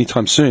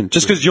anytime soon.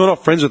 Just because you're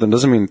not friends with them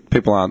doesn't mean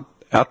people aren't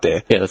out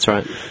there. Yeah, that's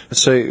right.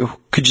 So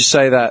could you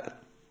say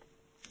that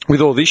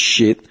with all this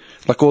shit,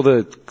 like all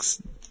the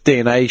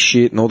DNA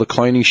shit and all the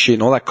cloning shit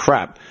and all that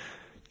crap,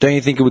 don't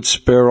you think it would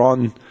spur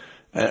on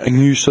a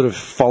new sort of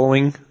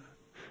following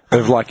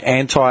of like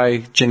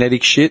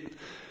anti-genetic shit?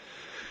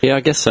 Yeah,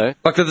 I guess so.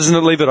 Like, doesn't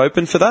it leave it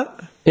open for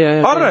that?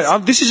 Yeah. I don't know.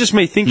 This is just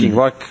me thinking.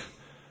 Like,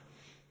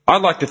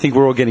 I'd like to think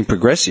we're all getting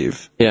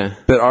progressive. Yeah.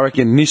 But I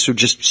reckon this would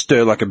just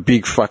stir like a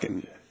big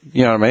fucking,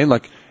 you know what I mean?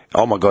 Like,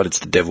 oh my God, it's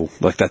the devil.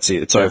 Like, that's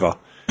it. It's over.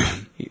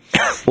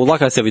 Well,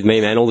 like I said with me,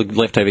 man, all the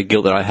leftover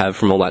guilt that I have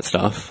from all that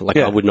stuff, like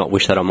I would not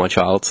wish that on my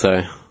child,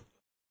 so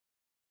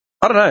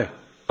I don't know.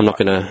 I'm not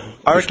going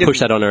to push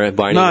that on her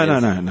by any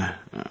means. No.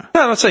 No,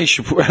 No, I'm not saying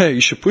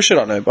you should push it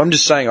on her. I'm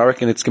just saying I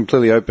reckon it's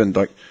completely open.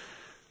 Like,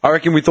 I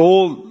reckon with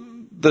all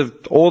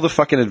the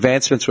fucking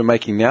advancements we're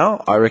making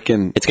now, I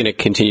reckon It's going to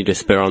continue to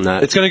spur on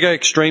that. it's going to go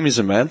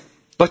extremism, man.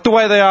 Like the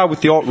way they are with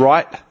the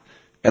alt-right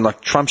and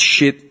like Trump's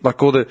shit,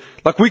 like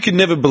we could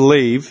never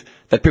believe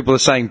that people are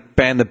saying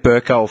ban the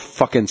burqa or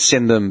fucking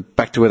send them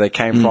back to where they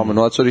came from and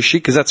all that sort of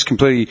shit, because that's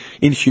completely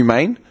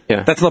inhumane.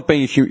 Yeah. That's not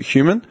being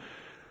human.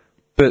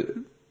 But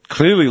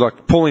clearly,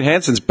 like, Pauline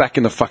Hanson's back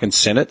in the fucking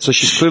Senate, so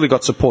she's clearly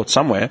got support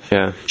somewhere.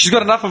 Yeah. She's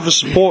got enough of a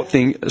support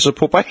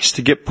base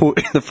to get put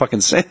in the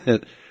fucking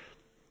Senate.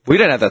 We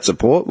don't have that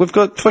support. We've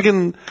got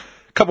fucking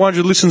a couple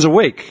hundred listens a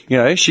week. You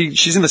know,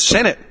 she's in the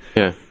Senate.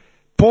 Yeah.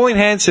 Pauline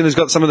Hanson has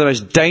got some of the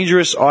most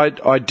dangerous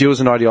ideals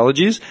and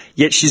ideologies,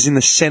 yet she's in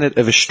the Senate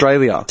of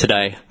Australia.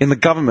 Today. In the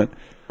government.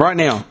 Right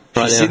now.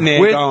 Right She's now. sitting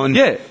there going...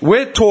 Yeah,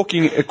 we're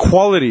talking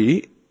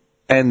equality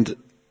and,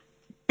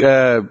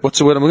 what's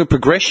the word I'm looking for?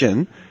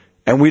 Progression,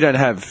 and we don't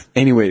have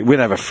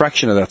a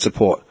fraction of that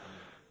support.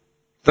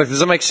 Like, does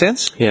that make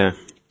sense? Yeah.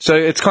 So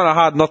it's kind of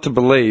hard not to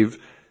believe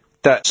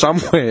that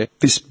somewhere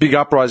this big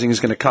uprising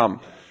is going to come.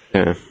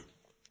 Yeah.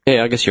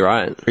 Yeah, I guess you're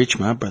right. Preach,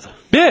 my brother.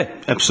 Yeah.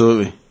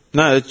 Absolutely.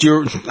 No,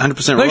 you're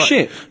 100% No right.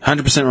 shit.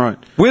 100% right.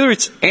 Whether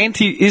it's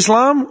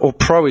anti-Islam or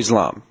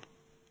pro-Islam,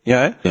 you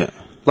know? Yeah.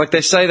 Like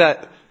they say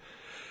that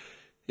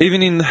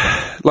even in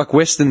like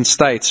Western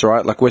states,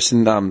 right? Like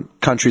Western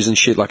countries and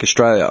shit like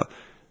Australia,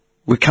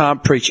 we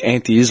can't preach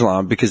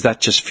anti-Islam because that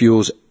just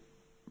fuels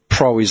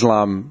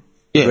pro-Islam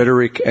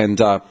rhetoric and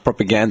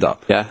propaganda.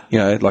 Yeah. You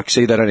know, like,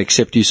 see, they don't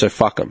accept you, so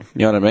fuck them.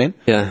 You know what I mean?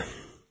 Yeah.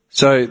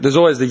 So there's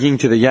always the yin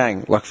to the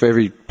yang, like for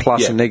every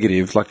plus Yeah. and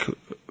negative, like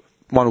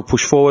one will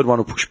push forward, one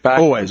will push back.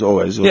 Always.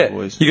 Yeah.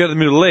 Always. You go to the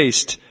Middle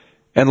East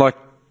and like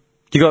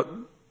you got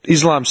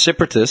Islam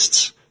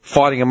separatists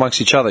fighting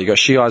amongst each other. You got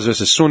Shiites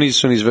versus Sunnis,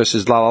 Sunnis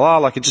versus la la la,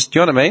 like it just, do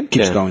you know what I mean?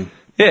 Keeps Yeah. going.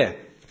 Yeah.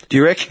 Do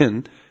you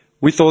reckon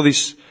with all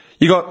this,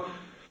 you got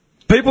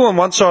people on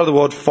one side of the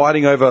world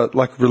fighting over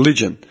like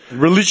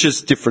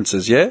religious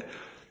differences, yeah?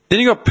 Then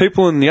you got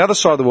people on the other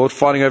side of the world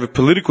fighting over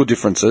political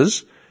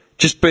differences,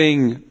 just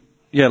being,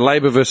 you know,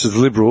 Labour versus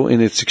Liberal in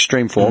its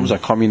extreme forms,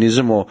 like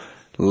communism or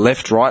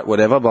left, right,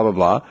 whatever, blah, blah,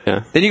 blah.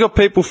 Yeah. Then you got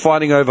people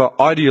fighting over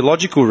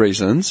ideological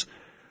reasons,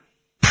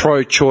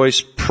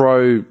 pro-choice,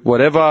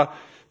 pro-whatever,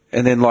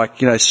 and then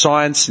like, you know,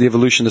 science, the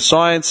evolution of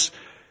science,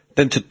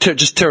 then to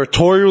just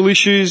territorial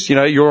issues, you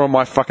know, you're on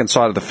my fucking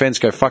side of the fence,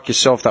 go fuck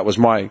yourself, that was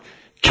my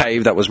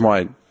cave, that was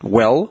my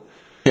well.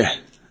 Yeah.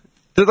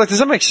 Like, does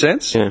that make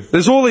sense? Yeah.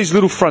 There's all these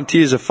little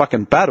frontiers of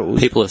fucking battles.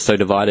 People are so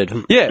divided.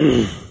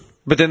 Yeah.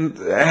 But then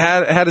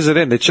how does it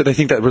end? They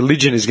think that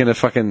religion is going to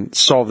fucking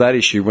solve that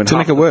issue when To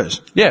make it worse.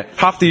 Yeah,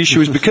 half the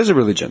issue is because of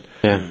religion.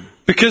 Yeah.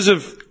 Because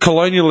of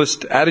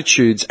colonialist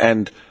attitudes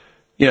and,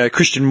 you know,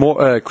 Christian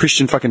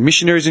fucking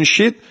missionaries and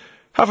shit,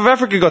 half of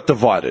Africa got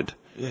divided.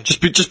 Yeah.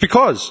 Just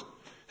because.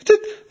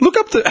 Look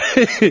up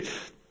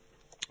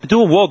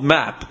do a world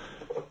map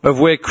of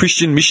where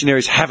Christian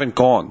missionaries haven't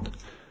gone.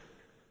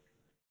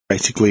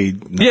 Basically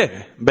nowhere.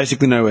 Yeah.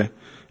 Basically nowhere.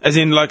 As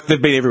in, like,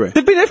 they've been everywhere.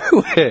 They've been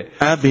everywhere.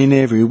 I've been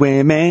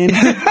everywhere, man.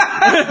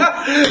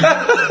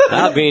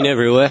 I've been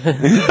everywhere.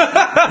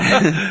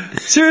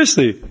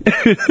 Seriously.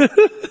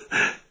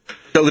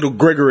 That little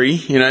Gregory,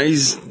 you know,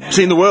 he's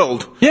seen the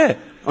world. Yeah.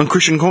 On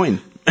Christian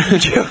coin.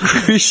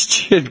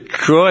 Christian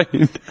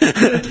coin.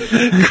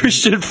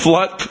 Christian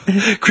flight.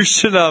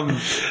 Christian,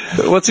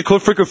 what's it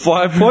called? Frequent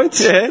flyer points?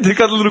 Yeah. They've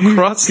got a little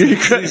cross.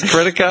 His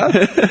credit card.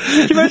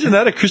 Can you imagine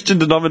that? A Christian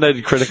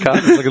denominated credit card.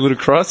 It's like a little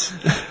cross.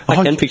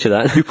 I can picture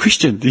that. You're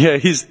Christian. Yeah,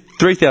 he's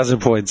 3,000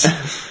 points.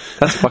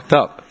 That's fucked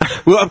up.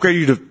 We'll upgrade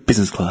you to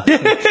business class.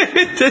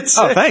 That's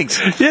Oh, it. thanks.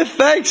 Yeah,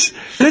 thanks.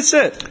 That's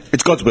it.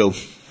 It's God's will.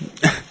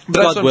 But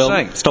God's that's what will.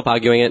 I'm saying. Stop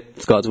arguing it.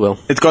 It's God's will.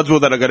 It's God's will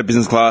that I go to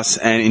business class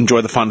and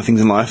enjoy the finer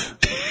things in life.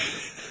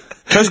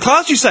 First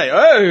class, you say?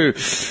 Oh.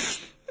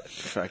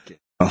 Fuck it.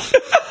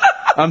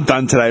 I'm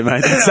done today,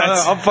 mate.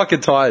 I'm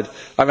fucking tired.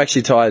 I'm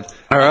actually tired.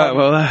 All right,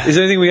 well... Is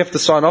there anything we have to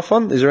sign off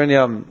on? Is there any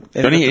Johnny,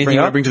 anything you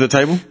want to bring to the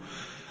table?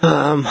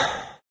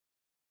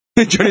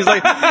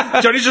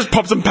 Johnny's just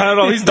popped some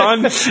Panadol. He's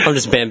done. I'm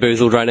just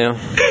bamboozled right now.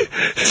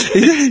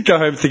 Go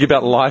home, think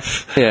about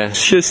life. Yeah.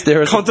 Just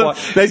stare at the No,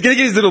 he's going to get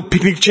his little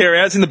picnic chair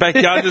out. It's in the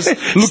backyard. Just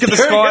look at the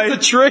sky. At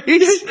the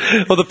trees.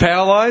 Or the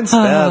power lines. The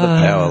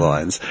power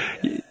lines.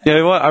 You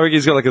know what? I reckon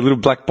he's got like a little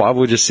black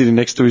Bible just sitting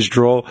next to his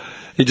drawer.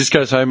 He just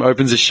goes home,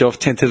 opens a shelf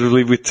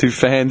tentatively with two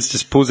fans,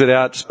 just pulls it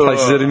out, just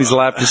places it in his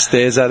lap, just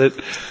stares at it.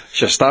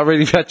 Should I start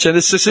reading about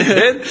Genesis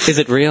again? Is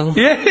it real?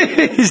 Yeah,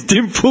 he's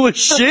dim full of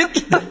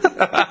shit.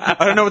 I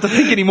don't know what to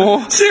think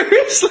anymore.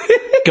 Seriously.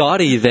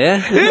 God, are you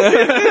there?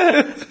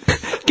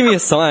 Give me a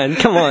sign.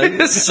 Come on.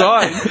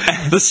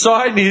 The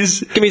sign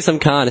is... Give me some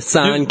kind of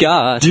sign,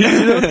 God. Do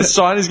you know what the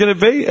sign is going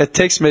to be? A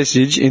text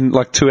message in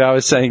like 2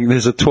 hours saying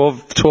there's a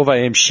 12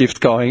 a.m.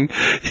 shift going.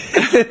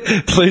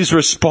 Please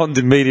respond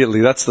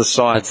immediately. That's the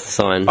sign. That's the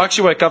sign. I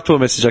actually woke up to a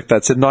message like that.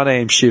 It said 9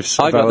 a.m. shifts.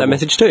 I got that available.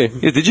 message too.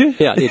 Yeah, did you?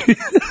 Yeah, I did.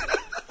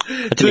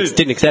 I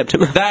didn't accept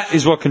him. That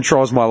is what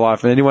controls my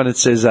life. And anyone that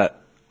says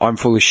that, I'm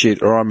full of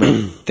shit or I'm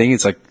a thing,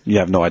 it's like, you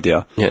have no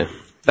idea. Yeah.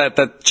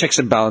 That checks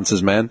and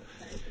balances, man.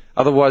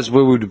 Otherwise,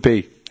 where would it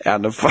be? Out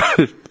in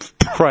the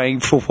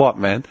praying for what,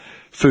 man?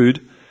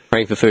 Food.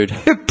 Praying for food.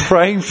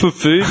 Praying for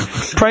food.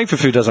 Praying for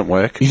food doesn't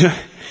work. You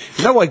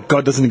know why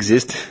God doesn't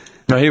exist?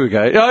 No, here we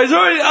go.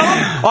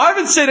 I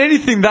haven't said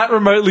anything that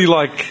remotely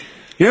like.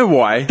 You know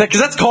why? Because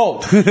that's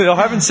cold. I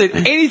haven't said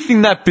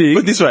anything that big.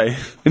 Put it this way.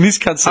 And this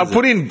cunt I'll says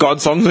put in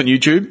God songs on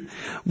YouTube.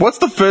 What's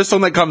the first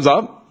song that comes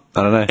up?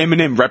 I don't know.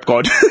 Eminem, Rap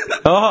God.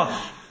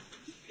 Oh.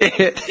 Yeah,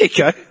 there you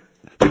go.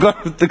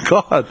 The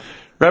God.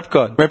 Rap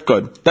God. Rap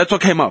God. That's what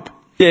came up.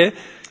 Yeah.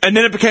 And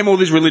then it became all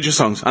these religious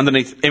songs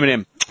underneath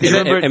Eminem.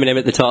 Eminem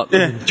at the top.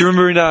 Yeah. Do you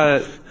remember in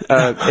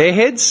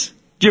Airheads?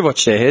 Do you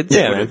watch Airheads?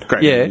 Yeah, man.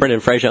 Great. Yeah. Brendan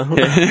Fraser.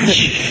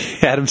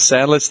 Adam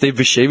Sandler, Steve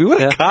Buscemi.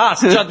 What a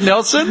cast. Judd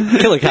Nelson.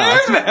 Killer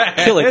cast.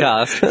 Killer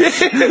cast.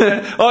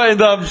 Oh, and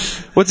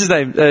what's his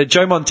name?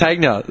 Joe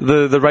Montagna,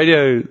 the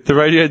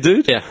radio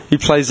dude. Yeah. He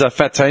plays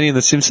Fat Tony in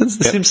The Simpsons.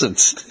 The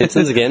Simpsons.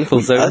 Simpsons again,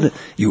 full circle.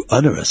 You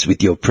honor us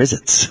with your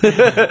presence,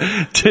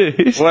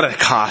 dude. What a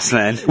cast,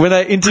 man. When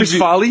they interview Chris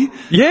Farley?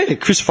 yeah,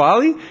 Chris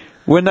Farley.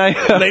 When they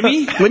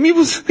Lemmy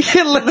was...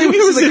 yeah, Lemmy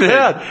was in the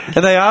crowd,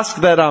 and they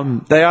asked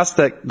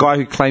that guy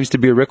who claims to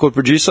be a record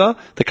producer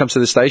that comes to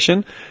the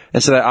station,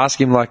 and so they ask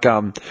him like,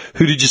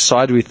 who did you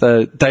side with,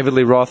 David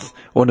Lee Roth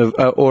or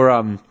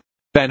Van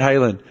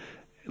Halen?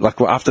 Like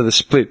after the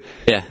split,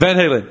 Yeah. Van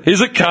Halen,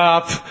 he's a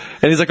cop,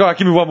 and he's like, oh,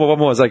 give me one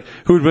more. It's like,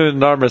 who would win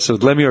an arm wrestle,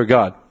 Lemmy or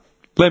God?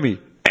 Lemmy.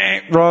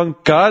 Wrong.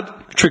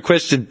 God? Trick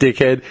question,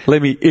 dickhead.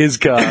 Lemmy is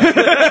God.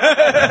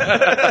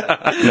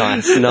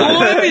 Nice.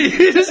 Lemmy!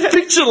 Just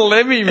picture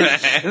Lemmy,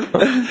 man.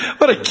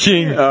 What a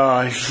king.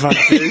 Oh, fuck.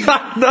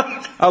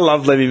 No. I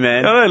love Lemmy,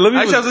 man. I know, Lemmy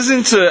Actually, I was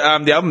listening to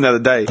the album the other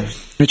day.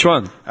 Which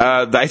one?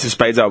 The Ace of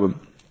Spades album.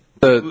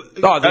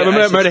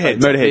 Motorhead.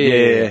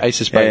 Motorhead. Yeah.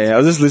 Ace of Spades. Yeah, I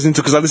was just listening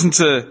to, because I listened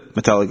to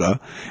Metallica,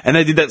 and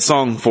they did that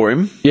song for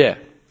him. Yeah.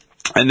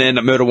 And then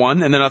Murder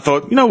One, and then I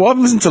thought, you know what, I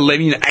haven't listened to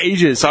Lemmy in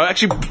ages. So I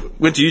actually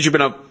went to YouTube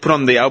and I put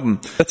on the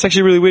album. That's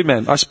actually really weird,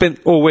 man. I spent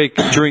all week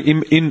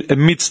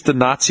amidst the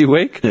Nazi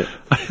week. Yeah.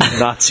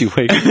 Nazi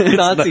week.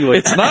 Nazi week.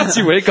 It's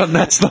Nazi week, and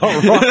that's not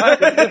right.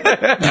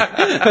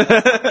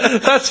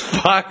 That's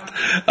fucked.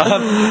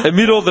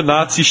 Amid all the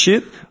Nazi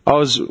shit,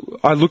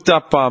 I looked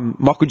up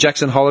Michael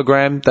Jackson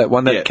Hologram, that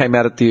one that came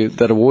out at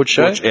that award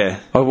show.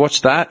 I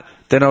watched that.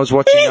 Then I was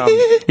watching.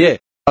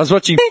 I was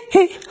watching.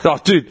 Oh,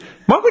 dude,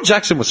 Michael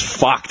Jackson was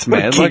fucked,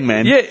 man. King,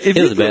 man. Yeah, He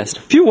was the best.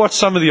 If you watch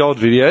some of the old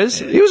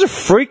videos, he was a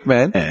freak,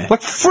 man. Yeah.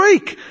 Like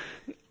freak.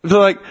 They're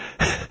like,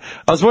 I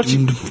was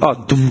watching.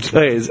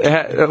 Wait,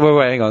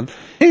 hang on.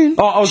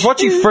 Oh, I was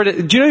watching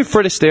Fred. Do you know who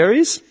Fred Astaire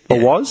is?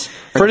 Or was?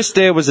 Fred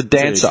Astaire was a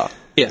dancer.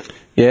 Yeah.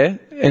 Yeah,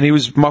 and he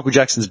was Michael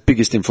Jackson's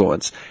biggest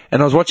influence. And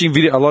I was watching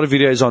a lot of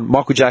videos on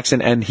Michael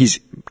Jackson and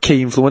his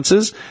key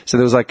influences. So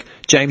there was like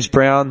James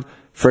Brown,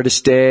 Fred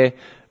Astaire.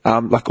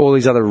 Like all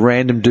these other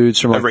random dudes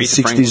from like the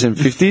 60s and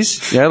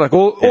 50s. Yeah, like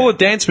all the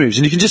dance moves.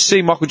 And you can just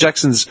see Michael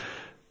Jackson's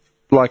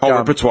like whole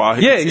repertoire.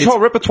 Yeah, his whole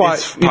repertoire.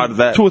 It's part of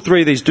that. 2 or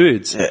 3 of these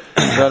dudes. Yeah.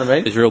 You know what I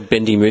mean? There's real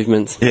bendy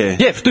movements. Yeah.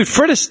 Yeah, dude,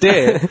 Fred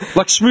Astaire,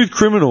 like Smooth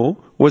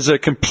Criminal was a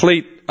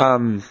complete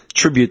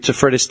tribute to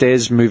Fred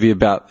Astaire's movie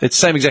about, it's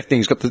the same exact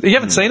thing. You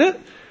haven't seen it?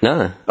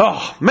 No.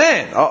 Oh,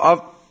 man.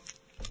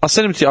 I'll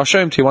send him to you. I'll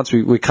show him to you once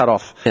we cut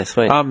off. Yeah,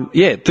 sweet.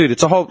 Yeah, dude,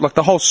 it's a whole, like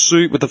the whole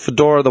suit with the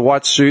fedora, the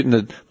white suit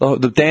and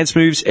the dance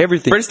moves,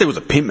 everything. Fred Astaire was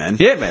a pimp, man.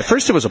 Yeah, man.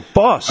 Fred Astaire was a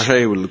boss. I'll show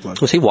you what it looked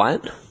like. Was he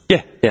white?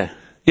 Yeah. Yeah.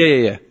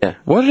 Yeah. Yeah.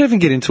 Why did I even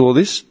get into all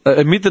this?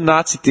 Amid the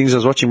Nazi things, I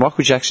was watching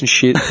Michael Jackson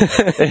shit.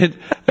 And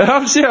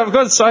I'm serious, I've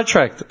got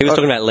sidetracked. He was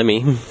talking about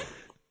Lemmy.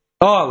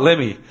 Oh,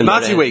 Lemmy.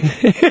 Nazi Week.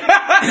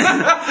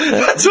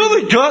 That's all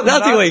they got.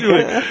 Nazi Week. Do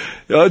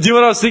you know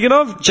what I was thinking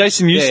of?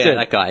 Jason Newsted. Yeah,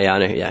 that guy. Yeah, I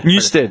know. Yeah.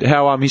 Newsted,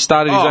 how he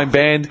started his own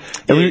band.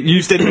 And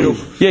Newsted Middle.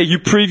 Yeah, you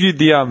previewed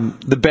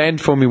the band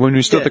for me when we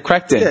were still at the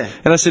Crack Den. Yeah.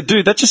 And I said,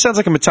 dude, that just sounds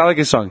like a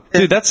Metallica song.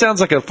 Dude, that sounds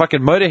like a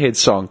fucking Motorhead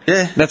song.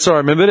 Yeah. That's how I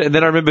remembered it. And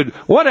then I remembered,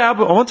 what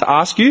album, I want to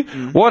ask you,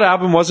 what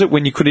album was it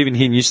when you couldn't even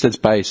hear Newsted's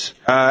bass?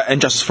 And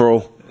Justice for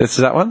All. Is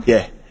that one?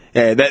 Yeah.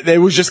 Yeah, there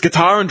was just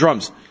guitar and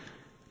drums.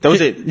 That was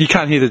it. You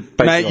can't hear the bass.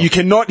 at Mate, all. you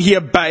cannot hear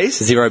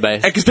bass. Zero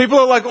bass. Because people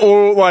are like,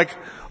 all like,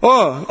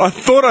 oh, I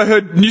thought I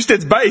heard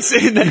Newsted's bass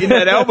in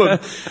that album.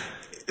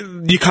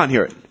 You can't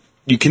hear it.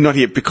 You cannot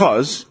hear it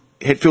because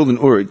Hetfield and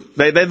Urud,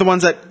 they're the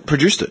ones that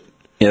produced it.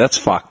 Yeah, that's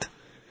fucked.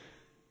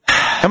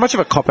 How much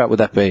of a cop-out would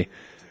that be?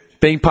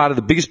 Being part of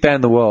the biggest band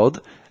in the world,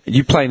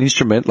 you play an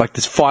instrument, like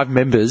there's 5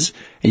 members,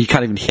 and you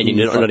can't even hear And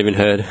you're not even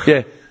heard.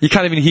 Yeah, you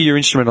can't even hear your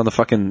instrument on the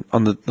fucking,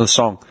 on the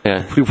song.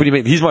 Yeah. What do you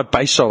mean? Here's my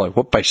bass solo.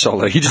 What bass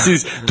solo? He just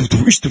is,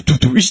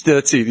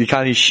 that's it. You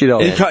can't hear shit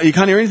else. You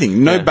can't hear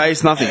anything. No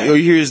bass, nothing. All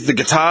you hear is the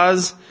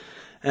guitars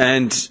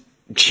and,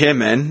 yeah,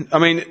 man. I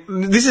mean,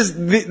 this is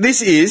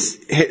Newsted's,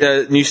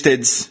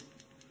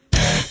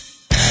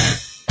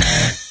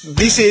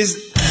 this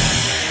is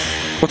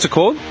What's it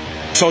called?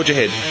 Soldier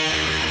Head.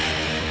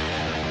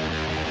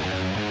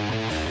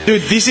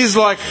 Dude, this is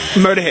like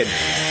Motorhead.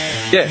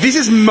 Yeah. This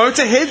is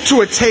Motorhead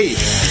to a T.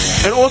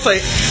 And also,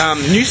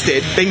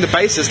 Newstead, being the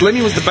bassist,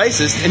 Lemmy was the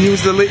bassist, and he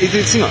was the lead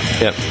singer.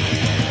 Yeah.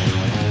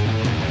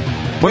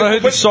 When I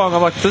heard this song,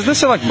 I'm like, does this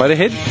sound like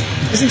Motorhead?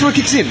 Listen to it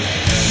kicks in.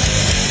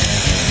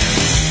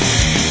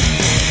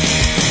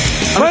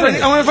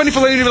 I'm funny for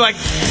Lemmy to be like,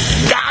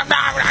 "Gah,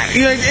 gah, gah."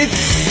 You know,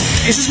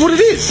 this is what it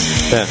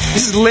is. Yeah.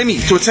 This is Lemmy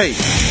to a T.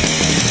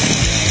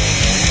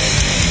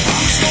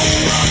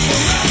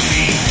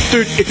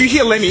 Dude, if you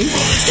hear Lemmy,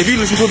 if you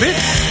listen to a bit,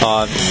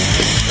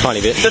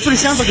 Tiny bit. that's what he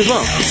sounds like as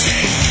well.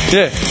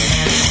 Yeah.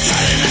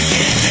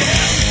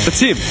 That's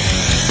him.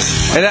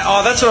 And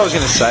that's what I was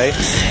going to say.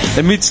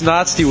 Amidst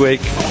Nasty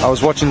Week, I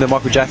was watching the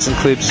Michael Jackson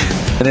clips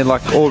and then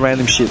like all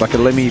random shit, like a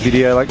Lemmy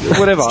video, like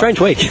whatever. Strange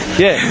week.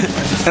 Yeah.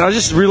 And I was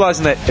just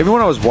realising that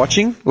everyone I was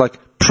watching, like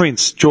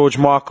Prince, George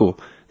Michael,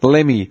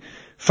 Lemmy,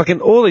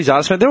 fucking all these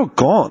artists, man, they're all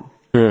gone.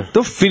 Yeah. They're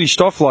all finished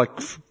off like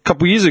a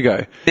couple years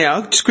ago.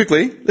 Now, just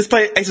quickly, let's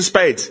play Ace of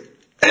Spades.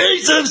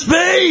 Ace of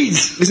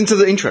Spades! Listen to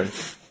the intro.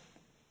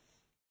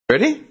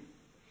 Ready?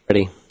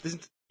 Ready. You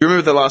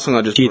remember the last song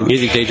I just Cue put the on?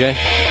 music, DJ.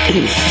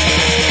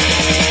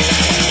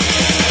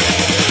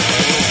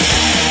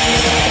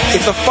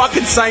 It's the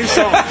fucking same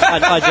song.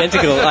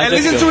 Identical. And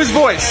listen to his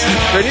voice.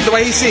 Ready? The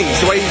way he sings.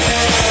 The way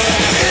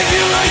he...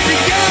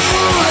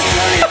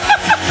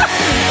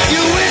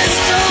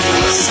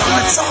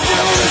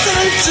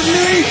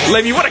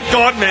 Lemmy, what a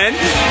god, man.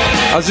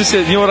 I was just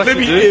saying, you know what I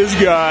Lemmy could do? is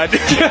god. Do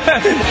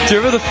you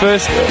remember the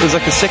first, it was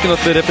like the second or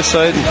third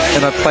episode,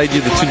 and I played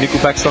you the two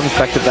Nickelback songs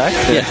back to back?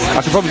 Yes.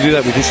 I should probably do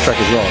that with this track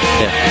as well.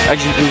 Yeah.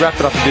 Actually, we wrapped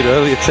it up a bit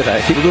earlier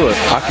today. We'll do it.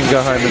 I can go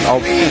home and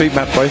I'll beat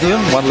map both of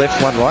them, one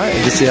left, one right,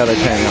 and just see how they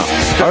pan out.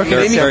 I reckon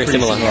Very, Lemmy very are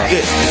pretty similar.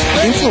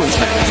 Yeah. Influence,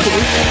 man.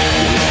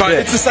 But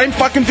it's the same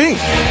fucking thing.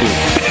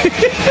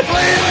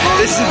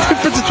 There's a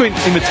difference between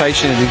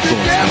imitation and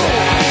influence.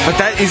 But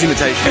that is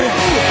imitation.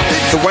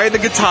 The way the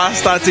guitar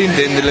starts in... and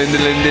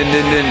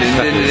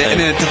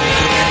then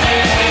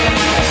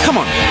come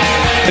on.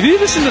 Have you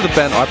listened to the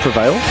band I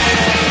Prevail?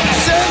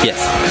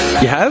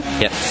 Yes. You have?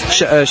 Yeah.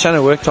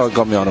 Shannon Worktile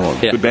got me on them.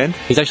 Yeah. Good band.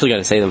 He's actually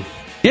going to see them.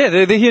 Yeah,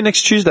 they're here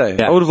next Tuesday.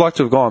 Yeah. I would have liked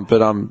to have gone, but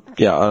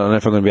yeah, I don't know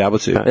if I'm going to be able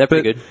to. They're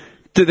pretty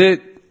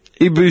good.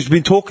 He's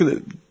been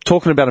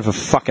talking about it for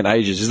fucking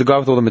ages. Is the guy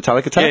with all the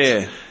Metallica tats?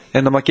 Yeah.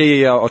 And I'm like,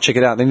 yeah, I'll check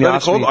it out. And then he What are they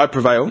asked called? me, I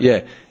Prevail?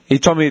 Yeah. He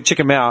told me to check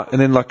him out,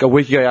 and then like a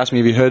week ago he asked me,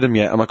 have you heard him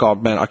yet? I'm like, oh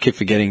man, I keep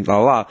forgetting, blah,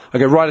 blah, blah. I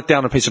go, write it down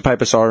on a piece of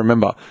paper so I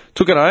remember.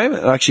 Took it home,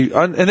 and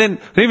then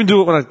I didn't even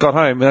do it when I got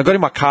home, and I got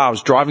in my car, I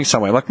was driving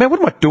somewhere. I'm like, man, what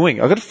am I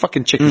doing? I got to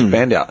fucking check this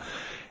band out.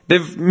 They're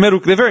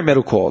very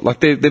metalcore, like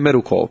they're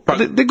metalcore, but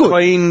they're good.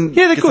 Clean,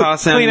 Yeah, they're guitar good.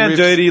 sound, Clean and riffs.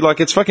 dirty, like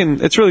it's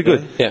really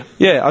good. Yeah.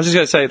 Yeah, I was just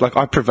going to say, like,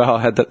 I Prevail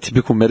had that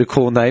typical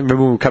medical name. Remember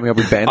when we were coming up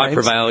with band I names?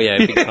 Prevail, yeah,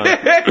 big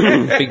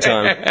time. Big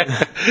time.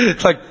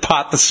 Like,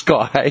 part the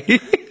sky.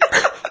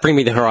 Bring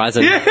me the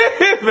horizon.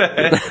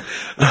 Man.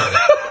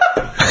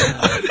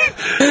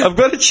 I've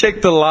got to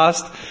check the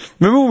last...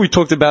 Remember when we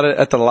talked about it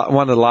at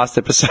one of the last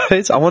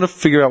episodes? I want to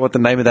figure out what the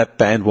name of that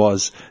band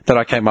was that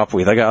I came up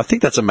with. I go, I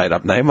think that's a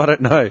made-up name. I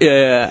don't know.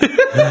 Yeah.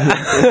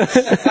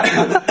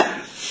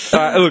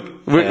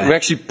 Look, we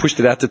actually pushed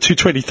it out to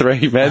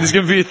 2:23, man. This is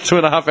going to be a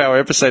 2.5 hour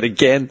episode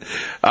again.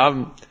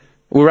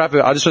 We'll wrap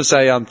it. I just want to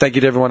say thank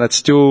you to everyone that's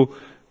still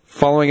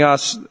following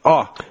us.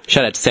 Oh,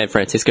 Shout out to San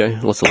Francisco.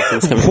 Lots of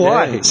listens coming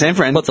Why? through. San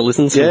Fran. Lots of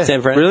listens Yeah. from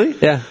San Fran. Really?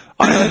 Yeah.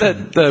 I know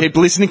that Keep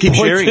listening, keep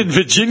Boynton, sharing.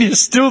 Virginia's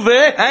still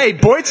there. Hey,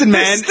 Boynton,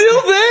 man. They're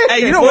still there. Hey,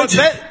 you know what?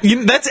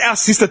 Boynton. That's our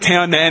sister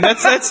town, man.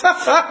 That's.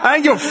 I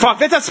don't give a fuck.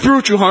 That's our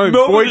spiritual home.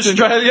 Melbourne, Boynton.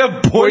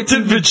 Australia,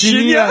 Boynton,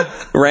 Virginia.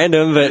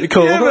 Random, but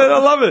cool. Yeah, man, I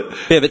love it.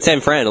 Yeah, but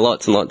San Fran,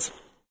 lots and lots.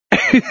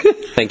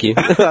 Thank you.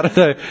 I don't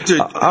know. Dude.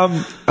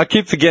 I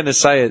keep forgetting to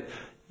say it.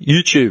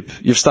 YouTube,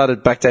 you've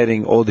started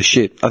backdating all the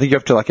shit. I think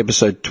you're up to like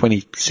episode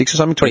 26 or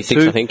something, 22.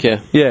 26, I think, yeah.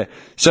 Yeah.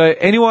 So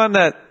anyone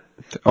that,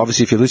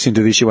 obviously if you're listening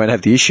to this, you won't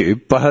have the issue,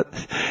 but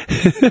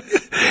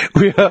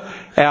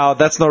our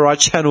That's Not Right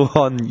channel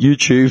on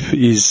YouTube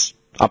is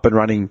up and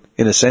running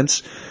in a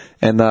sense.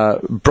 And,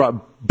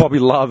 Bobby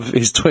Love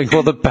is doing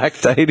all the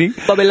backdating.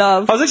 Bobby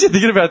Love. I was actually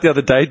thinking about it the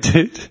other day,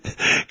 dude.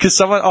 Because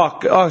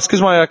it's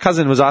because my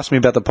cousin was asking me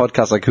about the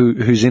podcast, like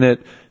who's in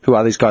it, who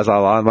are these guys,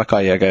 I'm like, oh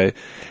yeah, I go,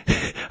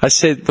 I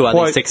said, Who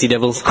are these sexy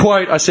devils?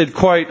 I said,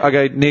 I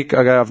go, Nick,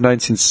 I've known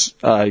since,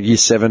 year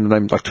 7,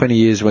 known like 20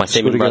 years. My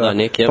semen brother,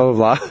 Nick, yep. Blah,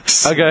 blah, blah.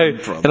 I go,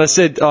 and I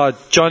said,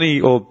 Johnny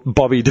or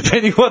Bobby,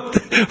 depending what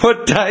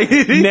day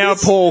it is. Now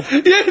Paul.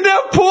 Yeah,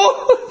 now Paul.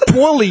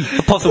 Paulie.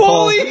 Apostle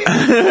Paul.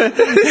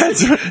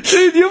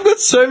 Dude, you've got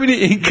so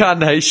many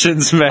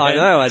incarnations, man. I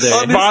know, I do.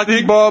 On this Sparky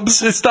thing.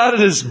 Bobs. It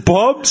started as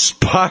Bob,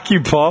 Sparky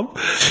Bob,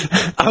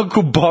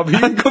 Uncle Bobby,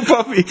 Uncle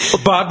Bobby.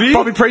 Bobby,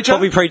 Bobby Preacher.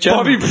 Bobby Preacher.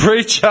 Bobby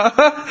Preacher,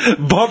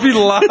 Bobby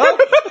Love,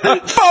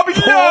 Bobby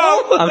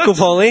Love. Uncle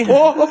Paulie.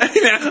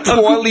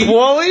 Paulie.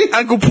 Paulie,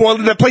 Uncle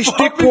Paulie that plays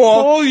stick Bobby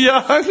ball. Paul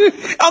Young.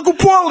 Uncle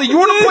Paulie, you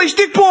want to play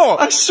stick ball?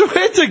 I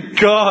swear to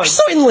God.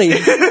 Certainly.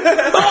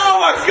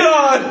 Oh my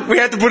God. We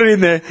had to put it in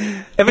there.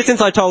 Ever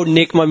since I told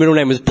Nick my middle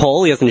name was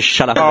Paul, he hasn't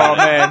shut up Oh about it.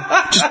 man.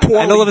 Just And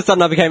all poorly. of a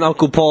sudden I became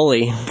Uncle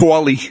Paulie.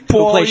 Poorly.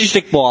 We'll play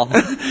stickball.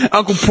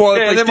 Uncle Poorly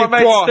Yeah, and plays then my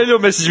mate stickball. Daniel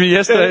messaged me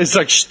yesterday. It's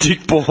like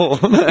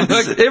stickball.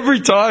 Like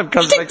every time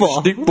comes back to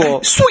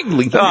stickball.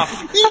 Swingly.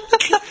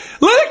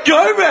 Let it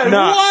go, man.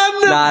 Nah.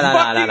 One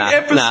fucking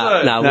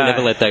episode. We'll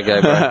never let that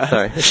go, bro.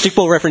 Sorry.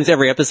 Stickball reference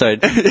every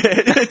episode.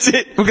 That's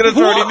it. We're going to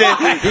throw it in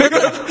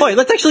there. Wait,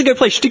 let's actually go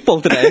play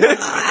stickball today.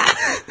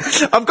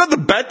 I've got the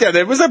bat down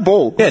there. Where's that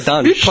ball? Yeah,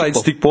 done. You played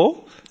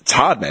stickball? It's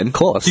hard, man. Of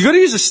course. You got to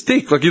use a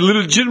stick. Like you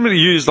legitimately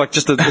use like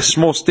just a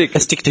small stick. A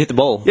stick to hit the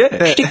ball. Yeah.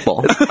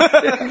 Stickball.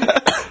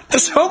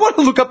 Does someone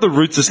look up the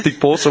roots of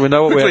stickball so we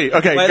know what Quickly. we're...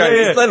 Okay, Wait,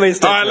 go. let me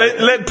start. All right,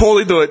 let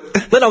Paulie do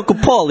it. Let Uncle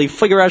Paulie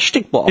figure out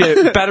stickball.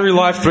 Yeah, battery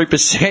life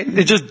 3%.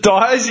 It just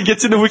dies. He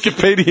gets into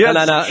Wikipedia.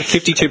 No,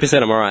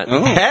 52%, I'm alright.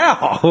 How?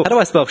 How do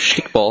I spell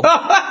stickball?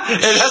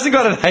 It hasn't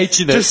got an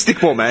H in it. Just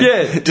stickball, man.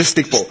 Yeah. Just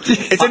stickball.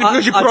 It's only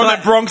because you I put on tried-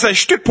 that Bronx, say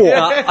stickball.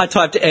 I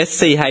typed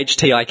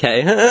SCHTIK.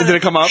 Did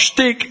it come up?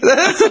 Stick.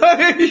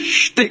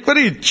 Stick. What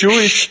are you,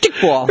 Jewish?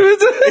 Stickball.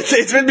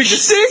 It's meant to be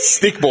just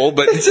stickball,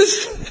 but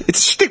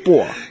it's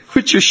stickball.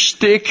 With your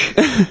stick.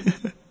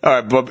 All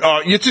right, Bob.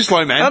 Oh, you're too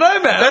slow, man. I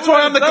know, man. That's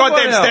why I'm the That one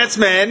goddamn out. stats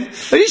man.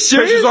 Are you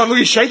serious? Pressure's on. Look,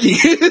 he's shaking.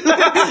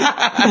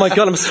 Oh my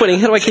god, I'm sweating.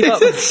 How do I keep up?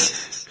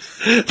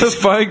 The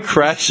phone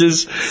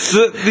crashes.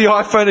 The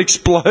iPhone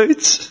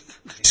explodes.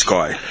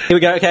 Sky. Here we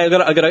go. Okay, I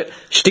got it.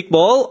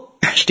 Stickball.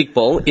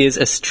 Stickball is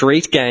a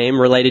street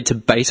game related to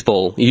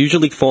baseball,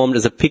 usually formed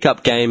as a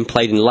pickup game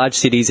played in large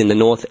cities in the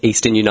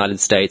northeastern United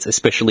States,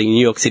 especially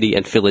New York City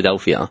and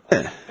Philadelphia.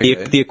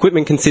 The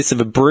equipment consists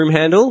of a broom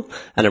handle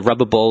and a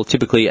rubber ball,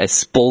 typically a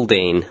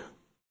Spalding.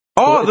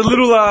 Oh, the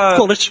little... It's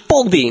called a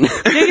Spalding.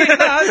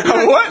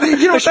 What?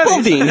 You know what that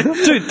Spalding.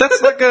 is? Dude,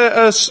 that's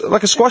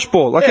like a squash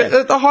ball. Like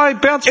a high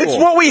bounce ball. It's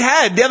what we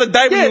had the other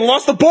day when Yeah. we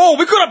lost the ball.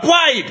 We could have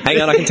played.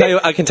 Hang on, I can tell you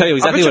I exactly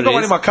bet what you got it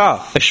one is. in my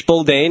car. A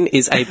Spalding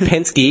is a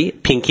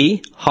Penske,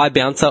 pinky, high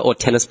bouncer or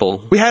tennis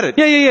ball. We had it.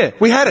 Yeah.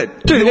 We had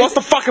it. Dude, we lost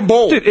the fucking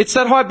ball. Dude, it's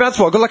that high bounce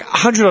ball. I've got like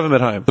 100 of them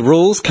at home. The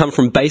rules come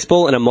from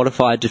baseball and are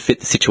modified to fit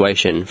the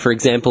situation. For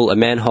example, a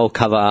manhole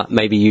cover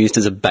may be used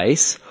as a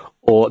base,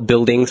 or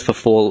buildings for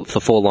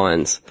four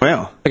lines.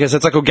 Wow. Okay, so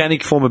it's like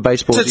organic form of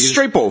baseball. So it's You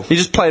street ball. You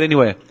just play it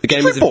anywhere. The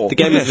game Street ball.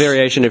 is a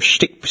variation of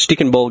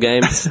stick and ball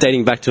games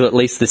dating back to at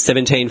least the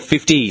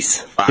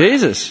 1750s.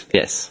 Jesus.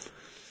 Yes.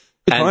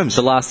 Good And times.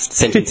 the last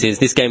sentence is,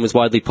 this game was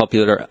widely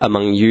popular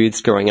among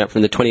youths growing up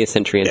from the 20th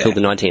century until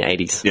the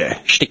 1980s. Yeah.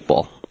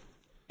 Stickball.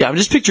 Yeah, I'm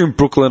just picturing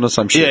Brooklyn or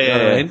some shit. Yeah, you know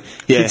what yeah, I mean?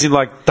 yeah. Kids in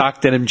like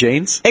dark denim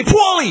jeans. Hey,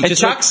 Paulie! And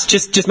Chucks.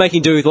 Just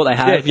making do with what they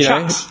have, Yeah, you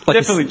know. Chucks.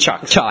 Definitely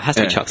Chucks. Chucks. Has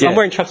to be Yeah. Chucks. Yeah. I'm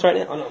wearing Chucks right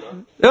now. Oh,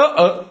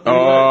 no.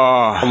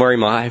 Oh. I'm wearing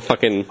my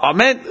fucking... Oh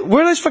man,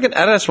 where are those fucking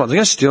Adidas ones? I'm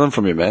gonna steal them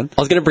from you, man.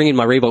 I was going to bring in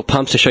my Reebok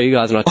pumps to show you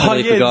guys, and I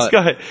totally forgot.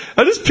 this guy.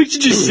 I just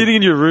pictured you sitting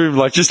in your room,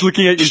 like just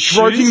looking at your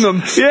Stroking shoes.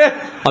 them.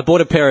 Yeah. I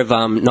bought a pair of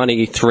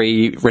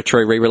 93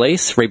 retro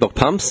re-release Reebok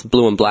pumps,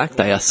 blue and black.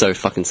 They are so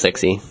fucking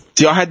sexy.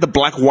 See, I had the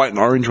black, white, and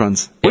orange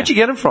ones. Where'd you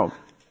get them from?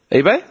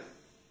 eBay?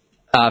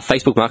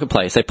 Facebook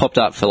Marketplace. They popped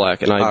up for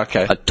like, and I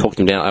talked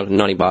them down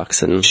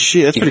 $90, and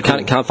Shit, that's you pretty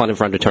cool. can't find them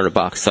for under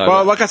 $200. So,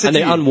 Well, like I said and to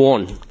they're you-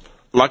 unworn.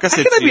 Like I said,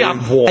 How can to they be you,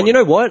 unworn? And you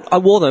know what? I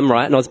wore them,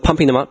 right, and I was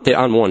pumping them up. They're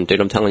unworn,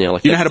 dude. I'm telling you.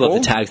 Like, You they know how to still have ball?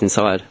 the tags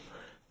inside.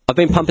 I've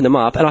been pumping them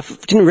up, and I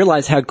didn't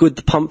realize how good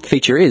the pump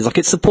feature is. Like,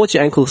 it supports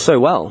your ankles so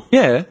well.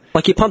 Yeah.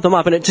 Like, you pump them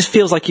up, and it just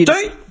feels like your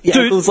Dude.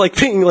 ankles like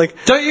ping, like.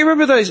 Don't you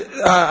remember those?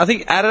 I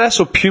think Adidas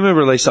or Puma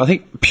released. I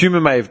think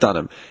Puma may have done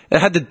them. It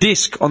had the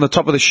disc on the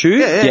top of the shoe.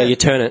 Yeah, you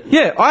turn it.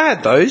 Yeah, I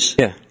had those.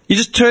 Yeah. You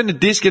just turn the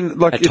disc and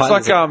like It it's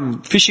tightens like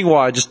it. fishing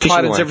wire, just Fishing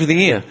tightens wire. everything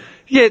in. Yeah.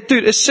 Yeah,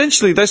 dude.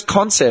 Essentially, those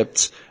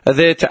concepts are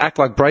there to act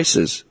like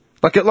braces,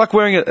 like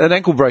wearing an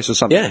ankle brace or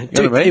something. Yeah, You know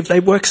dude, what I mean? they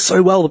work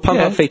so well, the pump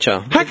Yeah. up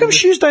feature. How come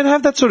shoes don't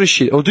have that sort of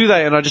shit, or do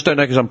they? And I just don't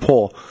know because I'm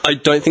poor. I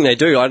don't think they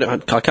do. I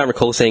can't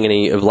recall seeing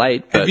any of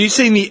late. But have you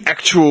seen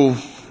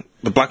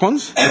the black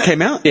ones that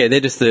came out? yeah, they're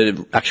just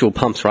the actual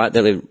pumps, right?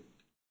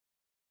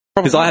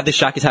 Because I have the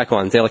Shack Attack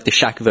ones. They're like the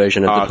Shack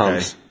version of the okay.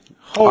 pumps.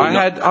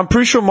 I'm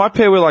pretty sure my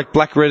pair were like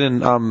black, red,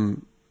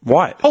 and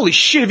white. Holy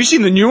shit, have you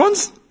seen the new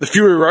ones? The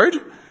Fury Road?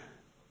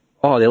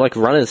 Oh, they're like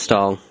runners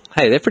style.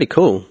 Hey, they're pretty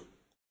cool.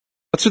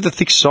 What's with the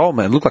thick sole,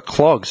 man? Look like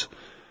clogs.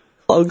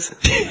 Plugs.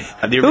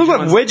 The look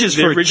like wedges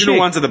The for a original chick.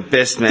 ones are the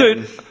best, man.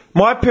 Dude,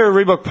 my pair of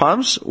Reebok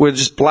pumps were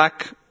just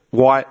black,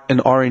 white,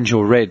 and orange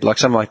or red, like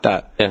something like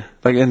that. Yeah.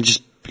 Like, and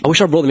just, I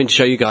wish I brought them in to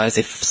show you guys.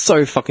 They're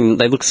so fucking.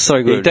 They look so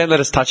you good. don't let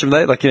us touch them,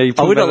 though. Like, you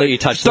I would not let you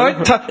touch them.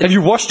 Don't touch. Have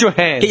you washed your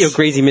hands? Get your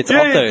greasy mitts yeah,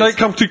 off those. Don't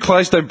come too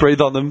close. Don't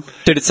breathe on them.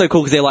 Dude, it's so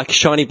cool because they're like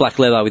shiny black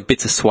leather with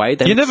bits of suede.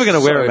 They You're look never going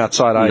to wear so- them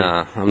outside, are you?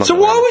 Nah, I'm not. So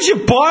gonna why wear would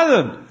you buy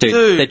them? them. Dude,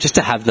 Dude. they're just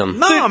to have them.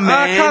 No, Dude, man.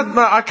 I can't.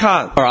 No, I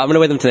can't. All right, I'm going to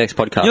wear them to the next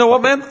podcast. You know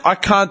what, man? I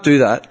can't do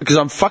that because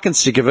I'm fucking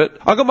sick of it.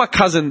 I got my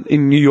cousin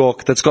in New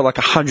York that's got like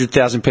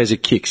 100,000 pairs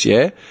of kicks,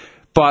 yeah?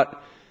 But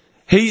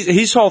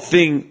his whole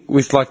thing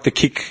with like the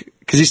kick,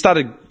 because he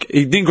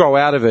didn't grow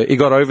out of it. He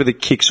got over the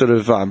kick sort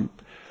of,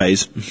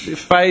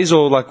 phase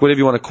or like whatever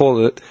you want to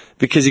call it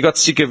because he got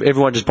sick of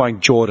everyone just buying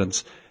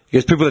Jordans.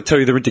 Because people that tell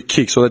you they're into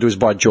kicks, all they do is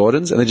buy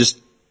Jordans and they're just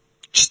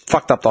just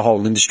fucked up the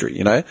whole industry,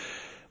 you know?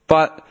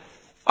 But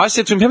I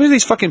said to him, how many of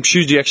these fucking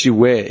shoes do you actually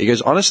wear? He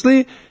goes,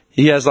 honestly,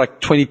 he has like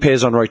 20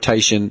 pairs on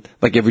rotation,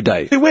 like every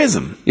day. He wears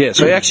them. Yeah,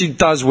 so he actually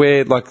does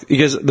wear, like, he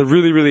goes, the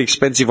really, really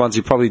expensive ones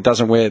he probably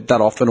doesn't wear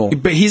that often or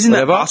But he's in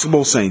whatever. that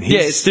basketball scene. Yeah,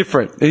 it's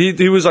different.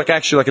 He was like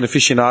actually like an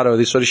aficionado of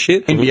this sort of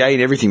shit. NBA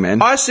and everything,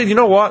 man. I said, you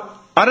know what?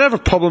 I don't have a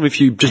problem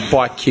if you just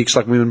buy kicks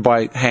like women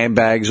buy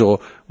handbags or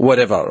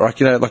whatever.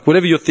 Like, you know, like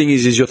whatever your thing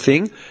is your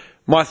thing.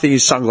 My thing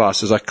is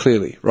sunglasses, like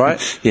clearly,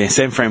 right? Yeah,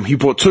 Sam Fram, he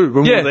bought 2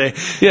 when we were there.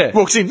 Yeah.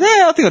 Walks in,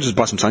 I think I'll just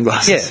buy some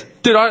sunglasses. Yeah.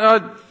 Dude,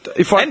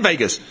 And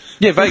Vegas.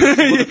 Yeah, Vegas.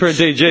 Bought a pair of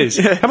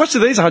DGs. How much are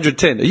these?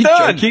 110. Are you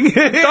Done. joking?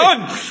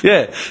 Done.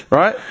 Yeah.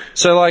 Right?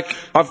 So, like,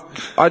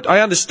 I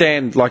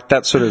understand, like,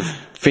 that sort of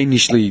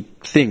fiendishly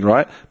thing,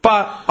 right?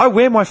 But I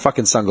wear my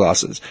fucking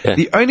sunglasses. Yeah.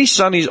 The only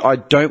sunnies I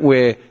don't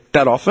wear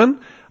that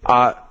often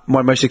are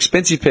my most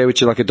expensive pair,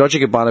 which are like a Dolce &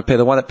 Gabbana pair,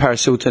 the one that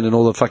Paris Hilton and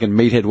all the fucking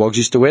meathead wogs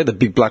used to wear, the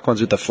big black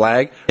ones with the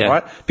flag, Yeah.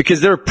 right? Because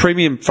they're a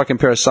premium fucking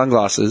pair of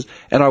sunglasses,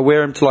 and I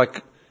wear them to,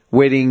 like,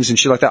 weddings and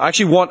shit like that. I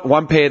actually want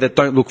one pair that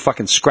don't look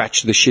fucking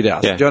scratched the shit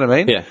out. Yeah. Do you know what I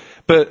mean? Yeah.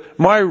 But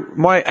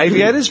my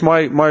aviators,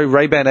 my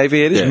Ray-Ban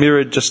aviators, Yeah.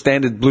 mirrored, just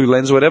standard blue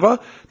lens or whatever,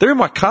 they're in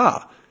my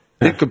car.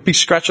 They've got a big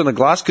scratch on the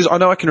glass because I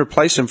know I can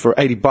replace them for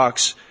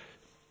 $80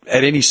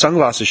 at any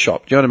sunglasses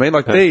shop. Do you know what I mean?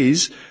 Like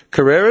these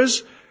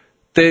Carreras,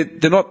 they're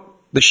not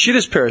the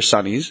shittest pair of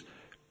sunnies,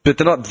 but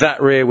they're not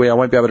that rare where I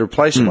won't be able to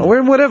replace them. I wear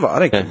them whatever. I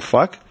don't give a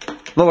fuck.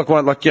 Not like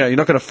one, like, you know, you're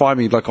not going to find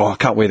me like, I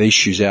can't wear these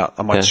shoes out.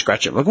 I might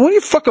scratch them. Like, what do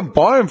you fucking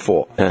buy them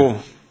for? Cool.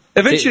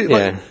 Eventually,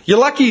 like, you're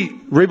lucky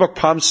Reebok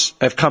pumps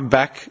have come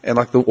back and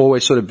like they'll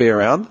always sort of be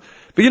around.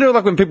 But you know,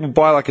 like when people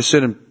buy like a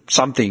certain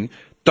something,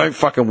 don't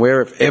fucking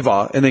wear it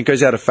ever, and then it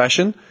goes out of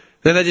fashion,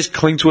 then they just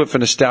cling to it for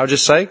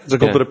nostalgia's sake. It's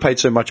like, but I paid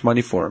so much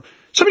money for them.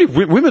 So many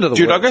women are the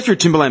Dude, I worst. go through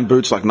Timberland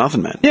boots like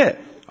nothing, man. Yeah.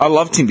 I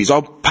love Timbies.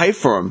 I'll pay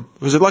for them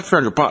because they're like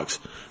 $300,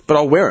 but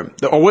I'll wear them.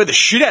 I'll wear the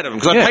shit out of them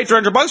because I paid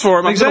 $300 for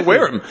them. I'm Exactly.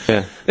 going to wear them.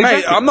 Yeah. Hey,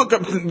 Exactly. I'm not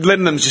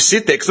letting them just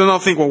sit there because then I'll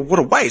think, well, what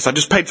a waste. I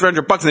just paid $300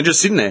 and they're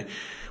just sitting there.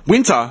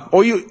 Winter,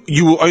 or you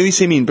will only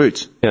see me in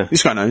boots. Yeah.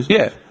 This guy knows.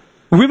 Yeah.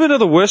 Women are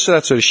the worst of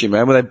that sort of shit,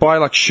 man. When they buy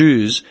like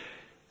shoes,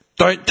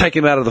 don't take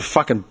them out of the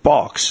fucking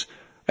box.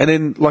 And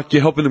then, like,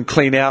 you're helping them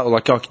clean out, or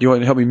like, oh, can you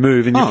want to help me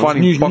move? And you're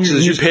finding new- boxes of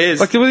new shoes. pairs.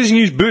 Like, there were these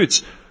used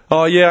boots.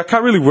 Oh, yeah, I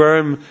can't really wear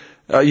them.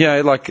 You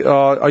know, like,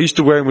 I used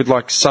to wear them with,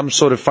 like, some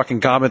sort of fucking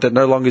garment that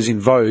no longer is in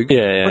vogue.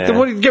 Yeah, Like, then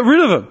what, get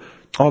rid of them.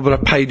 Oh, but I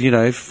paid, you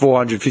know,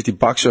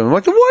 $450 for them. I'm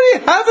like, then why do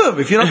you have them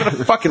if you're not going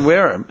to fucking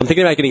wear them? I'm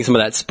thinking about getting some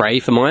of that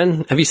spray for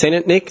mine. Have you seen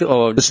it, Nick?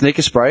 Or The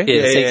sneaker spray?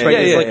 Yeah, the sneaker spray. Yeah,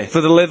 It's yeah. like-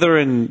 For the leather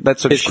and that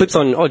sort of there's shit. clips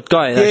on. Oh,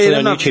 guy actually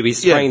on no, YouTube.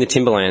 He's yeah. spraying the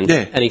Timberlands,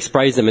 Yeah. and he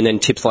sprays them, and then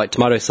tips like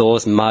tomato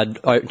sauce, mud,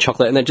 oat,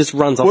 chocolate, and then just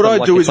runs off. What them I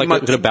like do it's is like my,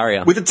 a bit of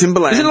barrier. with the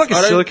Timberlands. Isn't it like a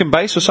I don't- silicone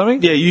base or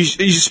something? Yeah, you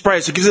spray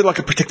it, so it gives it like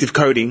a protective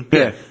coating.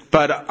 Yeah.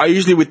 But I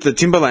usually, with the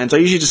Timberlands, I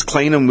usually just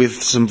clean them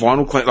with some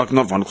vinyl cleaner, like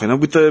not vinyl cleaner,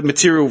 with the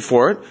material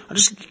for it. I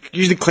just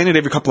usually clean it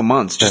every couple of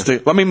months.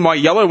 I mean, my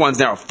yellow ones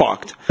now are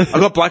fucked. I've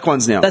got black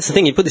ones now. That's the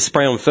thing. You put the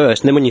spray on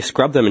first, and then when you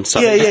scrub them and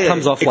stuff, it just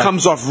comes off. It like,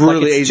 comes off like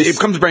really it's easy. just- It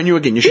becomes brand new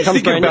again. You should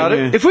Think think about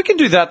it. If we can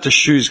do that to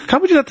shoes,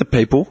 can't we do that to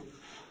people?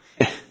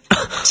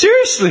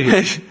 Seriously.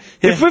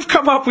 If we've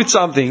come up with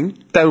something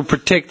that will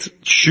protect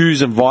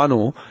shoes and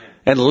vinyl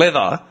and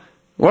leather,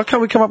 why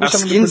can't we come up with Our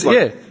something? skins,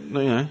 Yeah.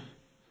 you know.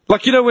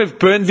 Like, you know, with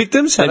burn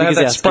victims, how they have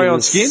that spray on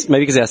skin?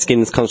 Maybe because our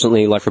skin's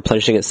constantly like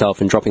replenishing itself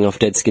and dropping off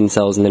dead skin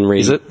cells and then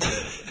Is it?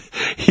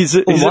 Is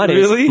it, Well, is it mine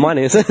really? is. Mine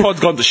is.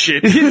 Pod's gone to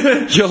shit.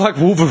 You're like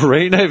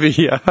Wolverine over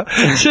here.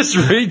 Just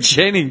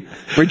regenerating.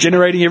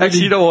 Regenerating everything.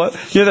 Actually, you know what?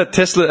 You know that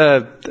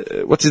Tesla,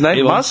 what's his name?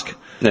 Elon. Musk?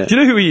 Yeah. Do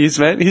you know who he is,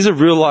 man? He's a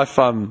real life,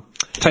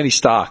 Tony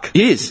Stark.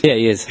 He is. Yeah,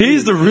 he is.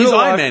 He's the real He's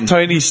life Iron Man.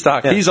 Tony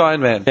Stark. He's Iron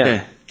Man.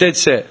 Yeah. Dead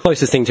set.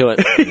 Closest thing to it.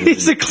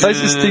 He's the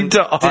closest thing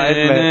to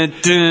Iron Man.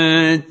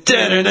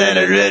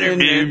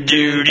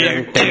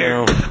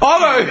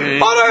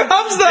 Otto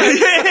hums that.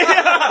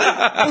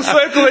 Full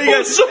circle. He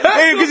goes,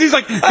 because he's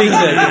like,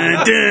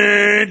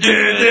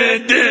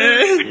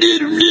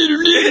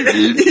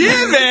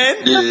 yeah, man.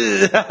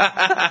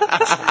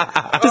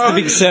 Just a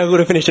big circle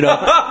to finish it off.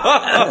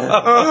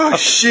 Oh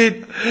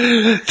shit.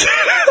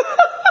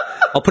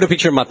 I'll put a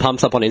picture of my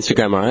pumps up on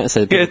Instagram, alright?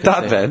 So Yeah,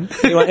 that, man.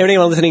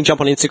 anyone listening,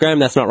 jump on Instagram,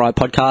 That's Not Right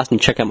podcast, and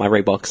check out my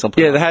Reeboks. I'll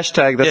put Yeah, the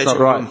hashtag, that's not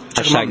right.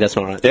 hashtag That's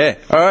Not Right. Yeah.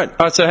 All right,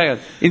 so hang on.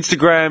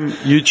 Instagram,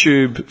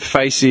 YouTube,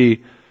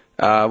 Facey.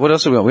 What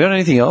else have we got? We got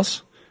anything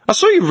else? I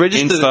saw you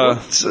registered.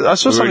 Insta. I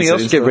saw We something already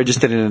else said get Insta.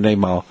 registered in an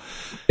email.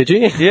 Did you?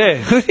 Yeah.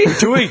 What are you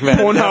doing, man?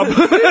 Pornhub.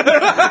 Pornhub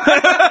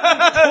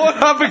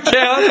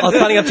account. I was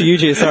signing up to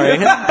YouTube, sorry.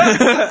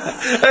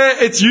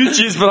 It's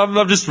YouTube, but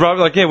I'm just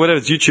like, yeah, whatever,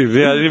 it's YouTube.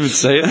 Yeah, I didn't even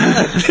see it.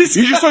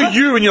 You just saw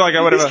you and you're like,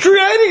 oh, whatever. He's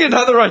creating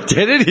another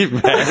identity,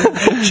 man.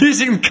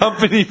 Using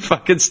company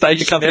fucking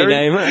stationery. Company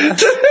name.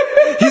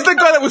 He's the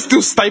guy that was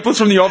still Staples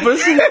from The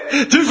Office.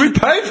 Dude, we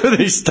pay for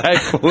these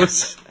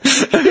staples.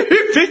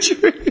 Picture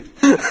him.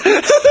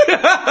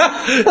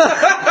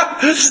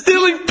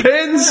 Stealing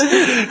pens.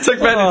 It's like,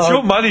 man, it's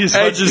your money as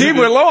Hey, much as Tim, it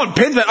we're is. low on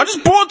pens, man. I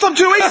just bought some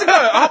 2 weeks ago.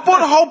 I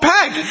bought a whole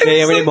pack.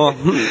 Yeah, we need more.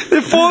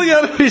 They're falling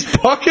out of his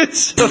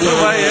pockets on the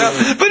way out.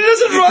 But he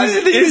doesn't write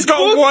anything in He's his got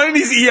book. one in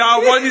his ear,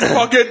 one in his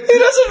pocket. He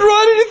doesn't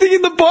write anything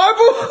in the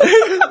Bible.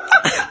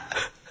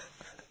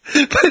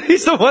 But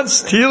he's the one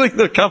stealing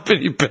the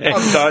company pen.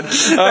 I'm done.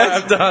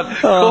 I'm done.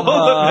 Call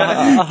it,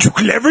 man.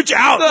 Took leverage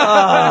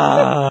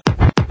out.